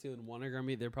number 2 and 1 are going to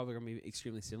be. They're probably going to be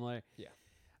extremely similar. Yeah.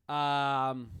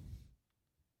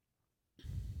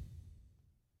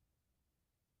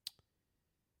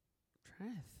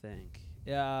 Trying to think.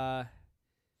 Yeah.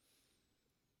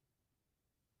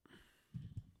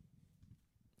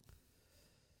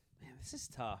 Man, this is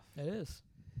tough. It is.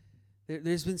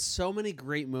 There's been so many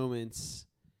great moments.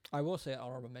 I will say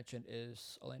honorable mention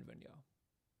is Alain Vigneault.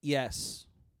 Yes.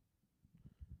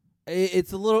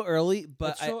 It's a little early,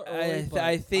 but It's so early, but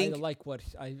I think I like what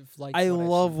I've liked. I what I've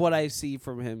love seen what from I him. see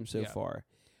from him so Yeah. far.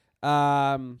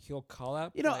 He'll call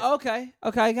out. You know, okay,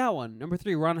 I got one. Number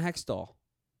 3, Ron Hextall.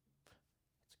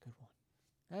 That's a good one.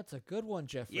 That's a good one,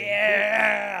 Jeffrey.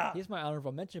 Yeah. He's my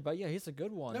honorable mention, but yeah, he's a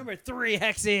good one. Number 3,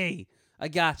 Hexy. I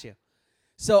got you.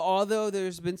 So although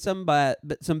there's been some bad,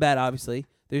 obviously,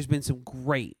 there's been some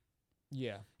great.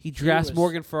 Yeah. He drafts was-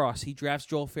 Morgan Frost. He drafts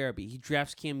Joel Farabee. He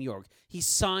drafts Cam York. He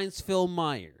signs Phil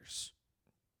Myers.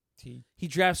 He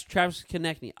drafts Travis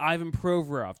Konechny, Ivan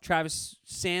Provorov, Travis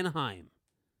Sanheim.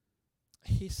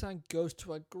 He signed goes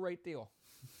to a great deal.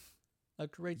 A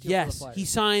great deal. For the Yes, Flyers. he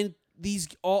signed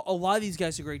a lot of these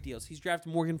guys to great deals. He's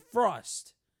drafted Morgan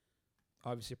Frost.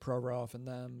 Obviously Provorov and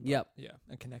them. but Yep. Yeah,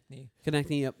 and Konechny.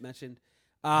 Konechny, yep, mentioned.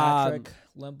 Patrick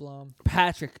Lindblom.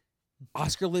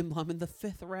 Oscar Lindblom in the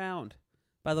 5th round.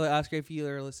 By the way, Oscar, if you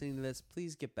are listening to this,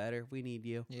 please get better. We need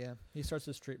you. Yeah, he starts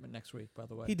his treatment next week. By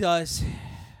the way. He does.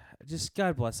 Just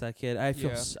God bless that kid. I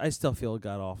feel. Yeah. I still feel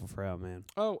god awful for him, man.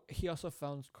 Oh, he also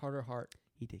found Carter Hart.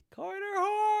 He did. Carter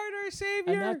Hart, our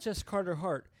savior. And not just Carter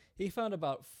Hart. He found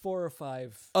about 4 or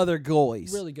 5 other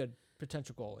goalies. really good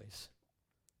potential goalies.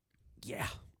 Yeah.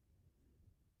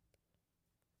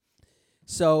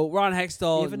 So Ron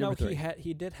Hextall, Even though number 3.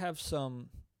 he did have some,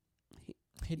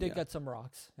 he did yeah. get some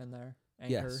rocks in there,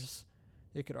 Yes. anchors.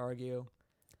 You could argue.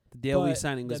 The Dale Lee but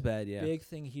signing was the bad. Yeah. Big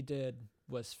thing he did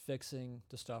was fixing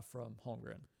the stuff from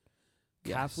Holmgren,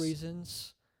 cap Yes.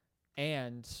 reasons,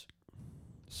 and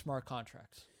smart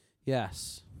contracts.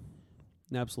 Yes.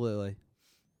 Absolutely.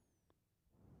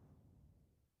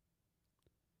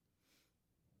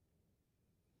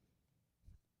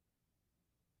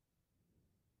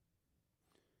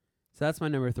 So that's my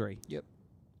number 3.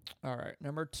 All right,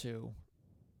 number 2.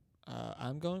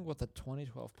 I'm going with the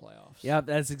 2012 playoffs. Yep,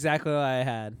 that's exactly what I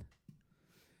had.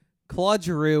 Claude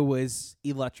Giroux was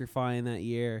electrifying that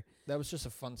year. That was just a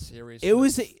fun series. It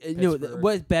with was Pittsburgh.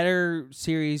 what better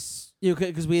series?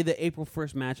 Because we had the April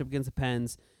 1st matchup against the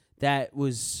Pens. That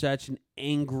was such an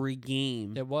angry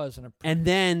game. It was, And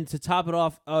then to top it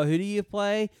off, who do you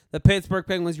play? The Pittsburgh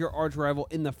Penguins, your arch rival,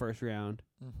 in the first round.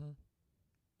 Mm-hmm.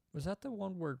 Was that the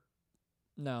one where?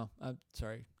 No, I'm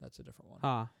sorry, that's a different one.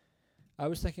 Huh? I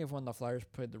was thinking of when the Flyers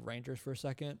played the Rangers for a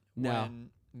second. No. When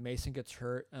Mason gets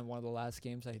hurt in one of the last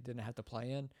games I didn't have to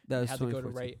play in. That was had to go to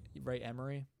 2014. Ray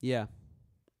Emery. Yeah,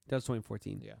 that was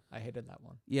 2014. Yeah, I hated that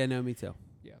one. Yeah, no, me too.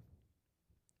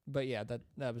 But yeah,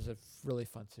 that was a really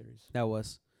fun series. That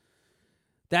was.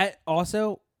 That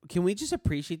also, can we just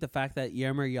appreciate the fact that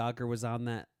Jaromir Jagr was on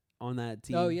that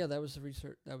team? Oh yeah, that was the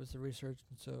research. That was the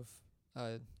resurgence of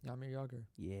Jaromir Jagr.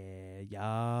 Yeah,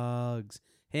 Yogs.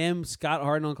 Him, Scott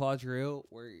Harden, and Claude Giroux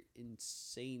were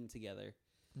insane together.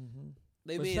 Mm-hmm.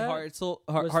 They Was made that- Was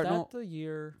Hartnell. that the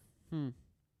year? Hmm.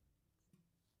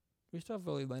 We still have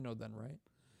Willie Leno then, right?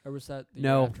 Or was that the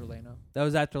No. year after Leno? That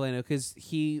was after Leno because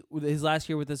his last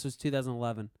year with us was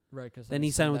 2011. Right, because Then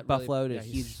he signed with Buffalo to a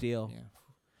huge deal. Yeah,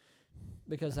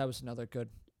 because that was another good.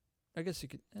 I guess you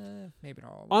could maybe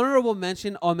not all. Honorable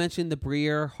mention. I'll mention the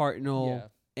Briere, Hartnell, Yeah.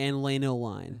 and Leno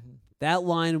line. Mhm. That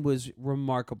line was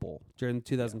remarkable during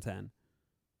 2010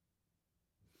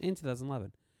 and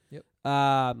 2011. Yep.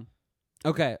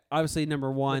 Okay. Obviously,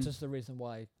 number one. Which is the reason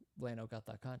why Leno got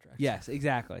that contract. Yes,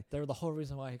 exactly. They were the whole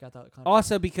reason why he got that contract.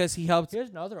 Also, because he helped. Here's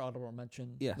another honorable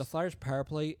mention. Yes. The Flyers power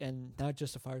play, and not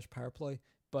just the Flyers power play,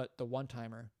 but the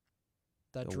one-timer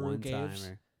that The Drew gave.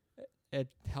 one-timer. It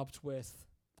helped with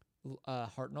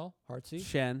Hartnell, Hartsey,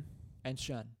 Shen. and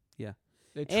Shen. Yeah.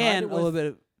 They tried And it a with, little bit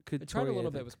of They tried a Couturier,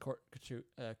 little I bit think.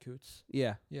 with Coots.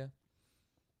 Yeah. Yeah.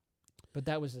 But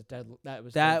that was That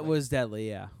deadly. was deadly,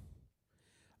 yeah.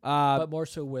 But more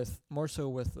so with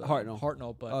Hartnell.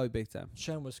 Hartnell, but Oh, big time.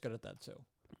 Shen was good at that too.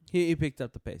 He picked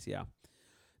up the pace, yeah.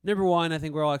 Number one, I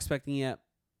think we're all expecting it.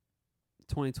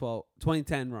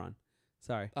 2010 run.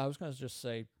 Sorry. I was gonna just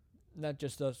say, not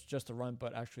just the run,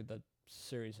 but actually the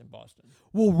series in Boston.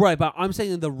 Well, right, but I'm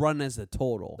saying the run as a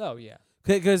total. Oh yeah.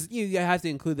 Because you have to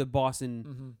include the Boston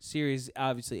Mm-hmm. series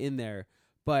obviously in there,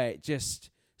 but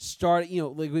just start,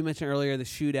 like we mentioned earlier, the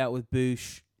shootout with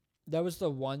Bush. That was the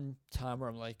one time where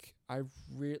I'm like,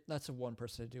 that's the one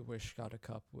person I do wish got a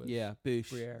cup with. Yeah, Bush.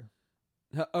 Briere.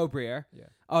 Oh, Briere. Yeah.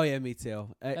 Oh, yeah, me too.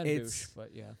 And It's Bush,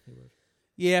 but yeah, he would.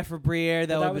 yeah for Briere.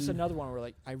 That That was been, another one where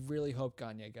like I really hope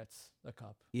Gagne gets a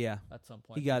cup yeah. at some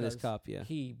point. He got his because cup. Yeah,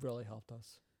 He really helped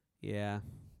us yeah.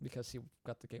 because he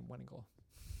got the game-winning goal.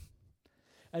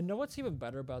 And know what's even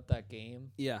better about that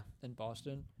game Yeah. in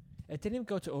Boston? It didn't even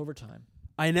go to overtime.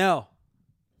 I know.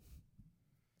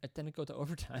 It didn't go to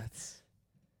overtime.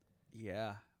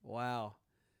 Yeah. Wow.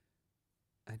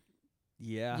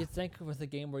 Yeah. You think with a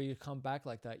game where you come back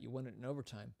like that, you win it in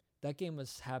overtime. That game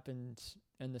happened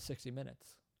in the 60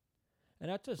 minutes. And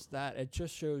not just that, it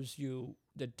just shows you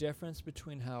the difference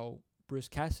between how Bruce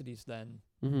Cassidy's then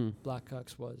Mm-hmm.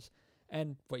 Blackhawks was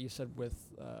and what you said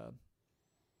with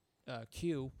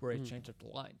Q, where he Mhm. changed up the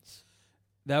lines.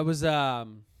 That was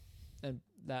And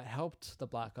that helped the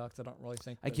Blackhawks. I don't really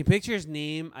think I that can picture his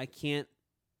name. I can't.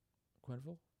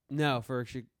 Quenneville? No, for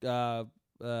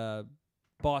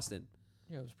Boston.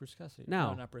 Yeah, it was Bruce Cassidy.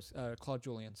 No. Not Bruce. Claude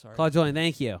Julien, sorry. Claude Julien,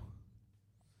 thank you.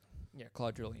 Yeah,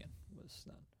 Claude Julien was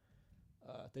done.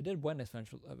 They did win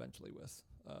eventually with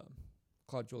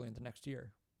Claude Julien the next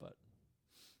year, but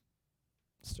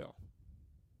still.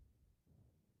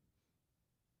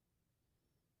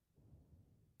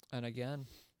 And again,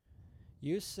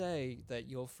 you say that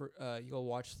you'll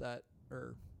watch that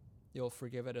or you'll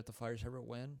forgive it if the Flyers ever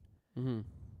win. Mm-hmm.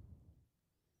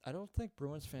 I don't think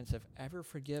Bruins fans have ever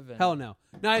forgiven. Hell no.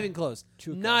 Not even close.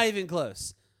 Tuukka. Not even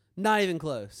close. Not even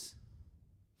close.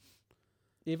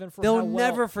 Even for They'll how well,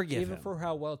 never forgive even him. for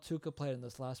how well Tuukka played in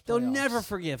this last playoffs. They'll never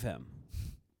forgive him.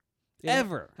 Yeah,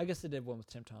 Ever. I guess they did one with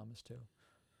Tim Thomas too.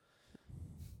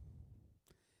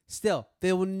 Still,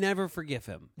 they will never forgive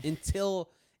him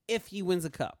if he wins a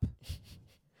cup.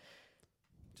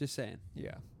 Just saying.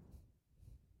 Yeah.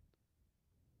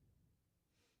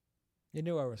 You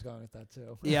knew I was going with that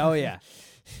too. Yeah, oh yeah.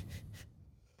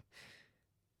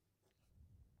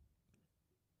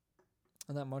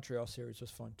 And that Montreal series was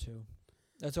fun too.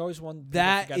 That's always one people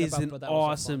That forget is about, an but that was a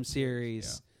fun awesome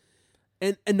series.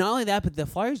 Yeah. And not only that, but the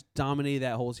Flyers dominated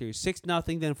that whole series.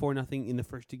 6-0, then 4-0 in the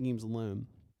first two games alone.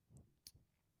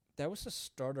 That was the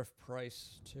start of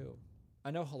Price too.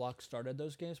 I know Halak started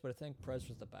those games, but I think Price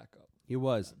was the backup. He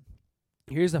was.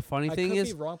 Here's the funny I thing could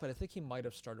is, be wrong, but I think he might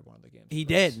have started one of the games. He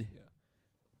Price. did.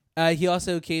 Yeah. he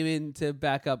also came in to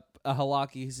back up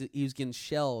Halaki. He was getting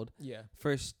shelled Yeah.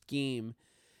 first game,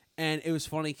 and it was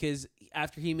funny because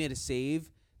after he made a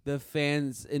save, the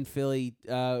fans in Philly,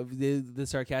 the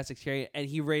sarcastic cheering, and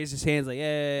he raised his hands like,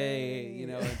 "Hey!" You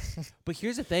know. But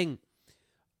here's the thing,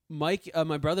 Mike,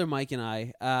 my brother Mike and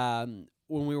I,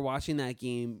 when we were watching that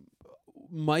game,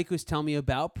 Mike was telling me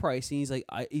about Price, and he's like,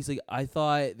 I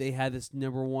thought they had this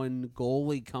number one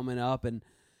goalie coming up, and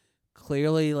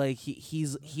clearly, like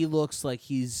he looks like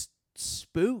he's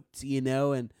spooked, you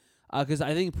know, and because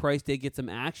I think Price did get some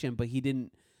action, but he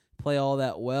didn't play all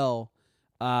that well.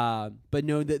 But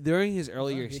no, during his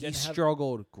early years, he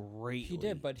struggled greatly. He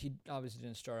did, but he obviously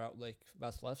didn't start out like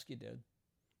Vasilevsky did.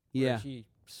 Yeah, he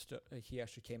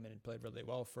actually came in and played really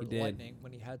well for the Lightning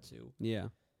when he had to. Yeah.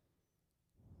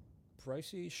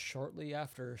 Pricey shortly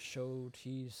after showed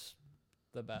he's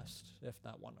the best, if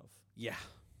not one of. Yeah.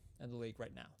 In the league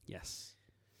right now. Yes.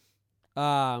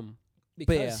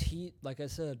 Because he, like I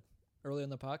said earlier in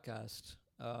the podcast,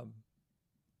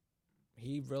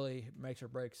 he really makes or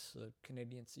breaks the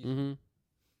Canadian season.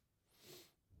 Mm-hmm.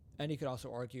 And you could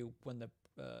also argue when the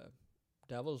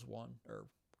Devils won or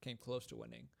came close to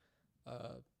winning,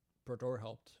 Brodeur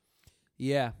helped.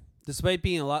 Yeah. Despite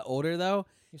being a lot older, though,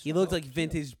 he looked like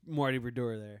vintage Marty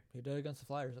Brodeur there. He did against the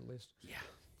Flyers, at least. Yeah.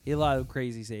 He had a lot of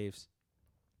crazy saves.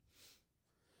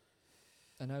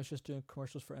 And I was just doing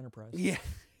commercials for Enterprise. Yeah.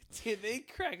 Dude, they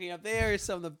crack me up. They are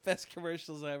some of the best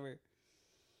commercials ever.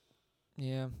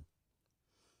 Yeah.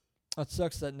 It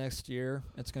sucks that next year,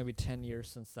 it's going to be 10 years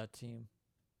since that team.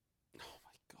 Oh,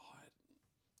 my God.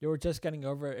 You were just getting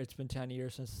over it. It's been 10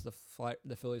 years since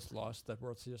the Phillies lost the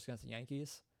World Series against the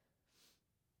Yankees.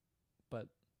 But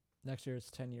next year,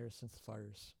 it's 10 years since the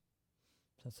Flyers,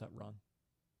 since that run.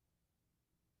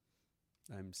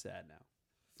 I'm sad now.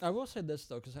 I will say this,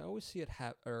 though, because I always see it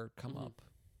come up.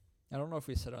 I don't know if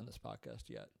we said it on this podcast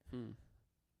yet.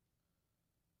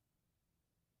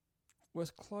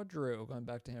 With Claude Giroux, going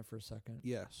back to him for a second.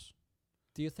 Yes.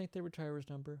 Do you think they retire his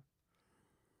number?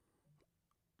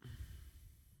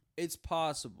 It's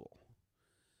possible.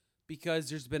 Because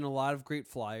there's been a lot of great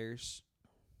Flyers.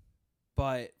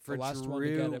 But for the last Giroux, one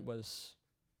to get it was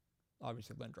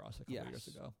obviously Lindros a couple years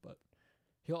ago. But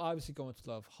he'll obviously go into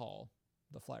the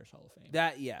Flyers Hall of Fame.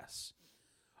 That, yes.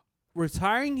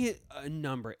 Retiring a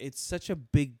number, it's such a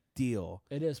big deal.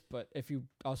 It is, but if you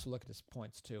also look at his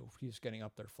points, too, he's getting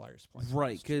up there Flyers points.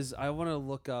 Right, because I want to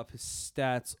look up his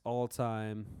stats all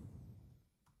time.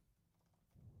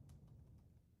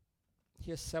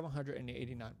 He has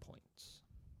 789 points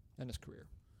in his career.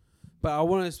 But I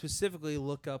want to specifically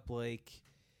look up, like...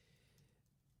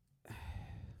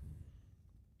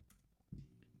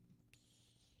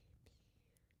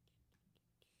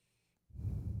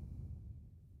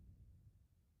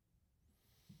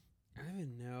 I don't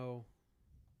even know.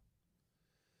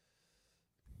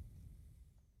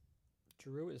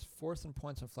 Giroux is fourth in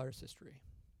points in Flyers history.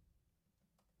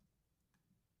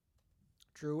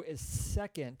 Giroux is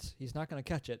second. He's not going to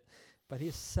catch it, but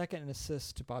he's second in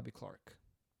assists to Bobby Clark.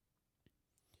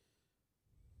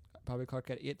 Bobby Clark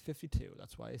had 852.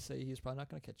 That's why I say he's probably not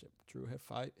going to catch it. Giroux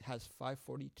has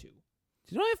 542. Do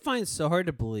you know what I find so hard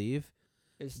to believe?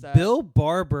 Is that Bill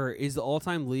Barber is the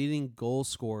all-time leading goal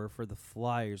scorer for the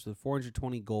Flyers with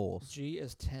 420 goals. G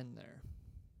is 10 there.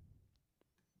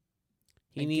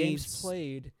 He in needs games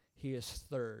played, he is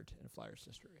third in Flyers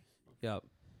history. Yep.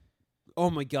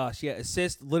 Oh my gosh, yeah.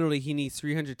 Assist, literally he needs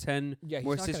 310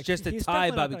 more assists just to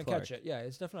tie Bobby Clark. Catch it. Yeah,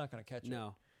 he's definitely not going to catch it.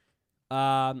 No.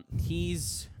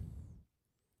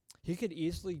 He could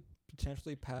easily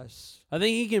potentially pass. I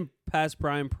think he can pass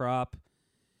Brian Propp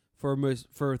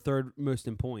for third most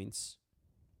in points.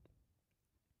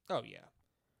 Oh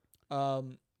yeah.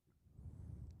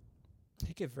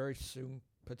 He could very soon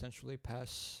potentially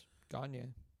pass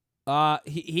Gagne.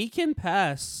 He can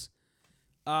pass.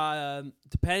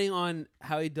 Depending on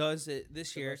how he does it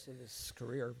this year, rest of his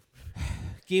career.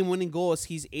 game-winning goals,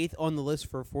 he's 8th on the list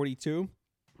for 42.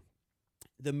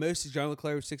 The most is John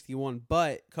LeClair with 61,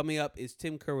 but coming up is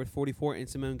Tim Kerr with 44 and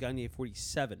Simon Gagne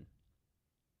 47.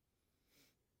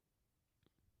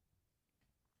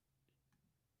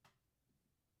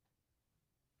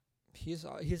 He's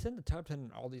in the top 10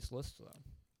 in all these lists, though.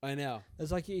 I know.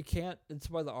 It's like you can't. It's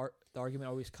why the argument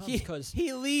always comes because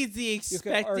he leads the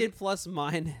expected plus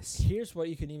minus. Here's what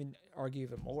you can even argue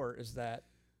even more is that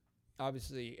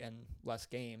obviously in less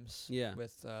games,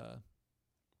 with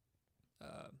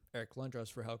Eric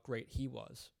Lindros for how great he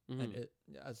was and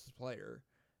as a player.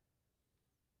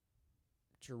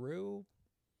 Giroux,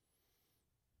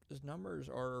 his numbers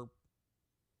are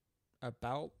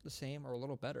about the same or a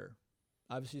little better.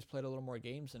 Obviously, he's played a little more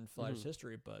games in Flyers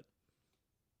history, but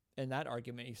in that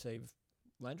argument, you say if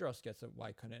Lindros gets it,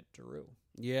 why couldn't Giroux?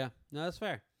 Yeah. No, that's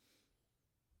fair.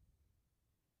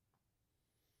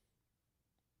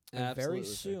 And very Absolutely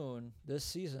fair. soon, this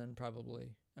season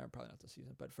probably not this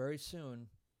season, but very soon,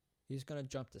 he's going to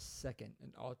jump to second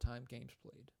in all-time games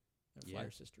played in Yeah.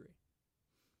 Flyers history.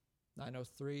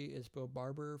 903 is Bill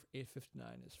Barber.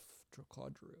 859 is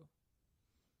Claude Giroux.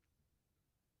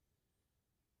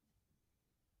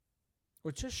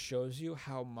 Which just shows you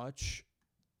how much,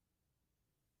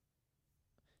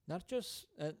 not just,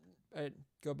 I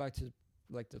go back to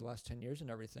like the last 10 years and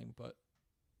everything, but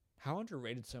how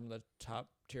underrated some of the top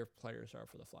tier players are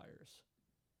for the Flyers.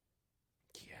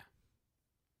 Yeah.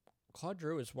 Claude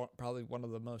Giroux is probably one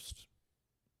of the most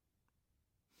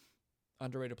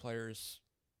underrated players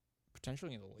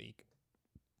potentially in the league,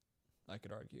 I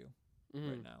could argue,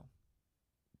 right now.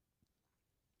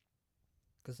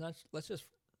 Because let's just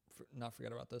not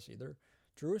forget about this either.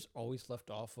 Giroux is always left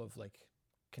off of like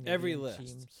Canadian Every list.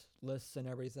 teams lists and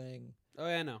everything. Oh,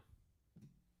 yeah, I know.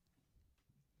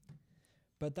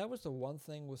 But that was the one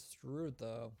thing with Giroux,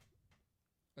 though,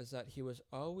 is that he was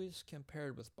always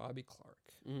compared with Bobby Clark.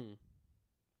 Mm.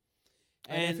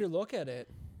 And if you look at it,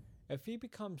 if he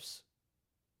becomes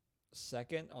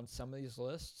second on some of these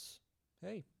lists,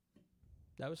 hey,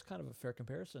 that was kind of a fair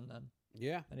comparison then.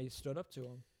 Yeah. And he stood up to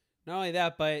him. Not only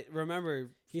that, but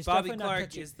remember, He's Bobby definitely not Clark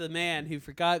catching- is the man who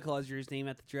forgot Claude Giroux's name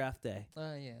at the draft day.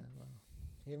 Yeah,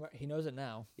 well, he knows it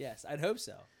now. Yes, I'd hope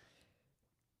so.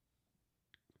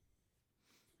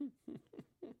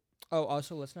 Oh,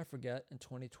 also, let's not forget, in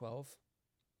 2012,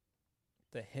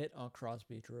 the hit on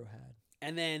Crosby Giroux had.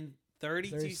 And then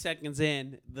 32 There's- seconds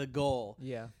in, the goal.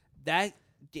 Yeah.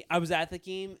 I was at the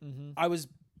game. Mm-hmm. I was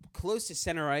close to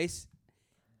center ice.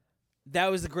 That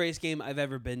was the greatest game I've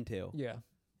ever been to. Yeah.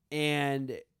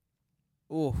 And,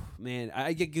 oh, man,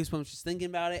 I get goosebumps just thinking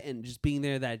about it and just being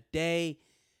there that day.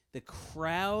 The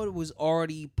crowd was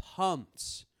already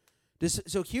pumped.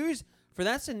 So here's, for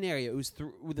that scenario, it was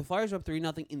the Flyers were up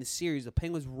 3-0 in the series. The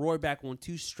Penguins roared back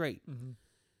 1-2 straight. Mm-hmm.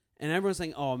 And everyone's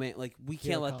saying, oh, man, like, we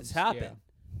Here can't it let this comes, happen.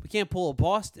 yeah. We can't pull a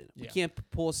Boston. We Yeah.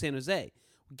 can't pull a San Jose.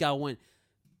 We got to win.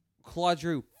 Claude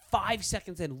Giroux, 5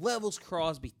 seconds in, levels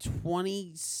Crosby.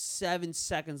 27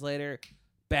 seconds later,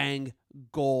 bang,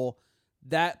 goal.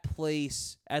 That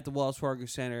place at the Wells Fargo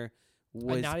Center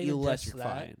was not even just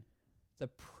electrifying. The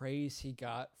praise he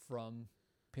got from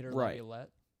Peter Right.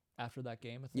 Laviolette after that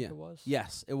game, I think it was.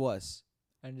 Yes, it was.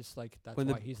 And just like, that's When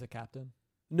the- why he's the captain.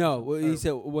 No, well, he Or-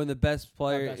 said when the best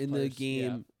player best in the players,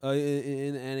 game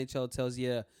in the NHL tells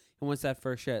you he wants that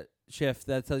first shift,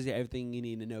 that tells you everything you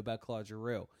need to know about Claude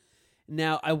Giroux.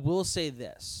 Now, I will say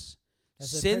this.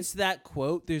 Has it Since that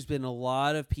quote, there's been a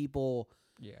lot of people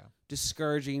Yeah.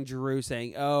 discouraging Giroux,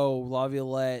 saying, oh,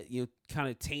 Laviolette, kind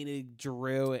of tainted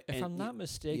Giroux. If I'm not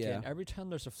mistaken, yeah. every time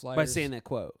there's a Flyers, by saying that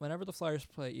quote. whenever the Flyers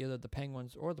play either the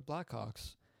Penguins or the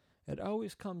Blackhawks, it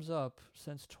always comes up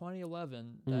since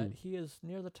 2011 that he is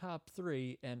near the top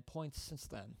 3 and points since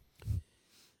then.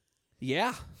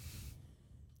 Yeah.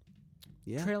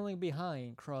 Yeah. Trailing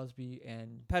behind Crosby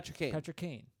and Patrick Kane. Patrick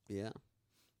Kane. Yeah.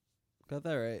 Got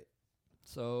that right.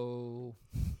 So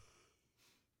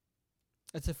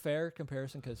it's a fair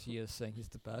comparison because he is saying he's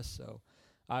the best. So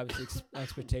obviously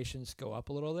expectations go up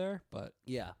a little there, but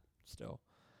Yeah. still.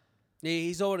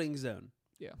 He's holding his own.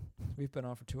 Yeah. We've been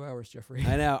on for 2 hours, Jeffrey.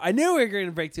 I know. I knew we were going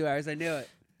to break 2 hours. I knew it.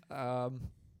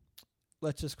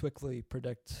 Let's just quickly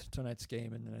predict tonight's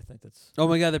game, and then I think that's Oh,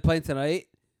 my God. They're playing tonight?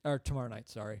 or tomorrow night.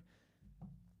 Sorry.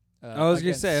 I was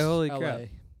gonna say, against holy LA. crap.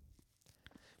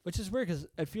 Which is weird because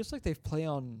it feels like they've play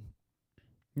on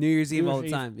New Year's Eve New all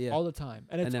Year's the Eve time. Yeah. all the time,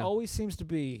 and I it know. always seems to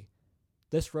be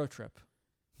this road trip.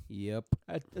 Yep.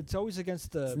 It's always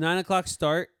against the It's 9 o'clock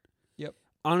start. Yep.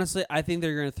 Honestly, I think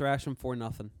they're going to thrash them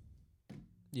 4-0.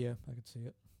 Yeah, I can see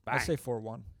it. Bang. I'd say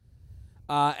 4-1.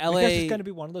 LA. I guess it's going to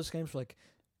be one of those games where, like,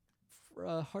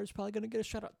 Hart's probably going to get a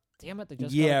shutout. Damn it, they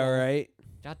just got a Yeah, goal. right.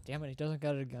 God damn it, he doesn't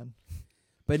get it again.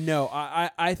 But no,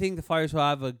 I think the Flyers will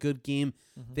have a good game.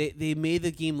 Mhm. They made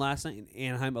the game last night in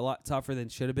Anaheim a lot tougher than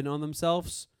should have been on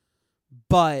themselves.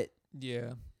 But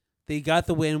Yeah, they got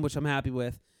the win, which I'm happy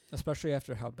with. especially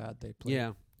after how bad they played.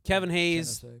 Yeah. Kevin San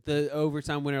Hayes, Jose. the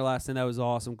overtime winner last night, that was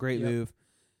awesome. Great Yep. move.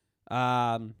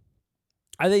 I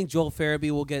think Joel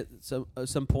Farabee will get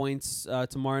some points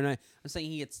tomorrow night. I'm saying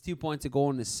he gets 2 points, a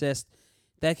goal, and an assist.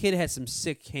 That kid has some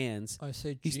sick hands. I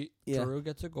say He's- yeah. Giroux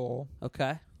gets a goal.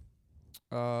 Okay.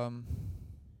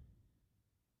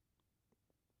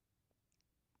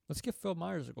 Let's give Phil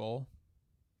Myers a goal.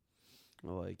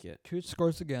 I like it. Coots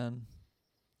scores again,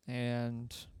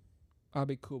 and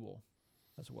Abi Kubel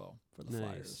as well for the Nice.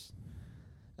 Flyers.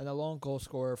 And the lone goal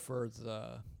scorer for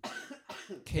the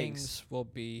Kings will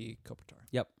be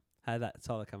Kopitar. Had that.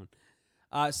 Saw that coming.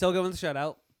 Still going with the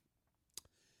shutout.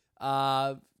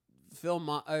 Joel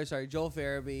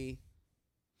Farabee.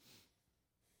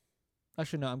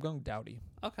 Actually, no, I'm going Doughty.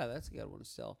 Okay, that's a good one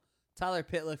still. Tyler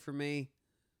Pitlick for me.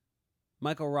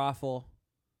 Michael Raffle.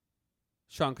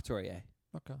 Sean Couturier.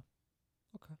 Okay.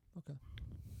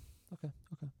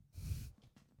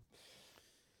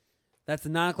 That's the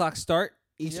 9:00 start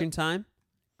Eastern time.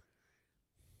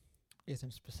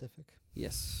 Eastern Pacific.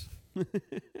 Yes.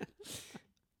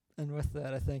 And with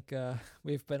that, I think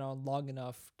we've been on long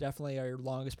enough. Definitely our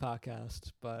longest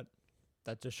podcast, but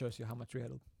that just shows you how much we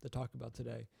had to talk about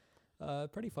today.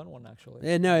 Pretty fun one, actually.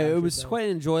 Yeah, no, I it actually was think. quite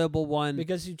an enjoyable one.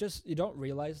 Because you don't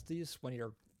realize these when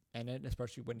you're in it,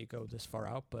 especially when you go this far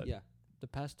out. But Yeah. the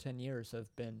past 10 years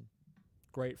have been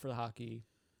great for the hockey.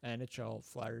 NHL,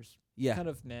 Flyers, Yeah. kind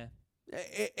of meh.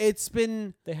 It's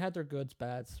been They had their goods,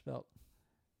 bads, but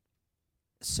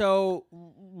so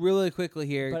really quickly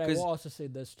here. I 'Cause- will also say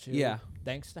this too. Yeah.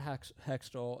 Thanks to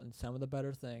Hextall and some of the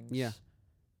better things. Yeah.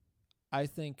 I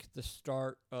think the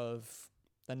start of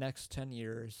the next 10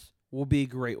 years, will be a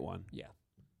great one.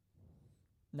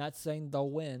 not saying they'll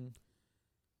win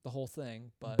the whole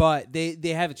thing, but But they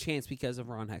have a chance because of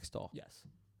Ron Hextall. yes.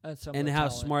 And, some of And the how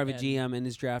talent smart of a and- GM and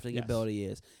his drafting Yes. ability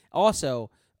is. Also,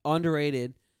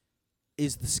 underrated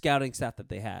is the scouting staff that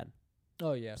they had.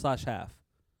 Oh, yeah. /half.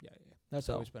 Yeah. That's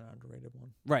So. always been an underrated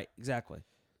one. Right, exactly.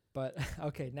 But,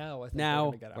 okay, now I think Now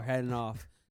we're going to get we're out. heading off.